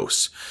kilogram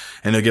dose.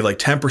 And they'll give like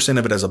 10%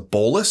 of it as a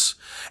bolus,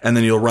 and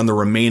then you'll run the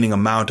remaining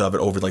amount of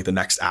it over like the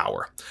next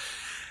hour.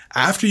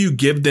 After you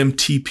give them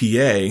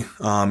TPA,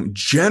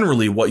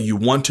 generally what you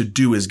want to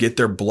do is get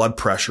their blood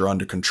pressure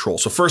under control.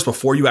 So first,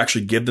 before you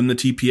actually give them the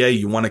TPA,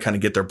 you want to kind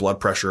of get their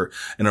blood pressure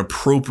an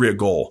appropriate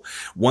goal.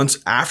 Once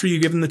after you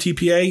give them the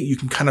TPA, you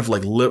can kind of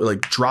like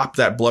drop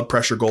that blood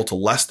pressure goal to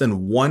less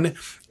than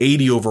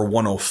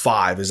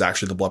 180/105 is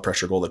actually the blood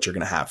pressure goal that you're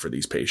going to have for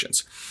these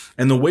patients.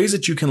 And the ways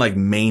that you can like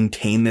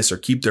maintain this or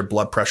keep their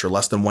blood pressure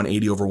less than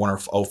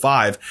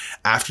 180/105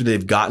 after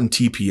they've gotten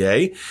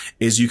TPA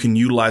is you can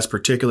utilize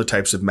particular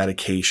types of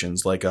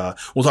medications. Like,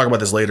 we'll talk about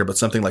this later, but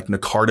something like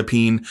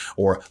nicardipine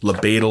or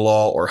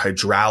labetalol or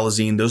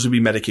hydralazine, those would be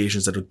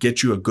medications that will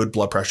get you a good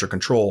blood pressure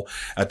control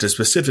to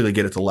specifically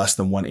get it to less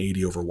than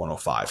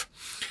 180/105.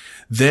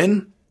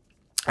 Then,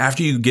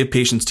 after you give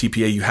patients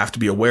TPA, you have to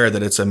be aware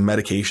that it's a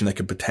medication that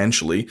could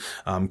potentially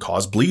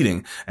cause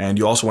bleeding. And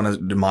you also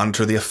want to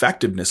monitor the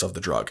effectiveness of the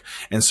drug.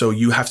 And so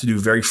you have to do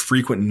very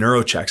frequent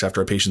neurochecks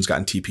after a patient's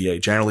gotten TPA.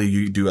 Generally,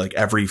 you do like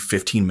every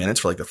 15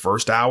 minutes for like the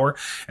first hour,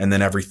 and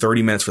then every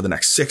 30 minutes for the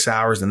next 6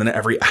 hours, and then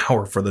every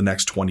hour for the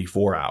next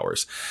 24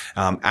 hours.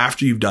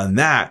 After you've done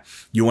that,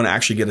 you want to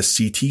actually get a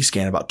CT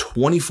scan about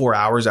 24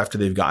 hours after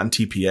they've gotten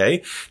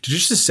TPA to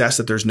just assess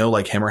that there's no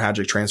like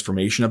hemorrhagic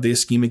transformation of the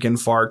ischemic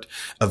infarct,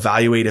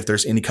 evaluate if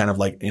there's any kind of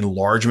like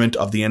enlargement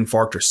of the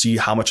infarct or see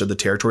how much of the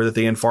territory that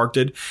they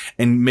infarcted.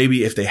 And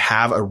maybe if they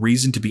have a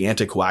reason to be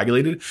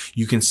anticoagulated,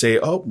 you can say,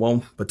 oh,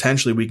 well,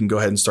 potentially we can go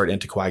ahead and start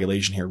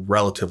anticoagulation here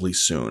relatively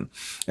soon.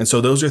 And so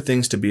those are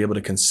things to be able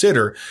to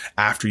consider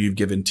after you've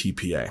given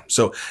TPA.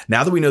 So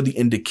now that we know the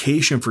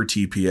indication for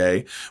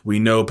TPA, we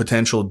know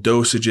potential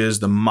dosages,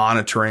 the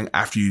monitoring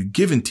after you've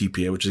given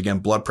TPA, which is again,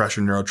 blood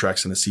pressure,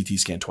 neurochecks, and a CT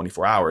scan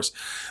 24 hours.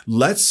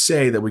 Let's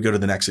say that we go to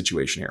the next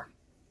situation here.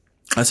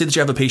 Let's say that you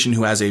have a patient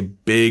who has a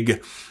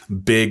big,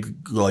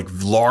 like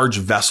large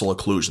vessel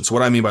occlusion. So what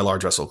do I mean by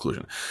large vessel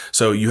occlusion?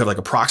 So you have like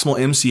a proximal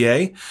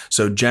MCA.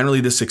 So generally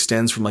this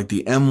extends from like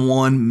the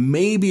M1,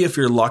 maybe if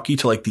you're lucky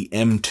to like the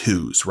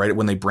M2s, right?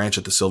 When they branch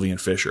at the Sylvian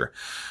fissure.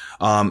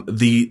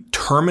 The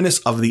terminus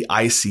of the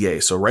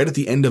ICA. So right at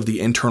the end of the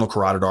internal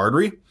carotid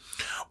artery,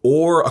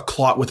 or a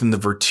clot within the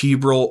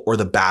vertebral or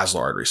the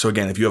basilar artery. So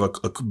again, if you have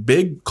a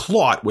big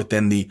clot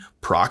within the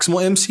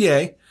proximal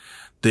MCA,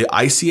 the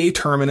ICA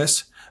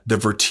terminus, the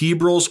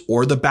vertebrals,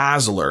 or the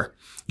basilar,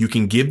 you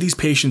can give these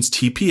patients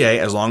TPA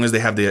as long as they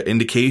have the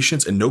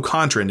indications and no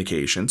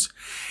contraindications.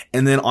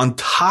 And then on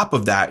top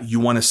of that, you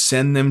want to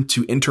send them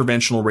to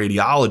interventional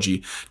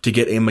radiology to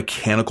get a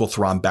mechanical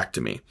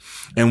thrombectomy.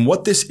 And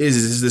what this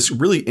is this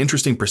really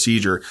interesting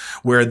procedure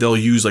where they'll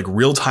use like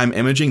real-time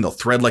imaging. They'll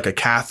thread like a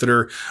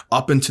catheter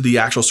up into the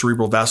actual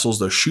cerebral vessels.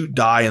 They'll shoot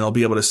dye and they'll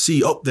be able to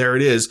see, oh, there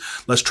it is.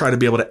 Let's try to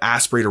be able to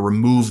aspirate or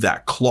remove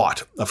that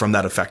clot from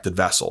that affected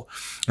vessel.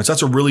 And so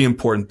that's a really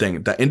important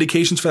thing. The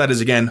indications for that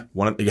is, again,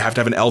 you have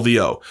to have an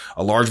LVO,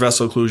 a large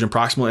vessel occlusion,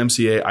 proximal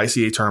MCA,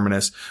 ICA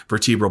terminus,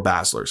 vertebral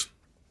basilars.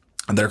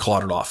 And they're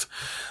clotted off.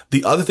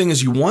 The other thing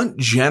is you want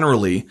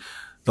generally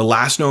The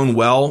last known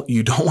well,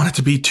 you don't want it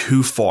to be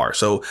too far.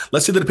 So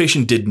let's say that a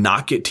patient did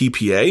not get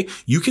TPA.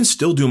 You can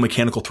still do a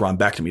mechanical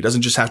thrombectomy. It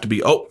doesn't just have to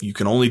be, oh, you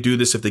can only do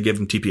this if they give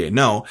them TPA.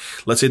 No,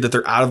 let's say that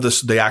they're out of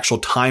the actual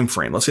time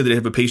frame. Let's say that they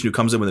have a patient who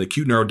comes in with an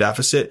acute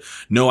neurodeficit,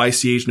 no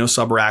ICH, no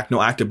subarach,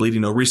 no active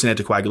bleeding, no recent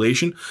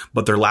anticoagulation,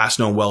 but their last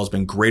known well has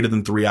been greater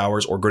than 3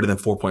 hours or greater than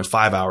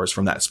 4.5 hours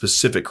from that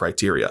specific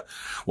criteria.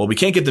 Well, we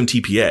can't get them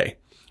TPA.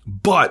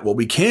 But what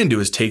we can do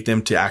is take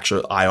them to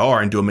actual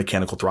IR and do a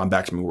mechanical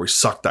thrombectomy where we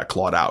suck that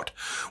clot out.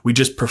 We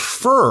just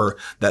prefer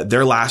that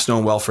their last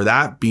known well for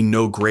that be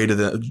no greater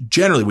than,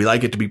 generally we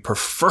like it to be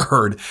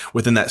preferred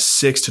within that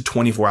 6 to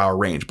 24 hour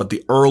range, but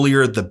the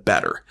earlier the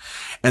better.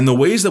 And the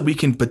ways that we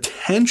can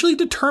potentially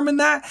determine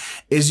that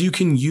is you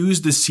can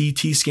use the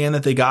CT scan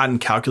that they got and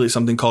calculate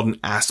something called an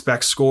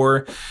aspect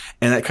score.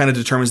 And that kind of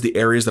determines the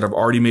areas that are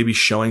already maybe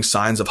showing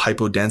signs of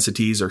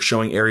hypodensities or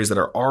showing areas that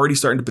are already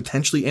starting to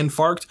potentially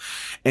infarct.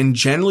 And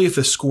generally, if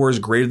the score is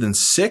greater than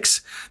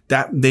 6,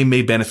 that they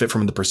may benefit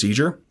from the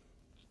procedure.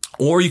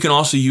 Or you can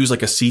also use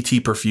like a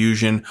CT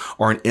perfusion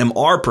or an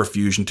MR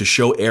perfusion to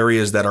show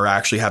areas that are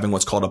actually having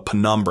what's called a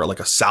penumbra, like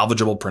a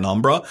salvageable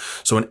penumbra.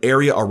 So an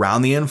area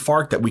around the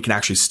infarct that we can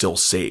actually still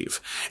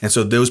save. And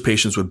so those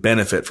patients would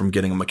benefit from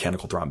getting a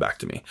mechanical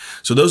thrombectomy.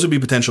 So those would be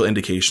potential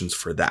indications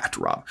for that,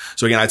 Rob.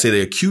 So again, I'd say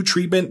the acute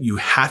treatment, you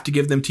have to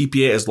give them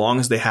TPA as long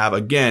as they have,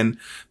 again,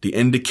 the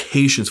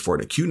indications for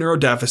it. Acute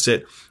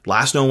neurodeficit,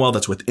 last known well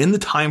that's within the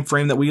time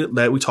frame that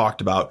we talked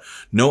about.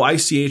 No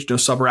ICH, no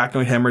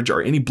subarachnoid hemorrhage,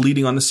 or any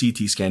bleeding on the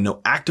CT scan,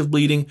 no active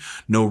bleeding,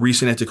 no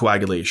recent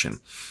anticoagulation.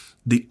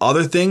 The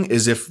other thing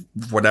is if, for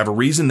whatever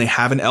reason, they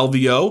have an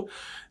LVO,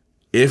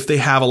 if they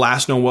have a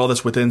last known well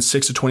that's within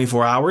 6 to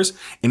 24 hours,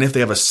 and if they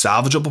have a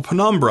salvageable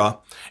penumbra,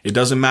 it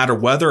doesn't matter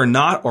whether or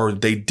not, or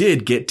they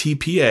did get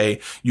TPA,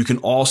 you can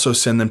also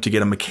send them to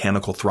get a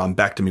mechanical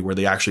thrombectomy where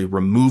they actually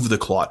remove the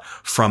clot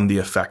from the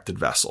affected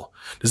vessel.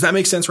 Does that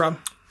make sense, Rob?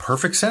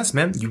 Perfect sense,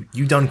 man.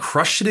 You done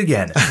crushed it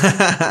again.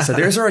 So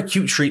there's our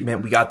acute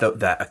treatment. We got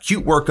that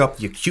acute workup,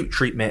 the acute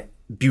treatment.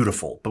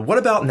 Beautiful. But what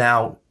about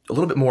now a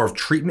little bit more of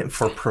treatment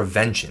for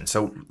prevention?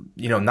 So,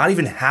 not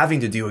even having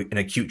to do an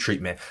acute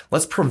treatment.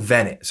 Let's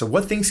prevent it. So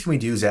what things can we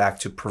do, Zach,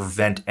 to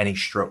prevent any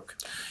stroke?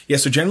 Yeah.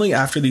 So generally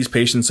after these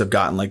patients have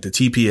gotten like the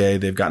TPA,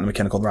 they've gotten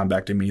mechanical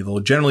thrombectomy, they'll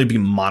generally be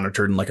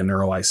monitored in like a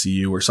neuro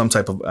ICU or some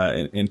type of,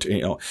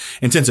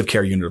 intensive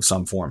care unit of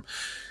some form.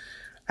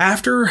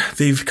 After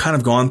they've kind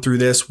of gone through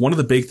this, one of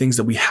the big things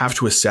that we have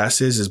to assess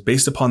is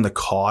based upon the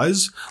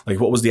cause, like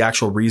what was the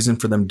actual reason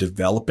for them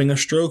developing a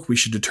stroke, we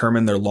should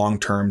determine their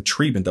long-term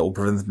treatment that will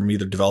prevent them from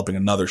either developing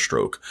another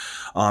stroke.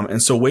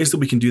 And so ways that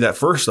we can do that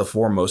first and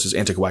foremost is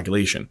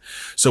anticoagulation.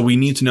 So we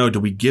need to know,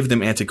 do we give them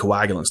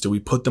anticoagulants? Do we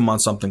put them on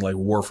something like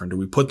warfarin? Do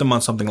we put them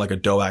on something like a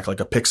DOAC, like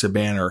a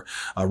Pixaban or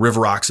a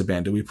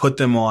rivaroxaban? Do we put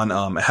them on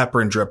a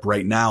heparin drip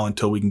right now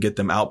until we can get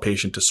them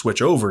outpatient to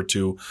switch over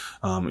to,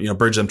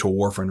 bridge them to a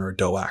warfarin or a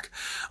DOAC?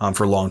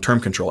 For long-term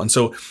control. And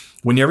so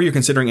whenever you're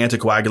considering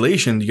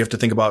anticoagulation, you have to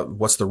think about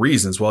what's the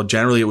reasons. Well,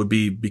 generally it would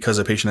be because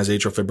a patient has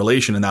atrial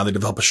fibrillation and now they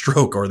develop a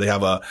stroke, or they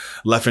have a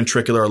left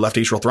ventricular or left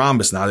atrial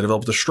thrombus, now they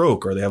developed a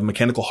stroke, or they have a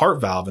mechanical heart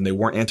valve and they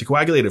weren't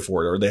anticoagulated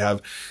for it, or they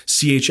have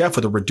CHF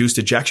with a reduced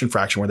ejection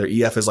fraction where their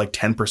EF is like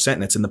 10%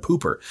 and it's in the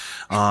pooper.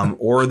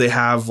 Or they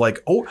have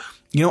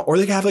or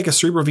they can have like a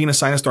cerebrovenous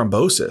sinus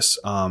thrombosis.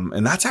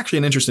 And that's actually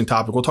an interesting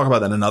topic. We'll talk about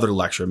that in another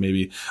lecture,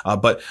 maybe,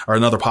 or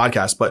another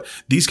podcast, but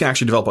these can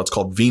actually develop what's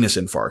called venous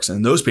infarcts. And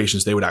in those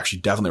patients, they would actually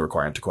definitely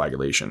require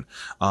anticoagulation.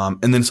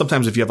 And then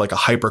sometimes if you have like a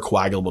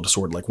hypercoagulable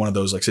disorder, like one of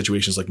those like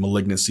situations like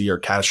malignancy or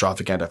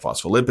catastrophic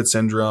antiphospholipid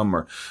syndrome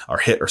or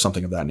HIT or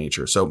something of that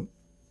nature. So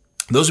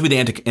those would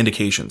be the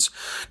indications.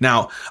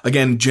 Now,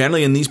 again,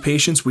 generally in these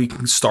patients, we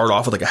can start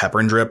off with like a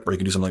heparin drip, or you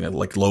can do something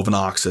like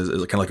Lovenox as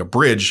kind of like a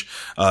bridge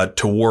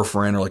to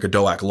warfarin or like a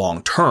DOAC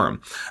long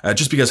term,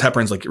 just because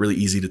heparin's like really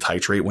easy to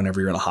titrate whenever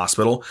you're in a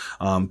hospital.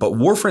 But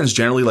warfarin is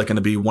generally like going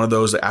to be one of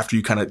those that after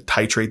you kind of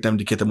titrate them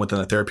to get them within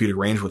a therapeutic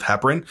range with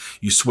heparin,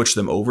 you switch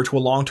them over to a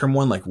long term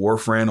one like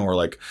warfarin or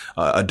like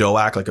a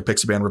DOAC, like a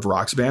Pixaban,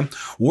 rivaroxaban.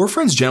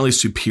 Warfarin's generally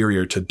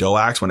superior to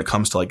DOACs when it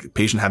comes to like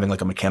patient having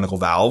like a mechanical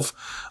valve,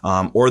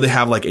 or they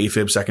have like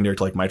AFib secondary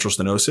to like mitral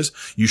stenosis,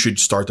 you should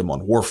start them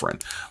on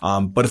warfarin.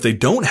 But if they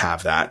don't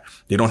have that,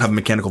 they don't have a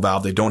mechanical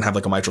valve, they don't have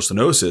like a mitral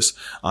stenosis,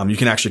 you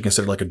can actually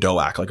consider like a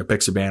DOAC, like a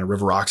Pixaban,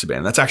 rivaroxaban.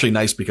 And that's actually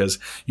nice because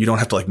you don't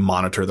have to like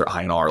monitor their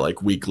INR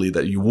like weekly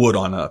that you would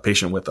on a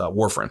patient with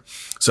warfarin.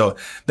 So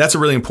that's a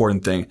really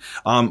important thing.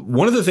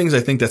 One of the things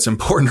I think that's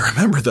important to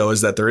remember though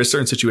is that there is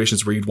certain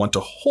situations where you'd want to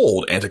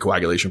hold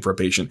anticoagulation for a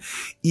patient,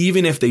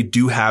 even if they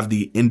do have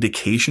the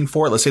indication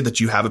for it. Let's say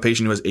that you have a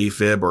patient who has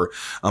AFib or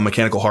a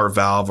mechanical heart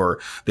valve, or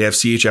they have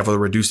CHF with a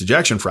reduced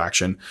ejection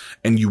fraction,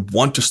 and you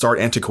want to start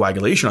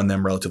anticoagulation on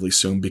them relatively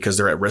soon because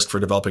they're at risk for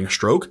developing a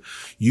stroke,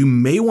 you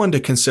may want to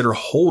consider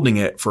holding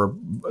it for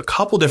a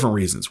couple different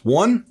reasons.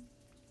 One,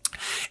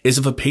 is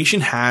if a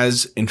patient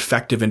has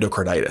infective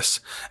endocarditis,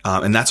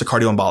 and that's a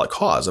cardioembolic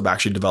cause of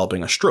actually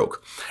developing a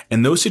stroke.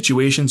 In those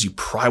situations, you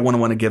probably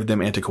want to give them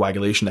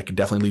anticoagulation that could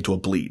definitely lead to a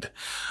bleed.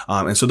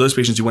 And so those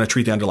patients, you want to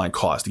treat the underlying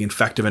cause, the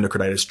infective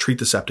endocarditis, treat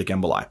the septic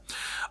emboli.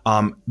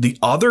 The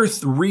other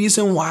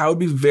reason why I would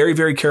be very,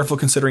 very careful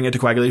considering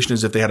anticoagulation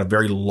is if they had a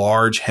very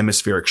large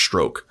hemispheric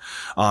stroke.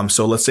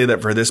 So let's say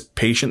that for this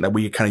patient that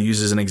we kind of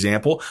use as an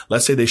example,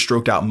 let's say they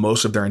stroked out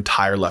most of their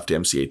entire left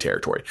MCA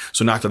territory.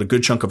 So knocked out a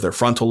good chunk of their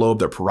frontal lobe,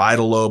 their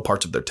parietal lobe,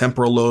 parts of their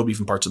temporal lobe,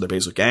 even parts of their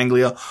basal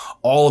ganglia.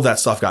 All of that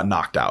stuff got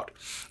knocked out.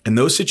 In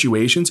those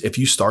situations, if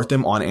you start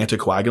them on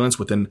anticoagulants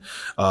within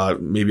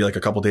maybe like a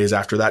couple days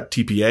after that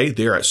TPA,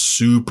 they're at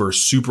super,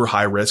 super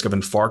high risk of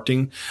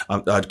infarcting,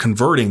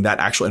 converting that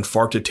actual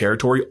infarcted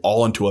territory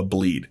all into a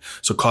bleed.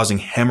 So causing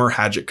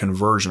hemorrhagic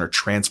conversion or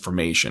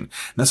transformation.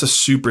 And that's a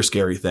super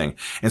scary thing.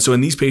 And so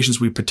in these patients,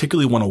 we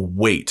particularly want to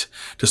wait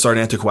to start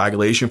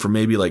anticoagulation for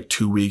maybe like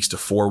 2 weeks to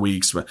 4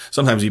 weeks,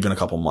 sometimes even a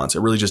couple months.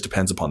 It really just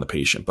depends upon the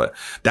patient. But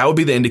that would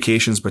be the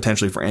indications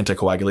potentially for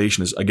anticoagulation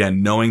is,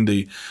 again, knowing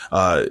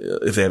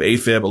if they have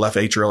AFib, a left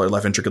atrial or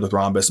left ventricular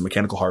thrombus, a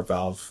mechanical heart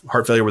valve,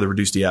 heart failure with a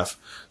reduced EF,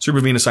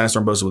 supravenous sinus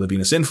thrombosis with a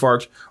venous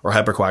infarct, or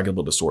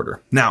hypercoagulable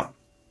disorder. Now,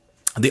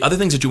 the other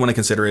things that you want to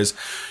consider is,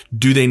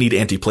 do they need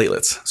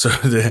antiplatelets? So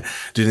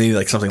do they need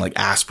like something like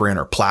aspirin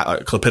or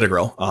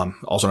clopidogrel,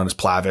 also known as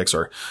Plavix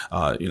or,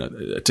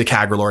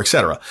 ticagrelor, et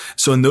cetera.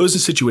 So in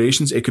those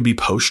situations, it could be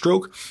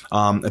post-stroke.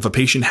 If a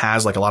patient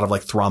has like a lot of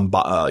like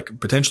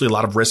potentially a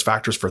lot of risk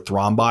factors for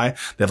thrombi,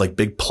 they have like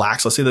big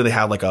plaques. Let's say that they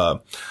have like a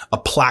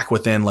plaque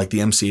within like the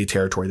MCA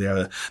territory. They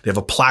have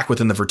a plaque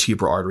within the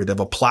vertebral artery. They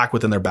have a plaque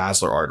within their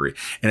basilar artery.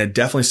 And it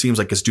definitely seems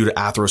like it's due to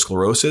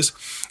atherosclerosis.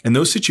 In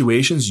those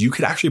situations, you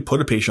could actually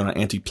put a patient on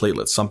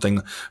antiplatelets,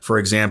 something, for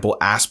example,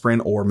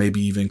 aspirin or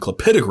maybe even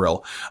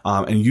clopidogrel.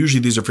 And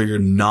usually these are for your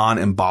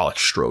non-embolic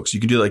strokes.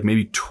 You can do like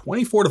maybe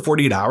 24 to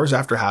 48 hours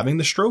after having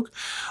the stroke.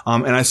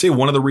 And I say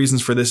one of the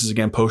reasons for this is,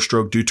 again,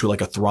 post-stroke due to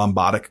like a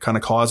thrombotic kind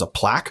of cause, a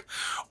plaque,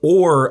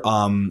 or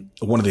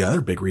one of the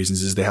other big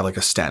reasons is they have like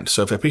a stent.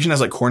 So if a patient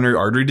has like coronary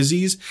artery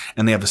disease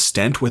and they have a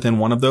stent within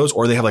one of those,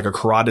 or they have like a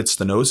carotid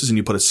stenosis and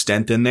you put a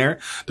stent in there,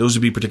 those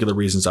would be particular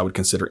reasons I would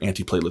consider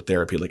antiplatelet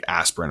therapy like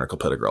aspirin or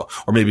clopidogrel,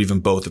 or maybe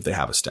even both if they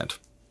have a stent.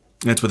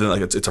 And it's within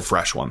like it's a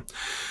fresh one.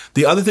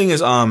 The other thing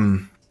is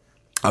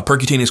a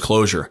percutaneous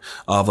closure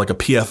of like a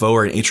PFO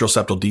or an atrial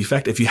septal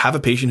defect. If you have a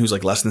patient who's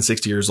like less than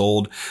 60 years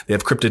old, they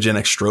have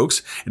cryptogenic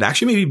strokes, it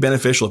actually may be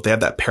beneficial if they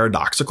have that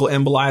paradoxical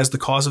emboli as the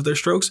cause of their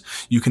strokes.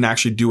 You can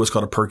actually do what's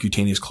called a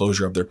percutaneous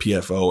closure of their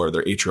PFO or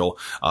their atrial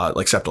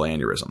like septal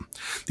aneurysm.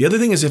 The other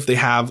thing is if they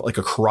have like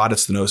a carotid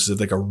stenosis,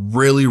 if like a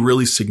really,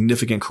 really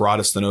significant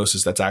carotid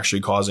stenosis that's actually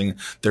causing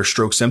their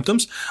stroke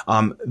symptoms,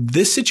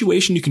 this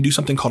situation you can do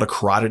something called a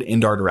carotid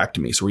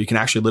endarterectomy. So where you can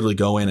actually literally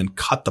go in and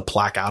cut the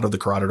plaque out of the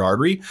carotid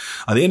artery.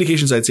 The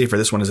indications I'd say for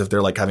this one is if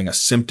they're like having a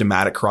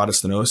symptomatic carotid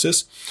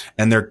stenosis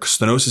and their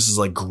stenosis is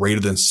like greater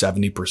than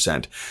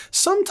 70%.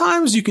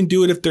 Sometimes you can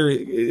do it if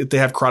they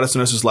have carotid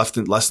stenosis less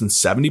than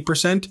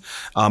 70%,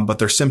 but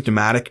they're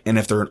symptomatic. And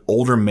if they're an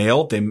older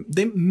male,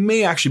 they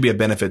may actually be a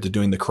benefit to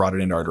doing the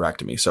carotid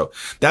endarterectomy. So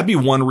that'd be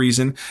one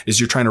reason is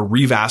you're trying to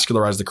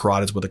revascularize the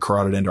carotids with a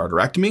carotid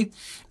endarterectomy.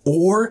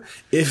 Or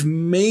if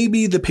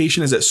maybe the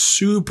patient is at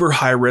super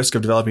high risk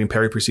of developing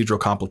periprocedural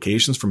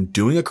complications from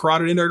doing a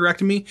carotid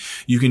endarterectomy,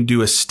 you can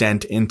do a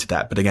stent into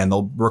that. But again,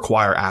 they'll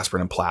require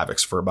aspirin and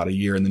Plavix for about a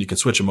year, and then you can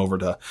switch them over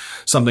to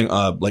something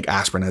like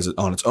aspirin has it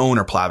on its own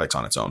or Plavix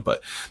on its own.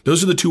 But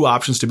those are the two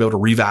options to be able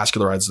to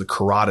revascularize the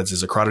carotids: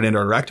 is a carotid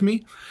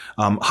endarterectomy,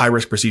 high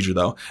risk procedure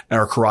though, and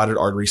our carotid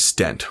artery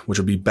stent, which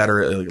will be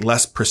better,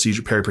 less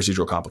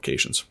periprocedural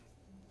complications.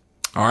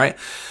 All right.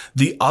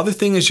 The other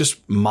thing is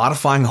just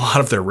modifying a lot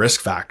of their risk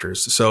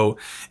factors. So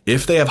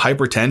if they have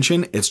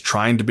hypertension, it's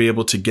trying to be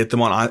able to get them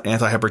on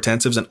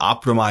antihypertensives and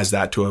optimize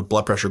that to a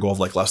blood pressure goal of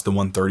like less than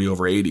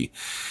 130/80.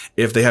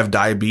 If they have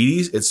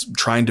diabetes, it's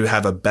trying to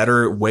have a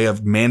better way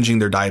of managing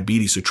their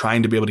diabetes. So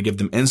trying to be able to give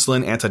them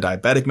insulin,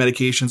 anti-diabetic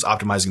medications,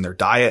 optimizing their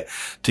diet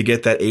to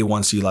get that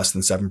A1C less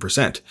than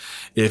 7%.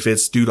 If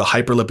it's due to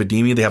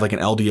hyperlipidemia, they have like an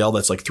LDL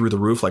that's like through the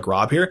roof, like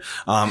Rob here.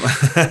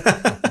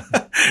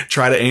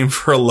 Try to aim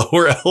for a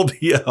lower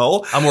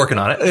LDL. I'm working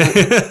on it.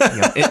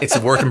 It's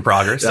a work in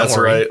progress. That's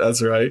right.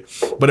 That's right.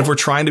 But if we're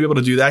trying to be able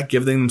to do that,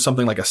 give them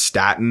something like a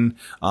statin,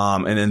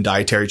 and then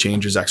dietary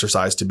changes,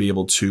 exercise to be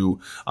able to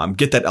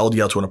get that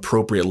LDL to an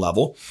appropriate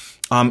level.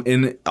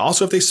 And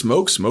also if they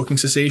smoking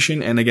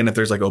cessation. And again, if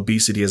there's like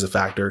obesity as a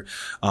factor,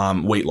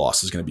 weight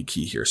loss is going to be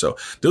key here. So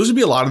those would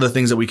be a lot of the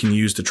things that we can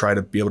use to try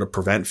to be able to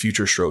prevent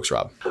future strokes,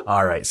 Rob.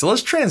 All right. So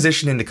let's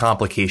transition into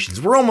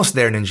complications. We're almost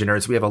there, Ninja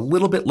Nerds. We have a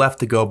little bit left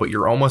to go, but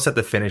you're almost at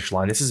the finish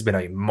line. This has been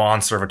a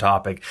monster of a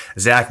topic.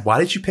 Zach, why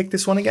did you pick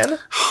this one again?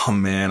 Oh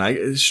man,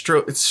 it's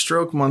stroke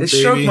month. It's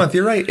baby. stroke month.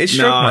 You're right. It's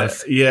stroke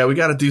month. Yeah, we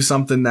got to do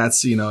something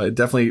that's,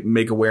 definitely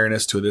make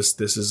awareness to this.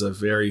 This is a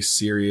very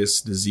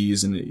serious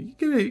disease, and it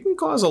can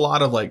cause a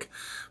lot of like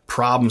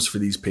problems for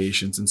these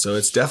patients. And so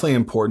it's definitely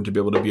important to be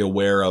able to be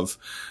aware of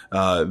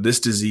this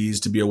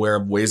disease, to be aware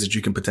of ways that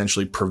you can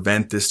potentially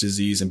prevent this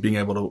disease, and being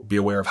able to be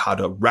aware of how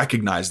to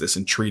recognize this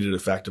and treat it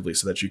effectively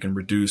so that you can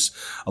reduce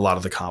a lot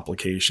of the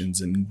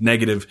complications and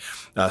negative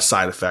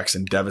side effects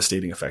and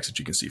devastating effects that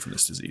you can see from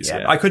this disease.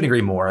 Yeah, I couldn't agree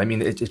more. I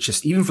mean, it's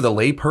just, even for the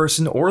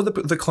layperson or the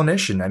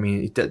clinician, I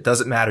mean, it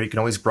doesn't matter. You can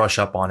always brush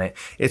up on it.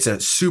 It's a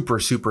super,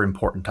 super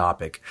important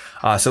topic.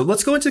 So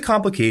let's go into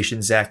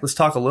complications, Zach. Let's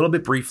talk a little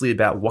bit briefly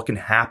about what can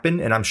happen.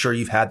 And I'm sure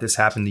you've had this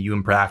happen to you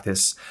in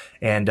practice.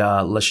 And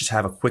let's just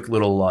have a quick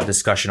little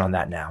discussion on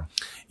that now.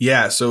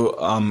 Yeah. So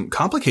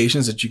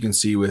complications that you can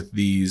see with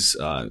these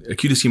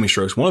acute ischemic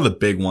strokes, one of the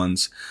big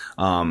ones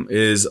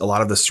is a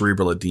lot of the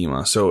cerebral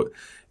edema. So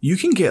you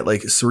can get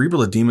like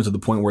cerebral edema to the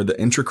point where the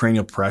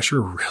intracranial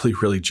pressure really,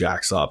 really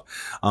jacks up.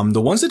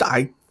 The ones that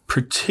I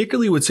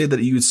particularly would say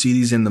that you would see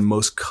these in the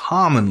most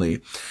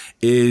commonly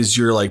is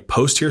your like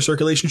posterior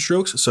circulation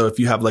strokes. So if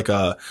you have like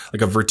a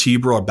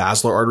vertebral or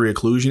basilar artery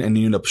occlusion and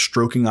you end up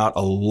stroking out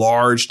a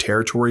large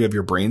territory of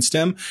your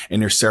brainstem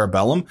and your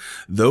cerebellum,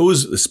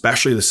 those,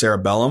 especially the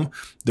cerebellum,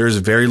 there's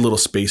very little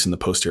space in the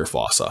posterior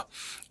fossa.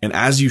 And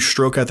as you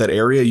stroke out that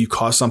area, you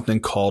cause something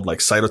called like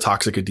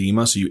cytotoxic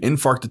edema. So you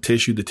infarct the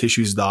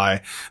tissues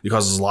die. It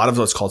causes a lot of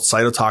what's called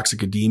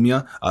cytotoxic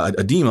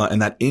edema,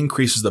 and that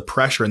increases the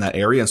pressure in that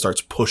area and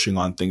starts pushing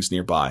on things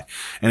nearby.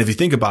 And if you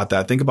think about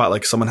that, think about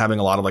like someone having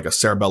a lot of like a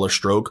cerebellar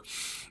stroke.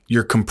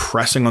 You're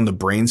compressing on the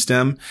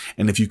brainstem.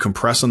 And if you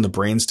compress on the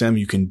brainstem,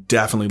 you can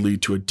definitely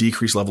lead to a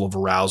decreased level of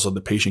arousal.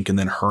 The patient can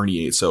then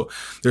herniate. So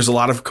there's a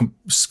lot of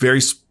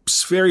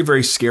very,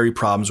 very scary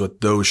problems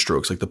with those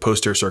strokes, like the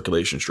posterior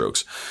circulation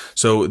strokes.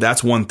 So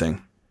that's one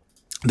thing.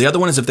 The other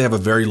one is if they have a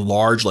very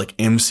large, like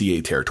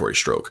MCA territory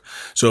stroke.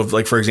 So if,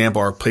 like, for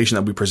example, our patient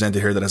that we presented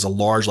here that has a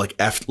large, like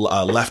left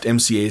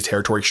MCA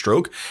territory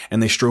stroke,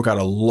 and they stroke out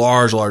a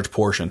large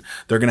portion,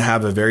 they're going to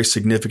have a very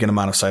significant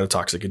amount of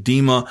cytotoxic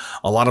edema,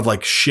 a lot of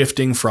like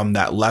shifting from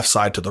that left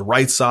side to the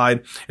right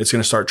side. It's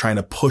going to start trying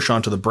to push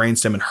onto the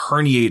brainstem and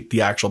herniate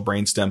the actual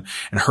brainstem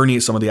and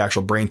herniate some of the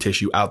actual brain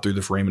tissue out through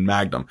the foramen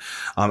magnum.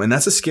 And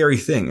that's a scary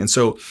thing. And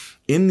so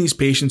in these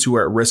patients who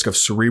are at risk of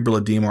cerebral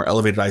edema or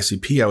elevated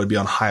ICP, I would be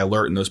on high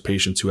alert in those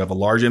patients who have a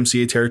large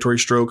MCA territory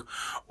stroke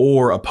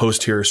or a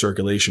posterior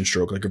circulation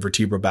stroke, like a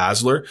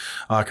vertebrobasilar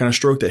kind of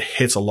stroke that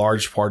hits a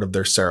large part of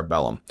their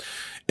cerebellum.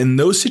 In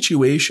those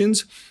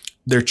situations,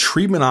 their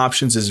treatment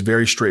options is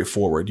very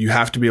straightforward. You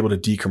have to be able to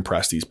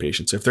decompress these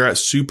patients. If they're at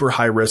super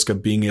high risk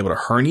of being able to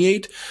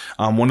herniate,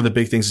 one of the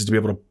big things is to be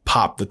able to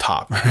pop the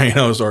top, right?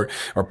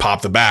 Or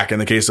pop the back in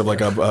the case of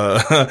like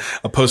a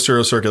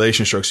posterior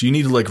circulation stroke. So you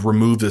need to like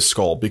remove this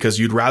skull because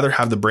you'd rather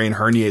have the brain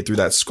herniate through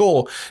that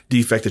skull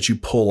defect that you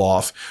pull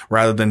off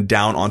rather than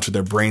down onto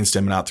their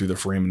brainstem and out through the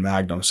foramen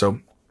magnum. So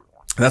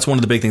that's one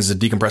of the big things is a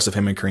decompressive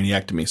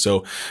hemicraniectomy.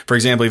 So, for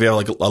example, if you have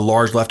like a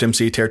large left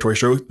MCA territory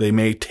stroke, they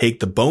may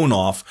take the bone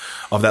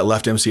off of that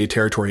left MCA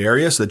territory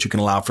area so that you can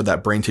allow for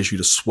that brain tissue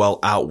to swell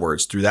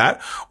outwards through that.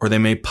 Or they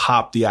may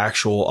pop the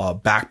actual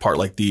back part,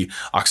 like the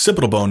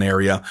occipital bone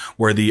area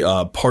where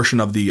the portion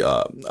of the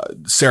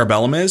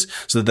cerebellum is,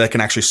 so that can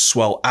actually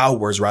swell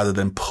outwards rather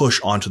than push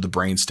onto the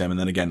brainstem and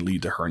then again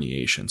lead to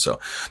herniation. So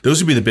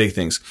those would be the big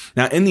things.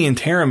 Now, in the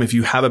interim, if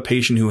you have a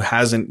patient who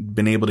hasn't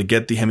been able to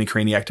get the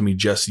hemicraniectomy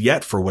just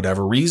yet, for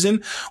whatever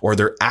reason, or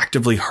they're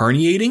actively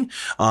herniating,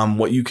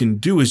 what you can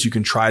do is you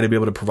can try to be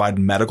able to provide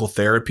medical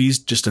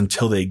therapies just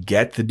until they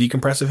get the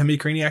decompressive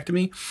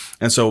hemicraniectomy.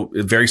 And so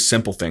very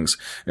simple things,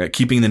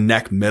 keeping the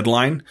neck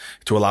midline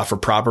to allow for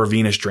proper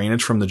venous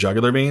drainage from the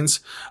jugular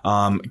veins,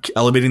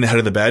 elevating the head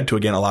of the bed to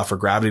again allow for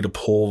gravity to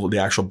pull the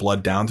actual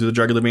blood down through the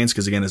jugular veins.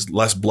 Because again, there's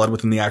less blood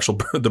within the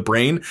actual the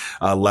brain,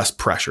 less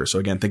pressure. So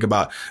again, think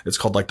about, it's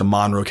called like the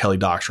Monro-Kelly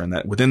doctrine,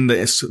 that within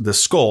the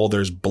skull,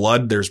 there's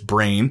blood, there's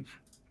brain,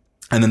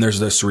 and then there's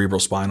the cerebral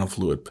spinal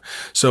fluid.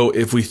 So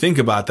if we think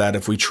about that,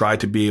 if we try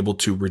to be able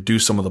to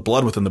reduce some of the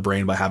blood within the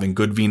brain by having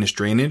good venous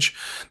drainage,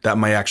 that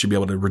might actually be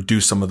able to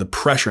reduce some of the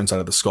pressure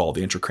inside of the skull,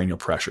 the intracranial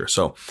pressure.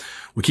 So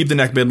we keep the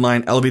neck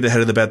midline, elevate the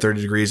head of the bed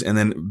 30 degrees, and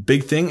then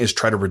big thing is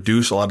try to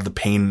reduce a lot of the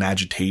pain and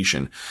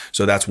agitation.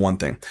 So that's one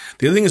thing.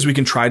 The other thing is we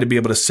can try to be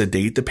able to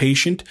sedate the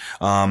patient,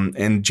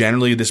 and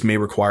generally this may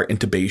require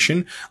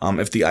intubation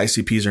if the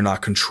ICPs are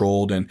not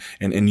controlled and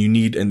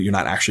you're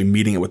not actually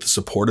meeting it with the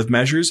supportive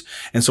measures.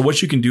 And so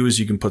what you can do is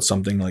you can put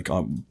something like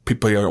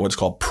people hear what's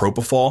called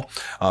propofol.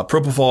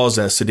 Propofol is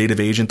a sedative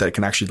agent that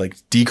can actually like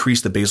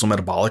decrease the basal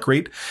metabolic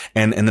rate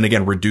and then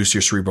again reduce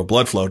your cerebral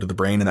blood flow to the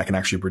brain, and that can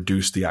actually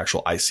reduce the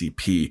actual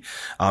ICP.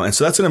 And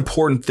so that's an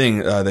important thing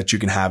that you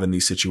can have in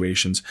these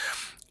situations.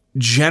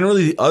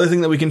 Generally, the other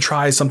thing that we can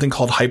try is something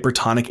called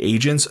hypertonic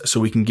agents. So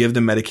we can give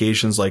them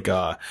medications like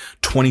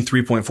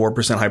 23.4%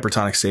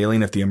 hypertonic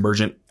saline if the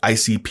emergent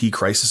ICP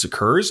crisis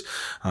occurs.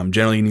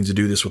 Generally, you need to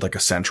do this with like a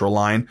central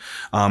line.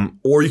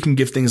 Or you can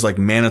give things like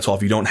mannitol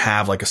if you don't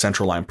have like a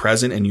central line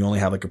present and you only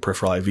have like a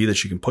peripheral IV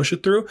that you can push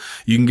it through.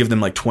 You can give them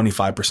like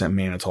 25%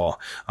 mannitol,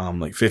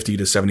 like 50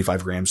 to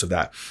 75 grams of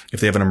that if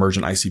they have an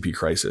emergent ICP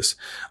crisis.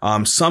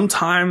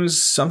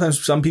 Sometimes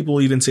some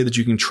people even say that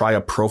you can try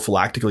a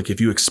prophylactic, like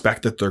if you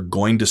expect that they're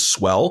going to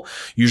swell.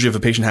 Usually if a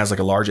patient has like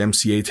a large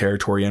MCA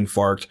territory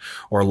infarct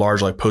or a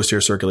large like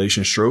posterior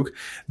circulation stroke,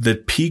 the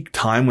peak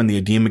time when the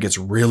edema gets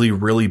really,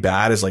 really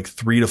bad is like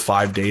 3 to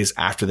 5 days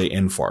after they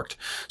infarct.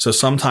 So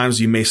sometimes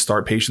you may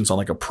start patients on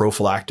like a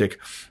prophylactic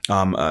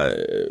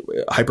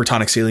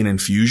hypertonic saline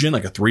infusion,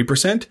 like a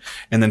 3%,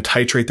 and then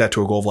titrate that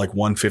to a goal of like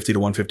 150 to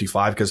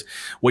 155, because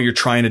what you're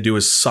trying to do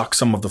is suck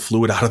some of the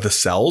fluid out of the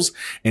cells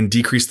and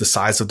decrease the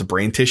size of the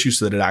brain tissue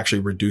so that it actually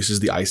reduces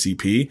the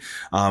ICP.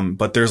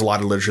 But there's a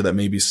lot of literature that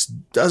maybe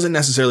doesn't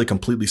necessarily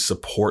completely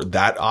support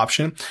that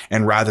option,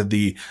 and rather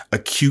the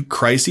acute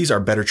crises are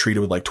better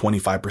treated with like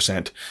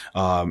 25%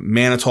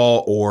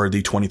 mannitol or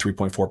the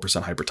 23.4%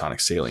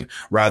 hypertonic saline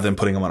rather than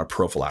putting them on a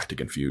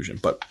prophylactic infusion.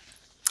 But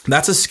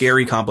that's a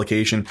scary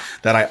complication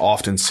that I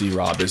often see,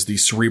 Rob, is the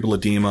cerebral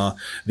edema,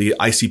 the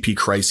ICP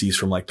crises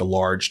from like the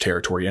large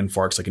territory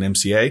infarcts like an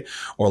MCA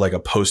or like a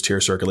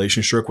posterior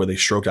circulation stroke where they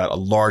stroked out a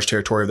large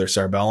territory of their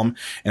cerebellum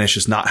and it's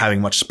just not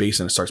having much space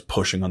and it starts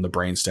pushing on the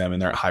brainstem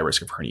and they're at high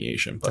risk of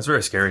herniation. But that's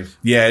very scary.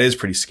 Yeah, it is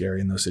pretty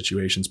scary in those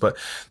situations. But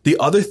the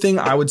other thing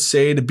I would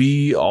say to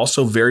be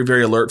also very,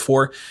 very alert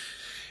for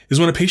is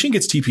when a patient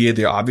gets TPA,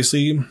 they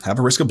obviously have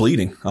a risk of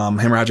bleeding,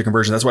 hemorrhagic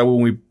conversion. That's why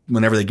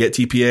whenever they get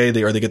TPA,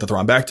 they get the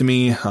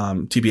thrombectomy,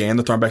 TPA and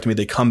the thrombectomy,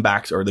 they come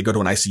back or they go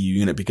to an ICU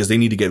unit because they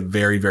need to get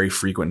very, very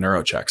frequent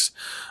neurochecks.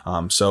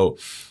 So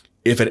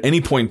if at any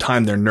point in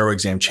time their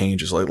neuroexam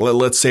changes, like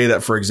let's say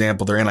that, for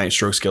example, their NIH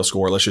stroke scale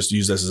score, let's just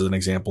use this as an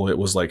example. It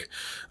was like,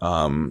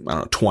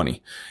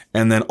 20.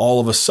 And then all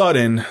of a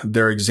sudden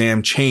their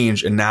exam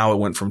changed and now it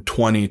went from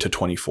 20 to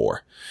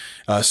 24.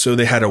 So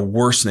they had a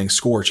worsening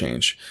score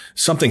change.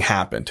 Something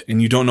happened and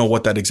you don't know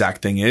what that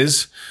exact thing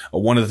is.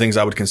 One of the things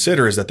I would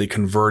consider is that they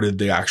converted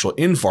the actual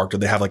infarct or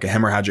they have like a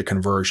hemorrhagic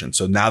conversion.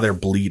 So now they're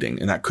bleeding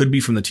and that could be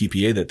from the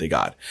TPA that they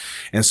got.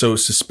 And so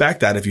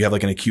suspect that if you have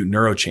like an acute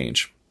neuro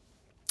change.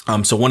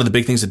 So one of the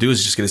big things to do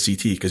is just get a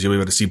CT because you'll be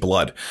able to see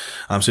blood.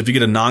 So if you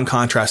get a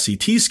non-contrast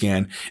CT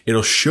scan,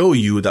 it'll show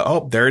you that,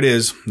 oh, there it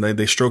is.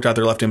 They stroked out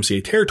their left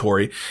MCA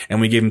territory and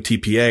we gave them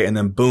TPA and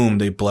then boom,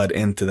 they bled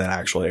into that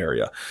actual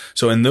area.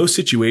 So in those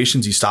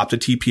situations, you stop the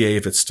TPA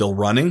if it's still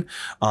running.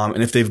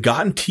 And if they've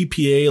gotten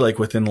TPA like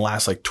within the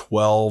last like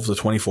 12 to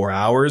 24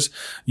 hours,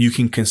 you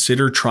can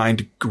consider trying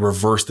to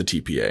reverse the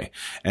TPA.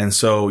 And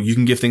so you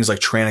can give things like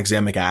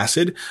tranexamic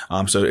acid.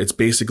 So it's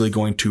basically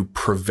going to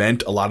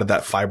prevent a lot of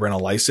that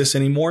fibrinolysis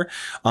anymore.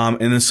 And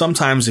then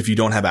sometimes if you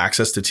don't have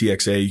access to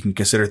TXA, you can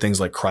consider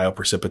things like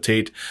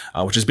cryoprecipitate,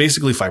 which is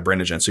basically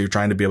fibrinogen. So you're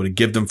trying to be able to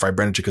give them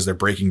fibrinogen because they're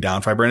breaking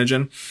down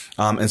fibrinogen.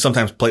 And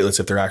sometimes platelets,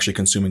 if they're actually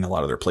consuming a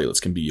lot of their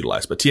platelets, can be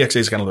utilized. But TXA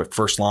is kind of the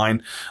first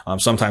line.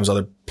 Sometimes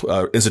other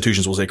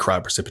institutions will say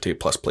cryoprecipitate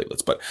plus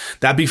platelets, but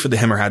that'd be for the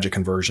hemorrhagic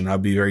conversion.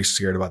 I'd be very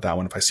scared about that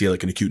one if I see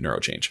like an acute neuro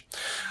change.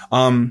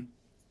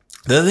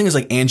 The other thing is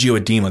like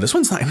angioedema. This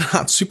one's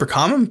not super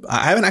common.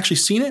 I haven't actually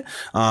seen it.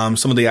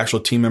 Some of the actual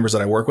team members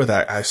that I work with,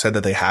 I said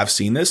that they have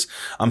seen this.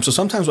 So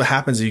sometimes what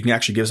happens is you can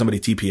actually give somebody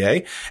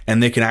TPA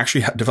and they can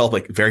actually develop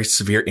like very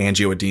severe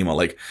angioedema,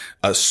 like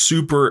a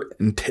super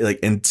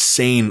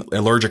insane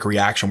allergic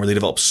reaction where they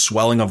develop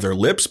swelling of their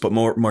lips. But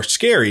more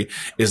scary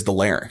is the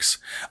larynx.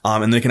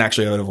 And they can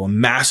actually have a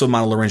massive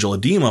amount of laryngeal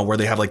edema where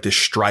they have like this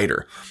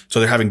stridor. So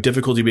they're having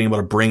difficulty being able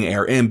to bring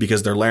air in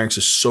because their larynx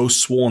is so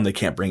swollen they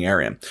can't bring air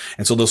in.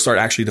 And so they'll start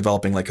actually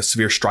developing like a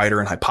severe stridor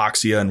and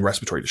hypoxia and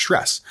respiratory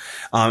distress.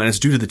 And it's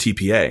due to the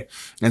TPA.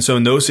 And so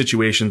in those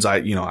situations, I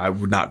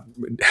would not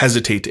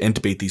hesitate to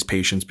intubate these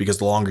patients because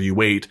the longer you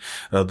wait,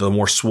 the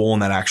more swollen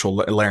that actual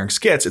larynx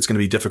gets, it's going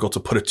to be difficult to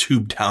put a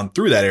tube down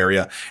through that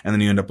area. And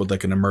then you end up with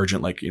like an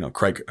emergent,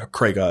 Craig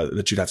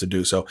that you'd have to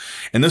do. So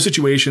in those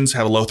situations,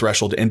 have a low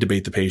threshold to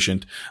intubate the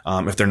patient,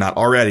 if they're not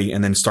already,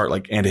 and then start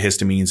like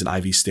antihistamines and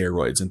IV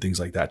steroids and things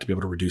like that to be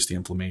able to reduce the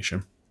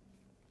inflammation.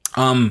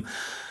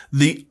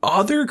 The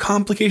other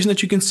complication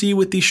that you can see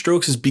with these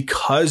strokes is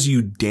because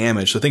you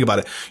damage. So think about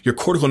it. Your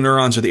cortical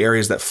neurons are the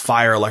areas that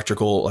fire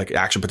electrical like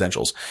action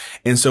potentials.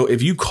 And so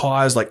if you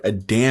cause like a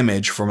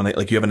damage from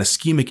like you have an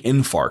ischemic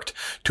infarct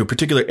to a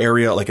particular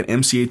area, like an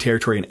MCA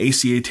territory, an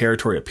ACA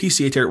territory, a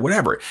PCA territory,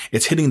 whatever,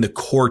 it's hitting the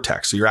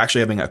cortex. So you're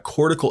actually having a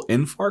cortical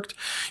infarct.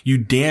 You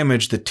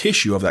damage the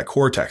tissue of that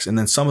cortex. And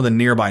then some of the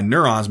nearby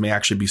neurons may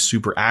actually be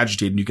super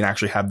agitated. And you can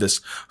actually have this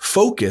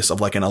focus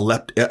of like an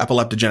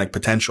epileptogenic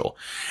potential.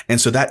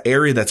 And so that that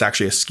area that's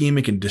actually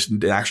ischemic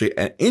and actually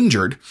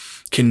injured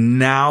can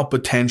now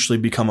potentially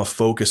become a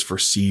focus for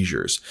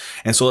seizures.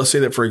 And so let's say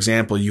that, for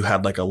example, you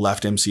had like a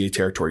left MCA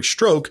territory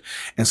stroke,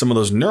 and some of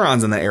those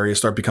neurons in that area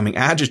start becoming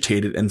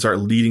agitated and start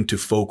leading to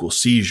focal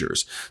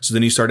seizures. So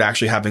then you start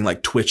actually having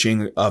like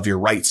twitching of your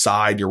right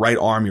side, your right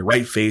arm, your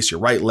right face,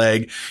 your right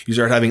leg. You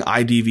start having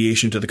eye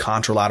deviation to the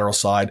contralateral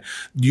side.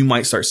 You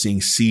might start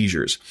seeing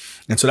seizures.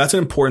 And so that's an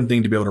important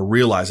thing to be able to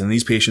realize. In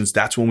these patients,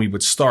 that's when we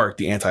would start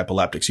the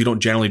antiepileptics. You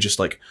don't generally just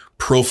like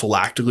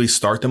prophylactically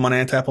start them on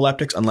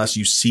antiepileptics unless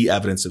you see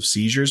evidence of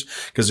seizures,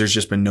 because there's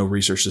just been no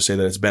research to say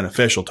that it's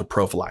beneficial to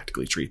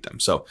prophylactically treat them.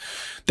 So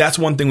that's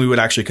one thing we would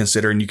actually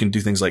consider. And you can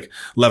do things like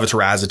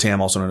levetiracetam,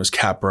 also known as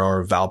Keppra,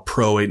 or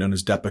valproate, known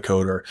as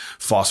Depakote, or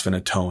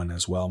fosphenytoin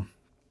as well.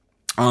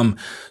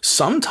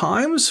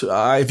 Sometimes,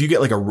 if you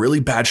get like a really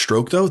bad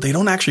stroke though, they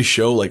don't actually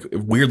show, like,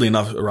 weirdly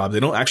enough, Rob, they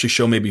don't actually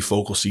show maybe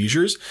focal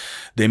seizures.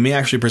 They may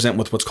actually present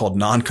with what's called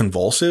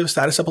non-convulsive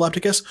status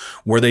epilepticus,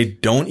 where they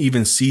don't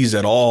even seize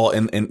at all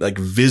and like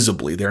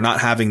visibly. They're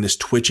not having this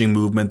twitching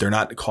movement. They're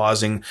not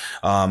causing,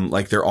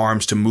 like their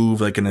arms to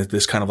move like in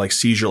this kind of like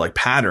seizure like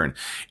pattern.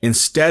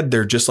 Instead,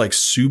 they're just like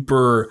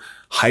super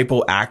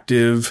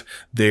hypoactive.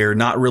 They're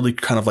not really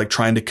kind of like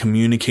trying to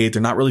communicate.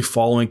 They're not really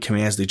following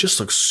commands. They just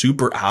look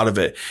super out of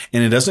it,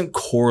 and it doesn't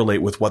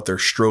correlate with what their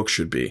stroke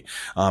should be.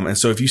 And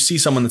so if you see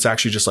someone that's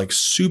actually just like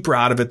super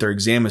out of it, their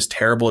exam is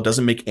terrible, it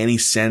doesn't make any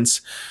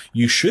sense,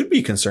 you should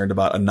be concerned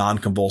about a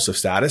non-convulsive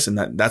status, and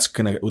that's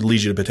going to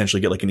lead you to potentially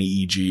get like an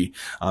EEG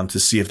to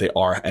see if they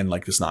are in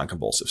like this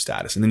non-convulsive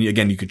status. And then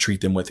again, you could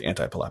treat them with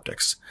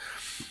antiepileptics.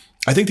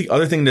 I think the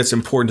other thing that's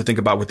important to think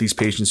about with these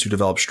patients who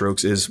develop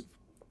strokes is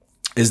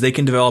they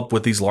can develop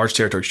with these large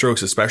territory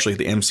strokes, especially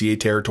the MCA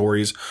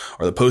territories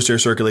or the posterior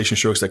circulation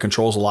strokes that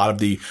controls a lot of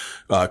the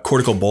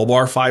cortical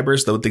bulbar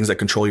fibers, the things that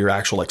control your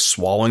actual like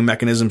swallowing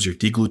mechanisms, your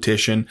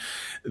deglutition.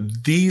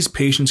 These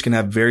patients can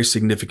have very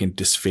significant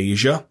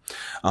dysphagia.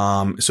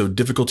 So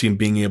difficulty in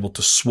being able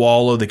to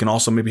swallow. They can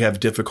also maybe have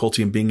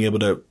difficulty in being able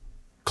to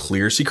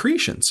clear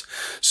secretions.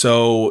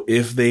 So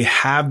if they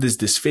have this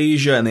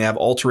dysphagia and they have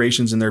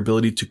alterations in their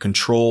ability to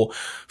control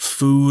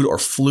food or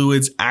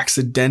fluids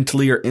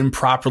accidentally or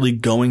improperly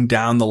going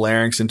down the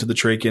larynx into the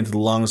trachea, into the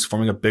lungs,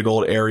 forming a big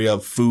old area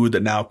of food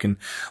that now can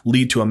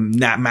lead to a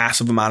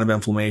massive amount of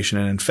inflammation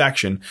and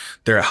infection,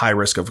 they're at high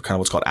risk of kind of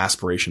what's called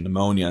aspiration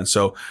pneumonia. And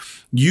so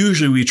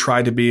usually we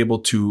try to be able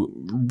to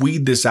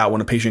weed this out when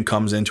a patient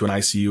comes into an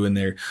ICU and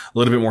they're a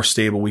little bit more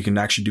stable. We can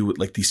actually do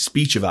like these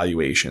speech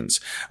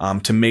evaluations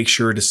to make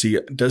sure to see,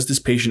 does this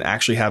patient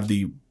actually have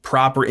the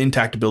proper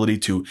intact ability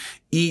to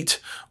eat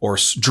or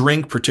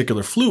drink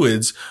particular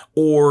fluids,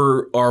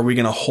 or are we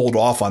going to hold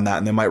off on that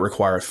and they might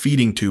require a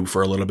feeding tube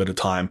for a little bit of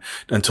time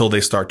until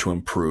they start to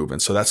improve.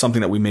 And so that's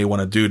something that we may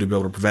want to do to be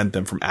able to prevent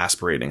them from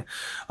aspirating.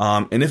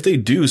 And if they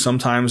do,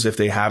 sometimes if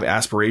they have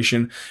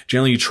aspiration,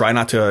 generally you try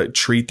not to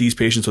treat these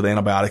patients with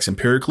antibiotics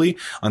empirically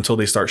until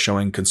they start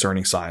showing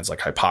concerning signs like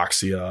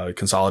hypoxia,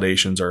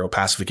 consolidations or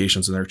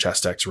opacifications in their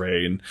chest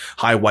x-ray, and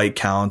high white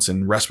counts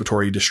and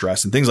respiratory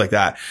distress and things like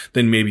that.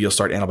 Then maybe you'll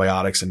start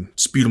antibiotics and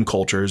sputum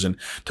cultures and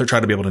to try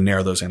to be able to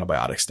narrow those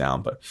antibiotics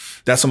down. But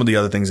that's some of the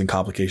other things and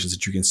complications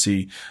that you can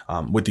see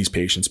with these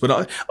patients.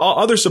 But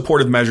other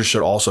supportive measures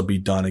should also be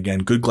done. Again,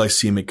 good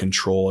glycemic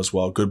control as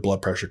well, good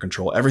blood pressure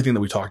control, everything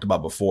that we talked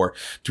about before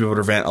to be able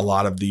to prevent a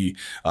lot of the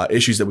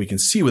issues that we can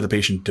see with a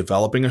patient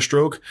developing a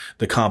stroke,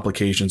 the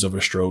complications of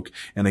a stroke.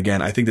 And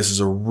again, I think this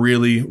is a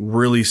really,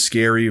 really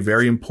scary,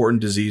 very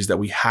important disease that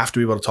we have to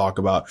be able to talk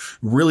about,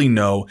 really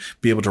know,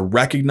 be able to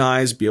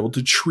recognize, be able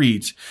to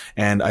treat.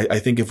 And I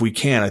think if we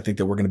can, I think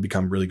that we're going to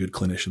become really good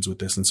clinicians with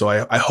this. And so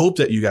I hope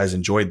that you guys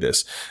enjoyed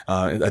this.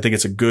 I think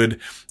it's a good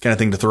kind of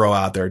thing to throw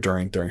out there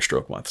during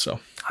Stroke Month. So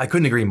I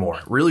couldn't agree more.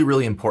 Really,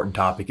 really important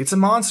topic. It's a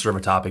monster of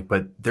a topic,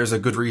 but there's a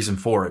good reason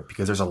for it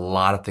because there's a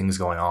lot of things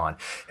going on.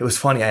 It was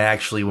funny. I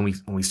actually, when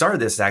we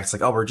started this, it's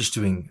like, oh, we're just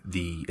doing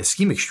the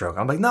ischemic stroke.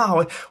 I'm like,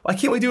 no, why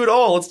can't we do it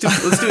all? Let's do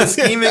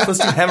ischemic. Let's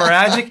do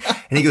hemorrhagic.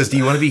 And he goes, do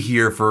you want to be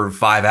here for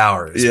 5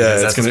 hours? Yeah,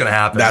 that's what's going to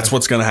happen. That's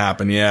what's going to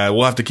happen. Yeah.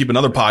 We'll have to keep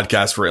another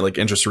podcast for like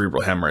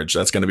intracerebral hemorrhage.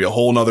 That's going to be a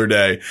whole nother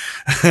day.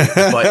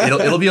 But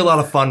it'll be a lot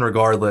of fun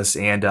regardless.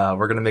 And,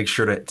 we're going to make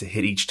sure to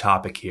hit each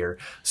topic here.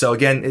 So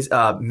again,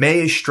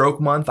 May is Stroke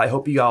Month. I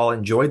hope you all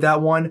enjoyed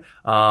that one.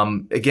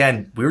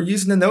 Again, we're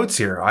using the notes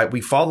here.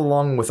 We followed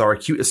along with our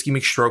acute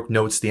ischemic stroke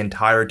notes the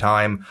entire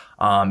time.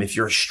 If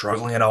you're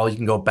struggling at all, you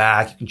can go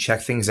back, you can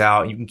check things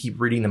out, you can keep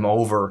reading them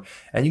over,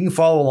 and you can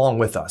follow along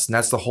with us. And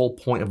that's the whole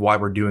point of why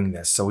we're doing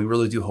this. So we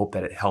really do hope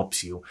that it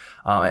helps you.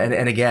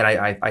 And again,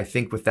 I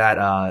think with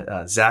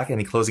that, Zach,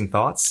 any closing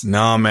thoughts?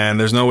 No, man,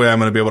 there's no way I'm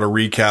going to be able to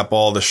recap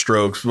all the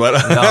strokes, but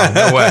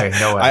no way.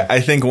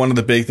 I think one of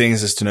the big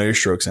things is to know your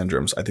stroke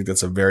syndromes. I think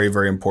that's a very,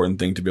 very important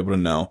thing to be able to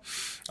know.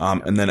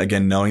 And then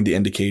again, knowing the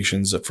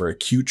indications for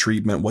acute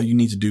treatment, what you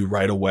need to do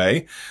right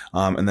away.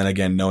 And then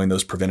again, knowing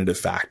those preventative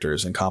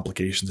factors and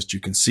complications that you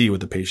can see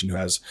with the patient who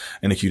has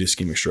an acute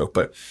ischemic stroke.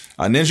 But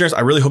Ninja Nerds,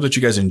 I really hope that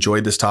you guys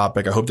enjoyed this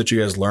topic. I hope that you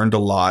guys learned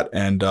learned a lot,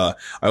 and I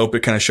hope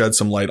it kind of shed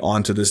some light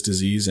onto this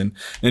disease. And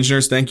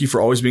engineers, thank you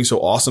for always being so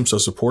awesome, so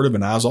supportive.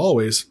 And as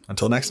always,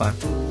 until next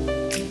time.